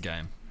 That's a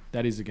game.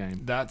 That is a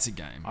game. That's a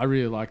game. I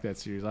really like that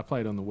series. I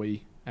play it on the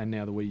Wii and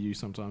now the Wii U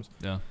sometimes.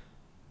 Yeah.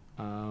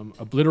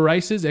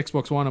 Obliteracers,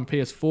 Xbox One on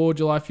PS4,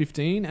 July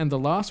 15. And the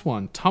last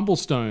one,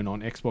 Tumblestone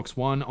on Xbox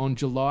One on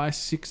July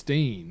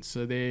 16.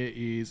 So there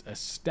is a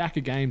stack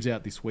of games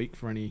out this week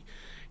for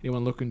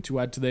anyone looking to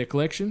add to their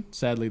collection.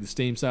 Sadly, the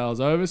Steam sale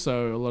is over,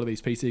 so a lot of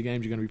these PC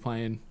games you're going to be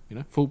playing,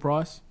 full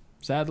price,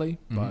 sadly,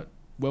 but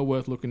well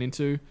worth looking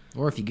into.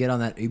 Or if you get on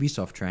that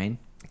Ubisoft train.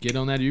 Get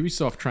on that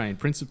Ubisoft train.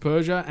 Prince of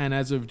Persia, and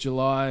as of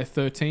July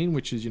 13,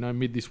 which is,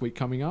 mid this week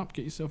coming up,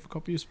 get yourself a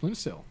copy of Splinter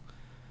Cell.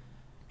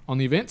 On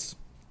the events,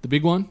 the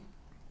big one,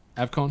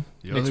 AvCon,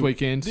 next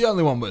weekend. The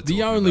only one worth talking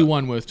about. The only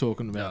one worth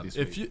talking about this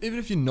week. Even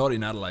if you're not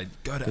in Adelaide,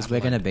 go to Adelaide. Because we're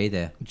going to be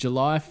there.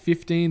 July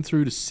 15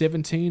 through to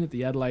 17 at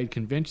the Adelaide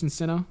Convention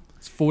Centre.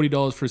 It's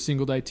 $40 for a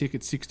single day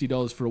ticket,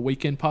 $60 for a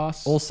weekend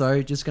pass.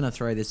 Also, just going to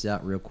throw this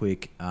out real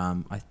quick.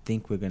 I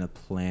think we're going to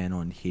plan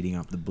on hitting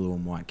up the Blue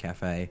and White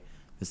Cafe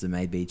for some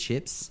AB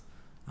chips,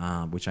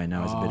 which I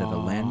know is a bit of a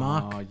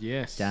landmark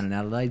down in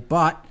Adelaide.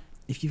 But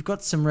if you've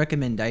got some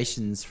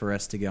recommendations for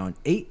us to go and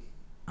eat,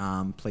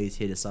 please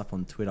hit us up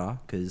on Twitter,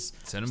 because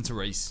send them to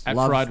Reese. At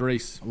Fried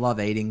Reese. Love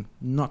eating.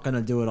 Not going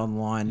to do it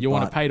online. You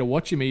want to pay to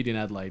watch him eat in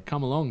Adelaide?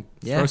 Come along.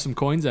 Yeah. Throw some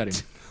coins at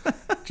him.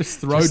 Just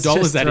throw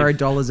dollars at him. Throw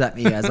dollars at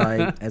me as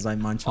I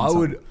munch on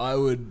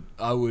something.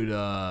 I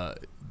would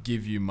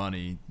give you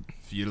money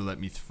for you to let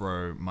me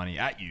throw money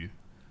at you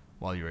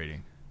while you're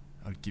eating.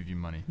 I'd give you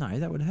money. No,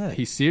 that would hurt.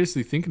 He's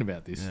seriously thinking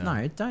about this. Yeah.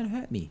 No, don't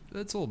hurt me.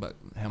 That's all about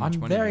how much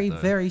I'm money very, you get,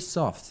 though. very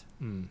soft.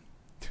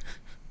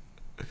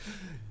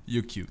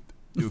 You're cute.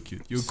 You're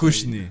cute. You're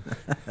cushiony.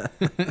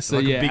 So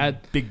like yeah, a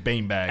big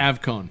beanbag.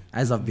 AvCon.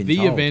 As I've been the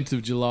told. event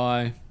of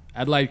July,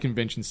 Adelaide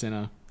Convention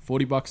Centre,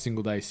 $40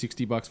 single day,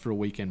 $60 for a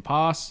weekend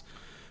pass.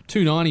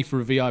 $2.90 for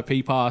a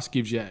VIP pass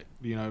gives you,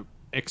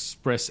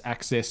 express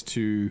access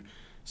to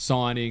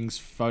signings,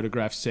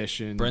 photograph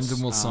sessions.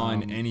 Brendan will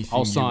sign anything.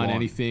 I'll sign you want.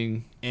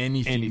 anything.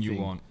 Anything you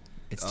want.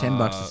 It's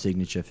 $10 a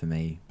signature for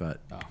me, but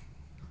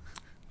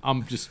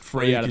I'm just free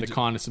Well, you out of could the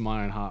kindness of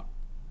my own heart.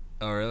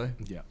 Oh, really?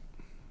 Yeah.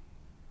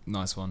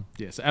 Nice one.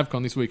 Yeah, so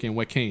AvCon this weekend,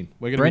 we're keen.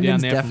 We're going to be down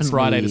Brendan's there from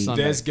Friday to definitely-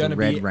 Sunday. There's going to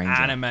Red be Ranger.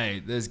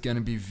 anime. There's going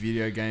to be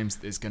video games.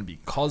 There's going to be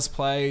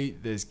cosplay.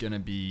 There's going to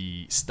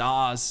be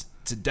stars.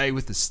 Today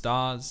with the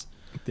stars.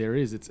 There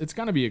is. It's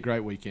going to be a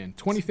great weekend.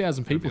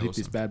 20,000 people be hit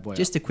this awesome. bad boy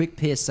just up. a quick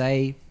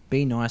PSA.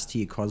 Be nice to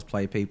your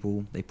cosplay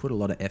people. They put a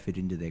lot of effort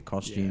into their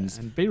costumes.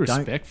 Yeah, and be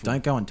respectful.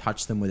 Don't go and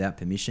touch them without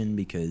permission,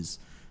 because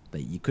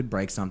you could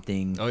break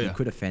something. Oh, yeah. You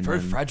could offend Very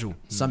them. fragile.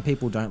 Some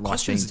people don't like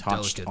Costumes being are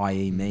touched, delicate.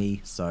 i.e. me.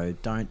 So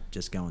don't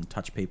just go and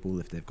touch people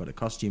if they've got a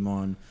costume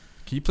on.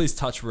 Can you please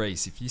touch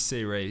Reese? If you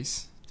see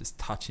Reese, just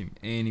touch him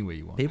anywhere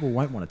you want. People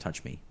won't want to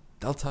touch me.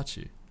 They'll touch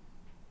you.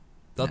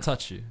 They'll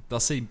touch you. They'll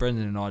see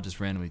Brendan and I just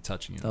randomly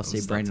touching you. They'll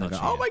see Brendan and go,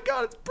 touching "Oh you. my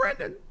god, it's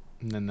Brendan!"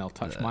 And then they'll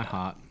touch my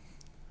heart.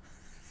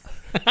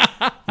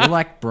 You're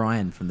like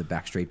Brian from the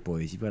Backstreet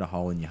Boys. You've got a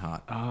hole in your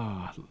heart.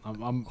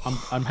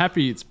 I'm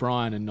happy it's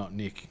Brian and not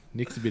Nick.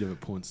 Nick's a bit of a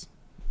punce.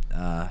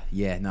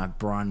 Yeah, no,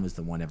 Brian was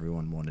the one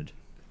everyone wanted.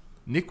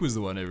 Nick was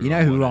the one everyone You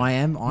know who wanted. I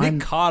am?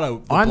 Nick Carter.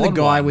 I'm the blonde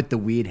guy one. with the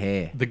weird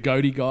hair. The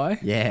goatee guy.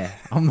 Yeah,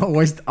 I'm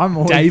always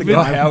David. the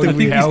guy I with the think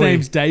weird his Howie.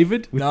 name's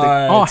David. No,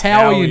 Oh, it's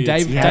Howie and It's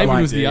David. Howie.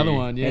 David was D. the other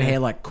one. He had Yeah. hair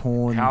like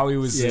corn. Howie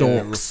was the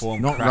stalks,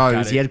 reformed not crack rose.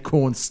 addict. He had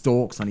corn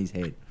stalks on his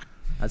head.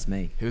 That's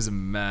me. He was a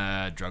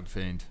mad drug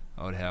fiend.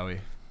 Old Howie.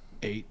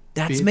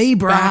 That's Bits me,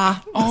 brah.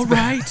 back. All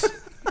right.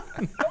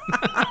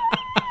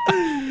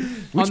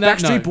 Which On that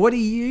Backstreet note, Boy are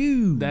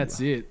you? That's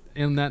it.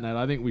 On that note,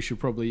 I think we should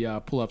probably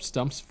pull up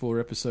stumps for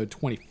episode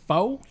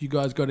 24. You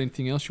guys got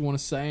anything else you want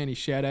to say? Any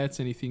shout outs?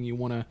 Anything you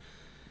want to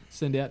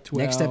send out to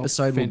Next our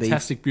episode will be-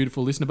 fantastic,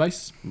 beautiful listener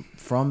base?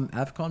 From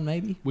AvCon,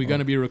 maybe? We're going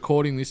to be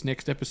recording this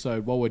next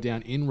episode while we're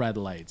down in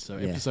Radelaide. So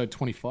Yeah. episode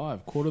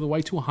 25, quarter of the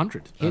way to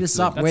 100. Hit us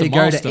up That's where a to go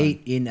to milestone.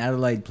 eat in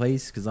Adelaide,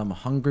 please, because I'm a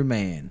hungry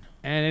man.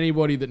 And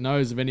anybody that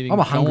knows of anything I'm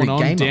a hungry going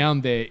on gamer.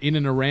 down there in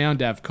and around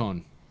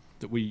AvCon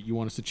that you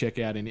want us to check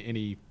out in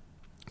any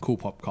cool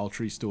pop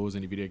culture stores,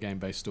 any video game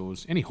based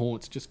stores, any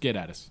haunts, just get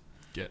at us.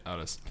 Get at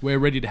us. We're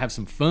ready to have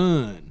some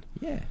fun.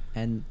 Yeah,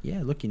 and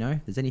look,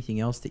 if there's anything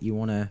else that you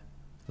want to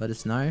let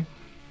us know.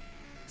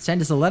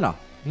 Send us a letter.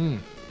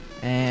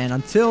 And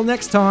until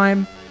next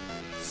time,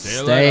 See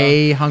you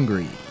stay later.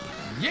 hungry.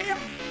 Yeah.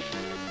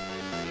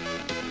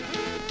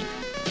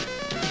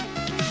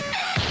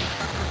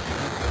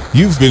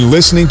 You've been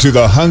listening to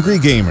The Hungry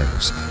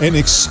Gamers, an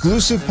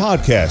exclusive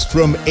podcast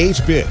from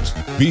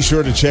 8-Bit. Be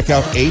sure to check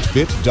out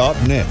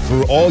 8bit.net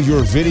for all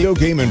your video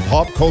game and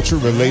pop culture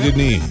related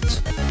needs.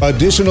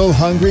 Additional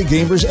Hungry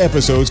Gamers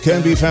episodes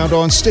can be found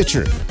on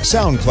Stitcher,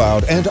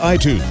 SoundCloud, and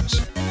iTunes.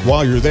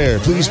 While you're there,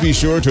 please be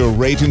sure to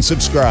rate and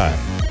subscribe.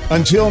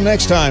 Until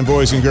next time,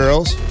 boys and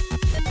girls.